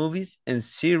enjoy movies and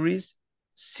series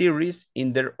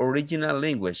in their original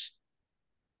language.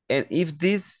 And if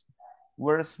these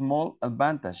were small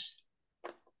advantages,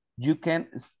 you can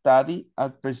study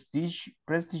at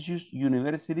prestigious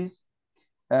universities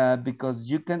because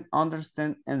you can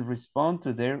understand and respond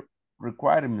to their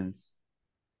requirements.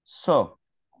 So,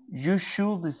 you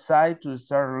should decide to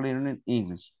start learning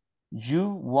English. You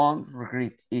won't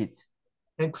regret it.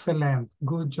 Excellent.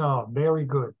 Good job. Very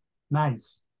good.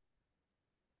 Nice.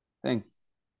 Thanks.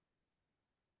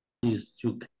 Is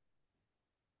you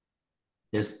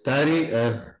study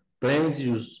at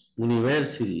previous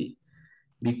university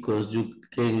because you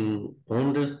can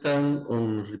understand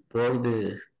and report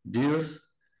the dears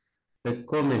the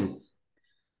comments.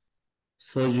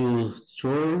 So you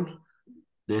should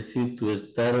decide to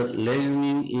start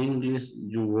learning English.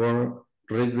 You won't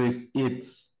regret it.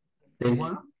 Thank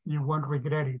you. You won't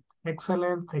regret it.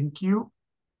 Excellent. Thank you.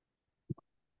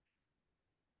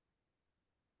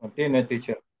 Continue,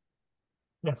 teacher.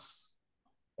 Yes.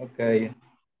 Okay.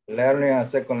 Learning a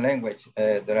second language.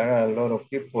 There are a lot of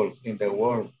people in the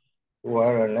world who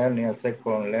are learning a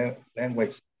second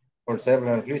language for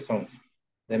several reasons.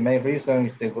 The main reason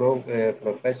is to grow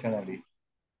professionally.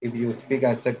 If you speak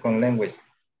a second language,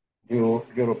 your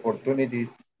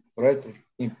opportunities greatly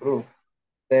improve.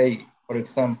 Say, for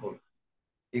example,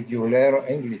 if you learn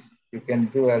English, you can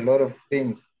do a lot of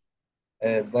things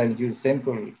that you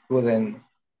simply couldn't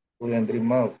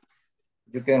dream of.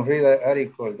 You can read an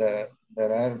article that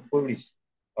are published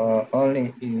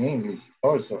only in English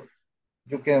also.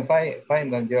 You can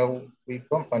find a job with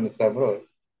companies abroad.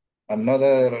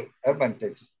 Another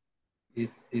advantage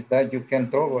is that you can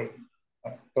travel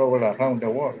around the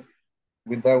world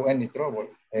without any trouble.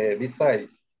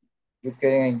 Besides, you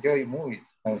can enjoy movies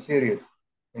and series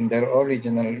in their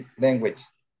original language.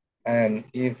 And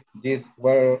if these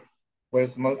were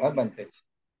small advantage,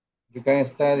 you can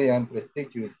study in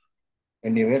prestigious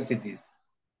universities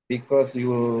because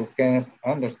you can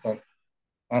understand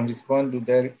and respond to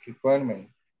their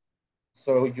requirements.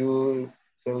 So you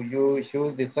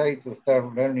should decide to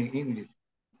start learning English.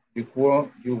 You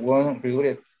won't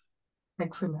regret.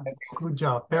 Excellent. Good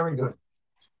job. Very good.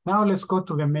 Now let's go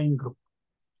to the main group.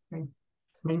 Okay.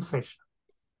 Main session.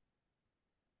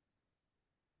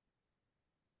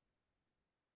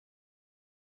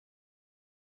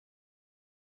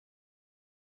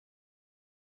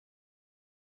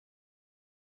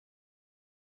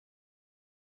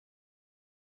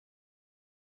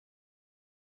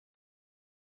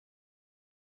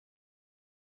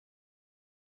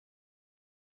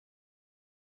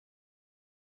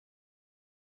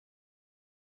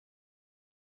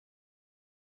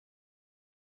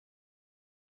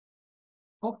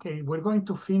 Okay, we're going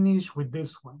to finish with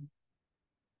this one.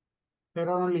 There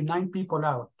are only 9 people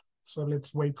out, so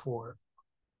let's wait for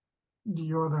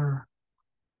the other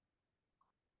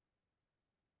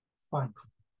 5,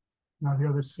 now the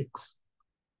other 6.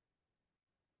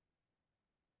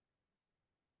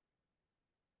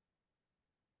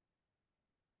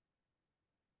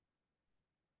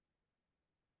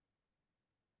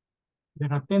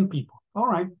 There are 10 people. All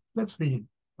right, let's begin.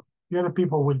 The other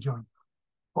people will join.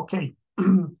 Okay,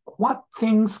 what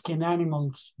things can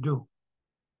animals do?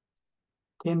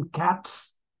 Can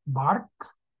cats bark?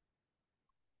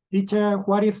 Teacher,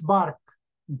 what is bark?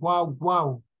 Wow,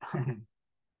 wow.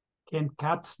 Can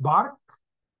cats bark?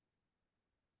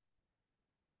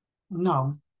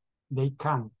 No, they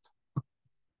can't.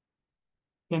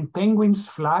 Can penguins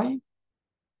fly?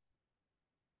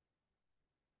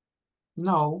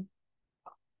 No,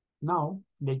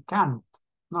 they can't.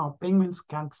 No, penguins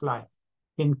can't fly.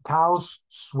 Can cows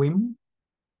swim?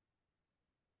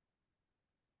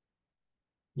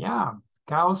 Yeah,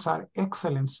 cows are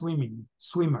excellent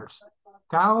swimmers.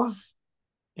 Cows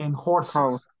and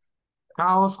horses.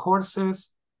 Cows,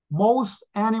 horses, most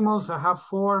animals that have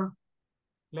 4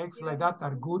 legs like that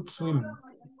are good swimming.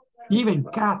 Even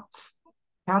cats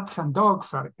and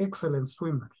dogs are excellent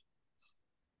swimmers.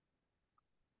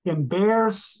 Can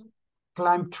bears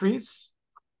climb trees?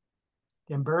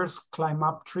 Can bears climb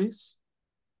up trees?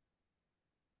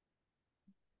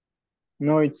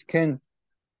 No, it can't.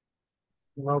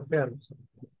 No bears.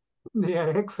 They are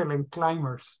excellent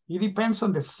climbers. It depends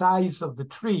on the size of the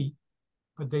tree,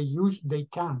 but they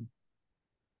can.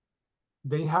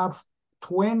 They have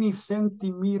 20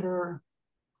 centimeter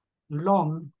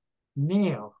long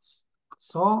nails.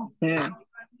 So, and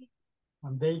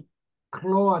they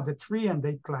claw at the tree and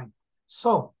they climb.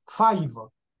 So,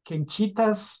 5, can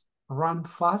cheetahs run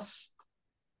fast?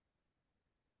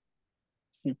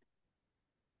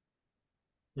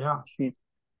 Yeah.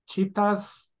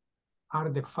 Cheetahs are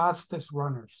the fastest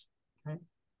runners. Okay.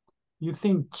 You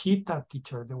think cheetah,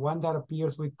 teacher, the one that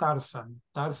appears with Tarzan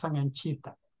and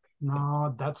cheetah.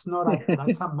 No, that's not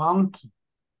that's a monkey.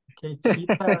 Okay,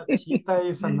 cheetah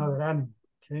is another animal.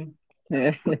 Okay.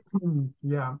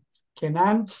 Yeah. Can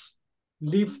ants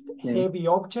lift heavy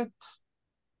objects?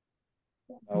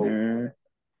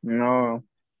 No,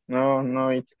 no,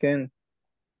 it can't.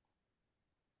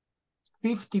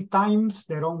 50 times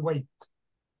their own weight.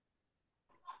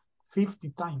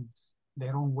 50 times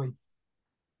their own weight.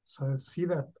 So see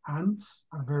that ants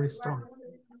are very strong.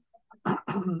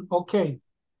 Okay.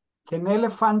 Can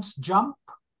elephants jump?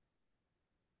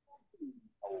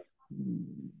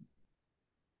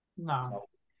 No,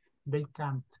 they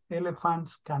can't.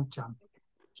 Elephants can't jump.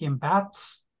 Can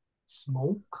bats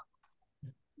smoke?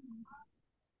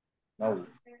 No.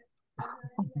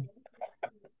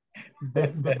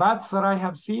 The bats that I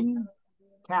have seen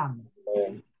can.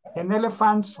 Can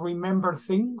elephants remember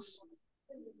things?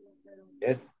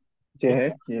 Yes.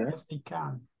 Yeah. Yes, they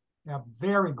can. They have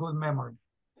very good memory.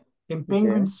 Can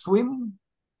penguins swim?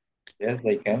 Yes,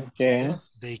 they can.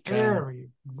 Yes, they can. very,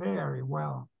 very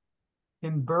well.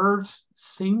 Can birds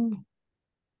sing?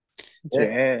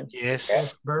 Yes.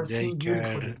 Yes, Birds they sing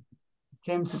beautifully.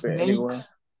 can. Can Very well.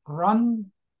 snakes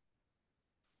run?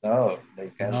 No, they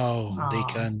can't. No, they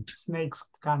can't. Snakes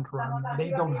can't run. They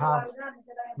don't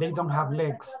have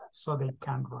legs, so they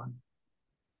can't run.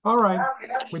 All right.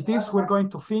 With this, we're going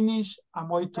to finish. I'm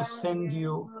going to send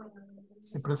you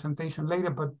the presentation later,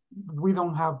 but we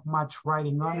don't have much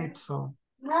writing on it, so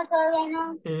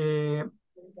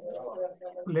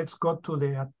let's go to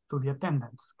the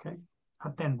attendance. Okay,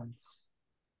 attendance.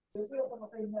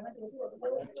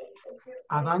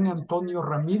 Adán Antonio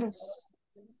Ramírez.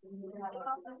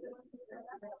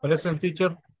 Present,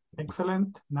 teacher.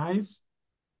 Excellent, nice.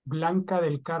 Blanca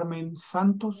del Carmen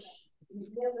Santos.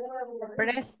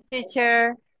 Present,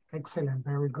 teacher. Excellent,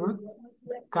 very good.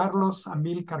 Carlos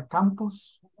Amílcar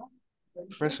Campos.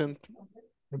 Present.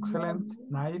 Excellent,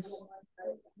 nice.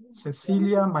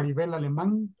 Cecilia Maribel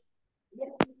Alemán.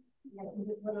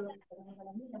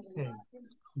 Okay.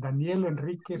 Daniel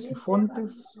Enrique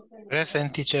Cifontes.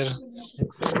 Present, teacher.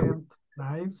 Excellent,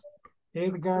 nice.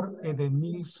 Edgar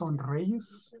Edenilson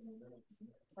Reyes.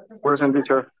 Present,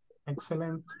 teacher.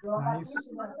 Excellent,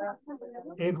 nice.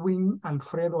 Edwin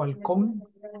Alfredo Alcón.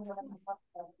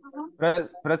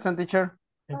 Present, teacher.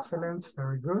 Excellent,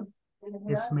 very good.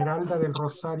 Esmeralda del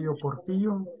Rosario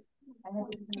Portillo.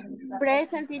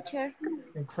 Present, teacher.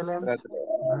 Excellent, nice.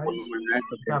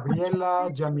 Gabriela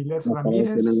Yamilet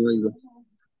Ramírez.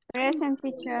 Present,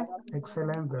 teacher.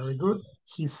 Excellent, very good.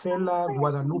 Gisela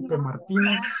Guadalupe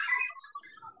Martínez.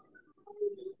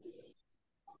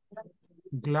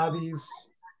 Gladys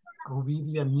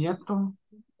Rubidia Nieto.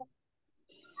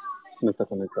 No está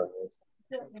conectado.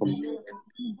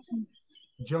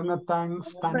 Jonathan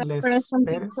Stanles Present,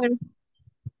 Pérez. teacher.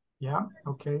 Yeah,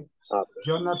 okay.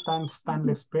 Jonathan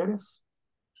Stanles Pérez.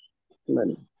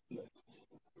 Bueno.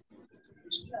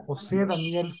 José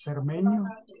Daniel Cermeño.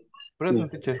 Present,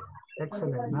 teacher.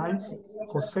 Excellent, nice.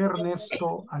 José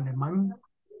Ernesto Alemán.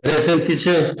 Present,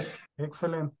 teacher.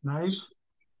 Excellent, nice.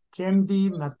 Candy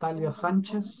Natalia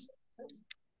Sánchez.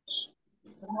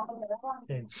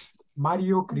 Okay.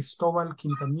 Mario Cristóbal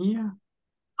Quintanilla.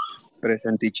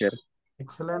 Present, teacher.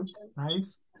 Excellent,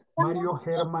 nice. Mario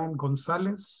Germán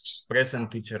González. Present,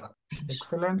 teacher.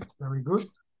 Excellent, very good.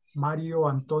 Mauricio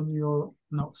Antonio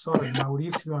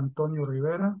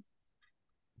Rivera.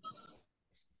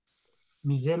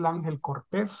 Miguel Ángel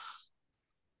Cortés.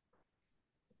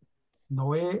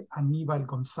 Noé Aníbal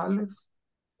González.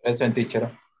 Present,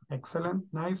 teacher. Excellent,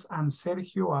 nice. And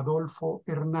Sergio Adolfo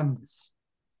Hernández.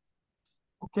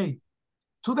 Okay,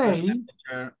 today,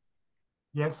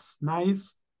 yes,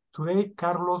 nice. Today,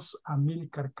 Carlos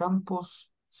Amílcar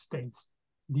Campos stays.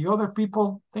 The other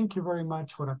people, thank you very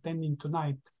much for attending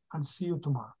tonight and see you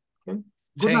tomorrow. Okay.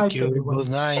 Good night, Thank you. everyone. Good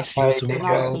night. See you Good night.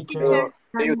 tomorrow. Take care.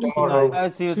 See you tomorrow.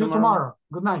 See you tomorrow.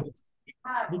 Good night.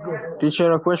 Be good.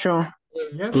 Teacher, a question.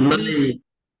 Yes, Good please. night.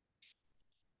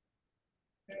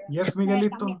 Yes,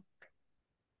 Miguelito.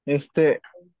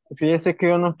 Fíjese que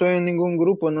yo no estoy en ningún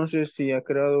grupo, no sé si ha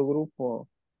creado grupo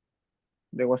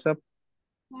de WhatsApp.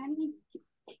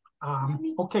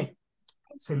 Ok.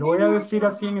 Se lo voy a decir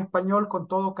así en español con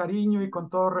todo cariño y con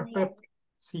todo respeto.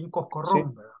 Sin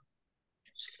coscorrón, ¿verdad?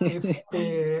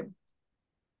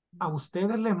 A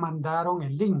ustedes les mandaron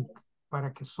el link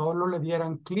para que solo le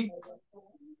dieran clic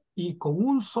y con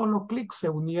un solo clic se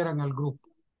unieran al grupo.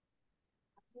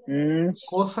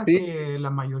 Cosa que la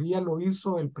mayoría lo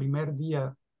hizo el primer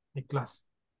día de clase,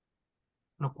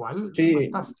 lo cual es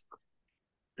fantástico.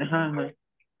 Ajá.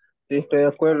 Sí, estoy de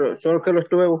acuerdo. Solo que lo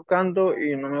estuve buscando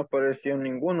y no me apareció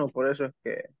ninguno, por eso es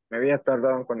que me había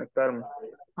tardado en conectarme.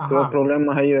 Tuve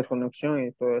problemas ahí de conexión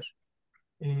y todo eso.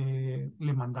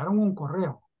 Le mandaron un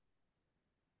correo.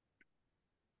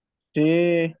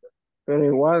 Sí, pero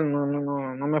igual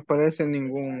no me aparece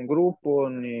ningún grupo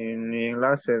ni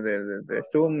enlace de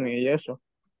Zoom ni eso.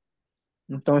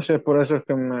 Entonces por eso es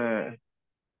que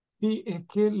Sí, es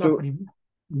que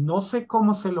no sé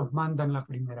cómo se los mandan la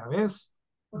primera vez.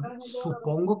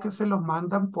 Supongo que se los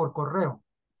mandan por correo.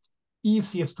 Y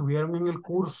si estuvieron en el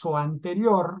curso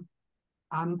anterior,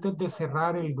 antes de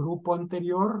cerrar el grupo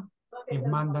anterior, les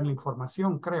mandan la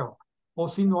información, creo. O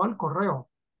si no, al correo.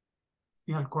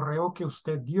 Y al correo que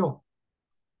usted dio.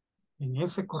 En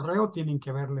ese correo tienen que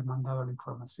haberle mandado la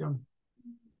información.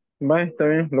 Va, está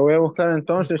bien, lo voy a buscar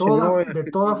entonces, si no voy a De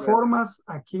todas formas,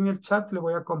 aquí en el chat le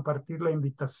voy a compartir la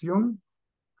invitación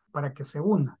para que se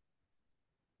una.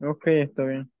 Ok, está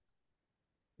bien.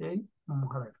 Ok,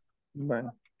 vamos a ver.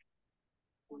 Bueno.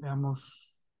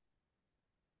 Veamos.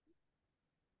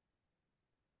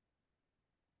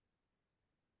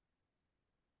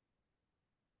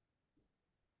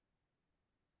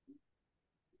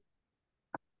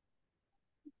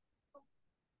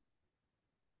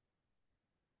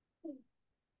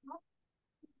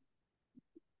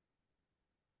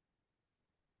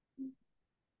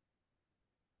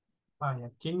 Vaya,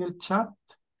 aquí en el chat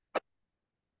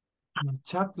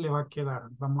le va a quedar.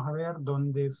 Vamos a ver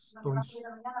dónde estoy.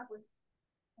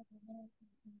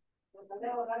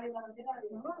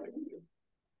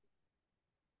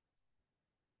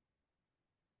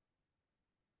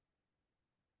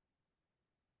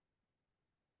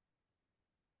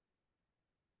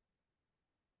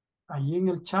 Ahí en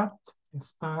el chat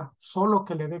está, solo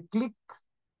que le dé clic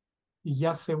y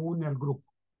ya se une al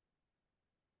grupo.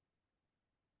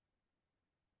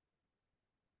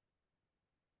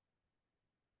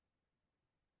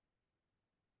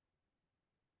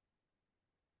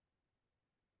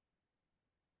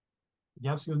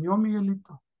 ¿Ya se unió,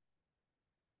 Miguelito?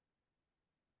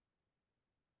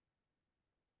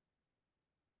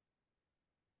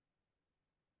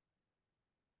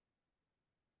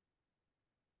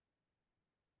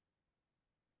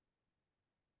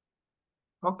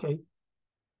 Ok.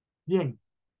 Bien.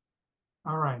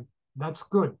 All right. That's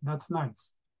good. That's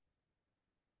nice.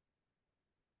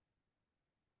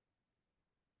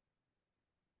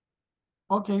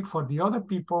 Okay, for the other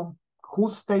people, who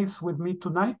stays with me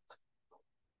tonight?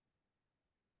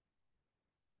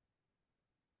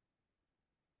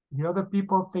 The other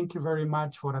people, thank you very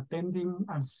much for attending.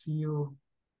 I'll see you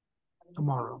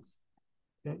tomorrow.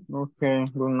 Okay. Okay,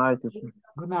 good night.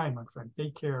 Good night, my friend.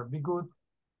 Take care. Be good.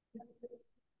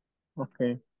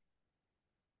 Okay.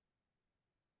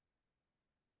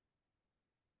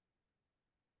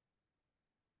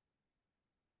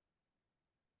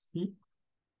 Sí.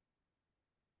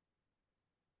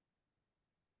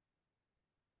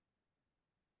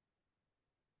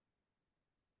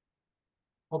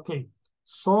 Okay.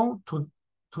 So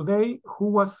today,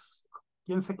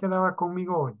 ¿quién se quedaba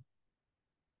conmigo hoy?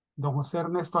 Don José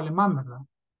Ernesto Alemán, ¿verdad?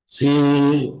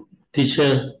 Sí,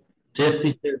 teacher. Yes,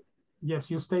 teacher. Yes,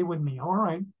 you stay with me. All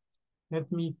right. Let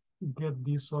me get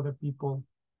these other people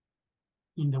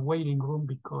in the waiting room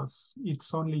because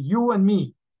it's only you and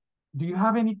me. Do you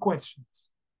have any questions?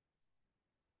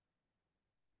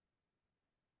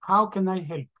 How can I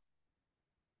help?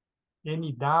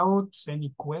 Any doubts,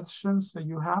 any questions that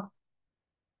you have?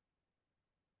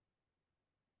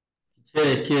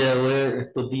 Es que a ver,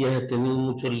 estos días he tenido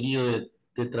mucho lío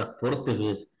de transporte,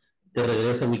 pues, de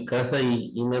regreso a mi casa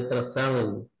y me he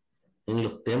atrasado en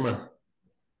los temas.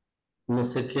 No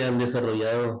sé qué han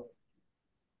desarrollado.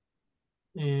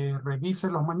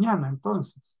 Revíselos mañana,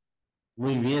 entonces.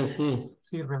 Muy bien, sí.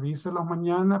 Sí, revíselos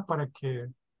mañana para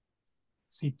que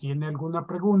si tiene alguna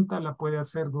pregunta la puede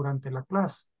hacer durante la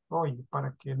clase. Oye,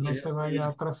 para que no se vaya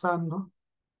atrasando,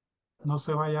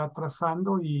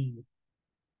 y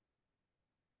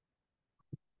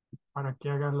para que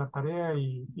haga la tarea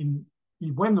y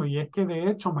bueno, y es que de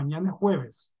hecho mañana es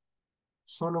jueves.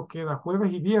 Solo queda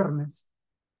jueves y viernes.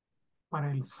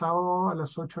 Para el sábado a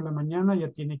las 8 de la mañana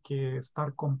ya tiene que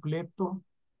estar completas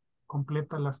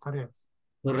las tareas.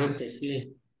 Correcto,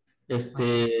 sí.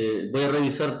 Voy a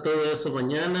revisar todo eso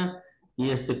mañana y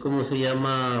 ¿cómo se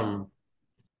llama?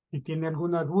 Si tiene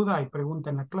alguna duda y pregunta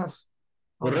en la clase.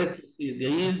 Correcto, sí. De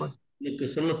ahí lo que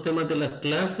son los temas de las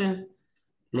clases,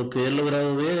 lo que he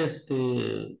logrado ver,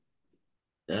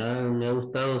 me ha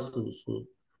gustado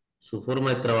su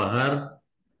forma de trabajar.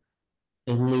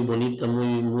 Es muy bonita,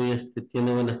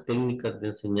 tiene buenas técnicas de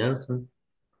enseñanza.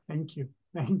 Thank you.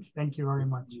 Thank you very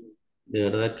much. De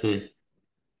verdad que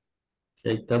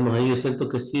ahí estamos ahí. Yo siento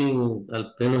que sí,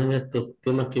 al menos en estos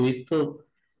temas que he visto,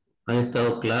 han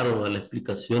estado claros a las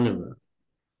explicaciones, ¿verdad?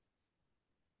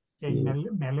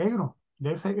 Me alegro.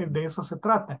 De eso se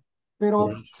trata. Pero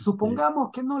Correcto. supongamos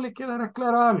que no le quedará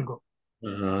claro algo.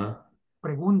 Ajá.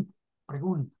 Pregunta, que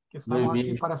Muy estamos aquí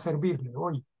bien. para servirle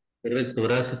hoy. Correcto,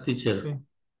 gracias, teacher. Sí.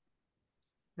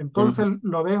 Entonces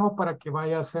lo dejo para que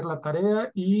vaya a hacer la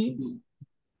tarea y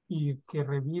que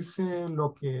revise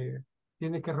lo que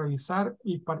tiene que revisar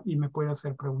y me puede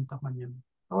hacer preguntas mañana.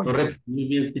 Hoy. Correcto, muy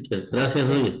bien, teacher. Gracias,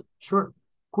 Okay. oye. Sure.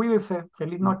 Cuídese.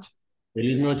 Feliz noche.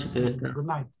 Feliz noche, Sí. que descanse. Good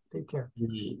night. Take care.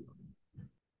 Y-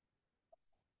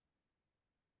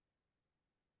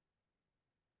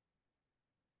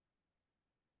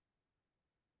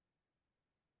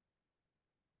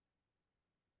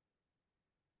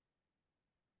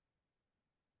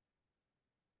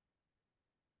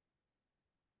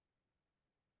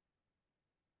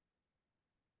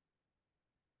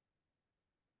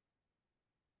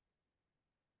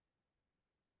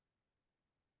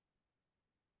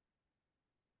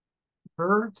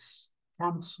 Birds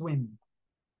can't swim.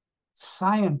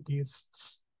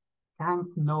 Scientists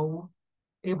can't know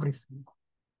everything.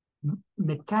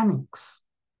 Mechanics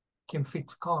can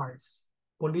fix cars.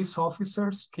 Police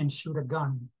officers can shoot a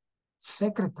gun.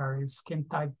 Secretaries can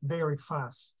type very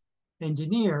fast.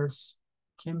 Engineers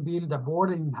can build a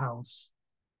boarding house.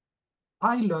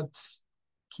 Pilots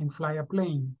can fly a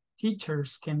plane.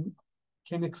 Teachers can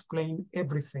explain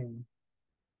everything.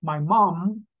 My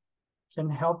mom can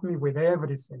help me with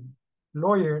everything.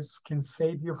 Lawyers can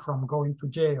save you from going to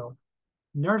jail.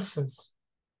 Nurses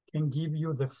can give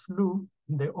you the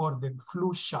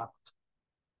flu shot.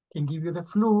 Can give you the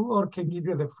flu or can give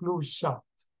you the flu shot.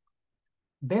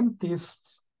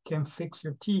 Dentists can fix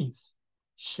your teeth.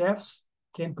 Chefs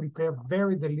can prepare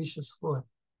very delicious food.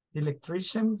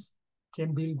 Electricians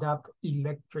can build up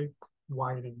electric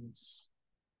wirings.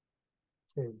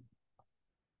 Okay.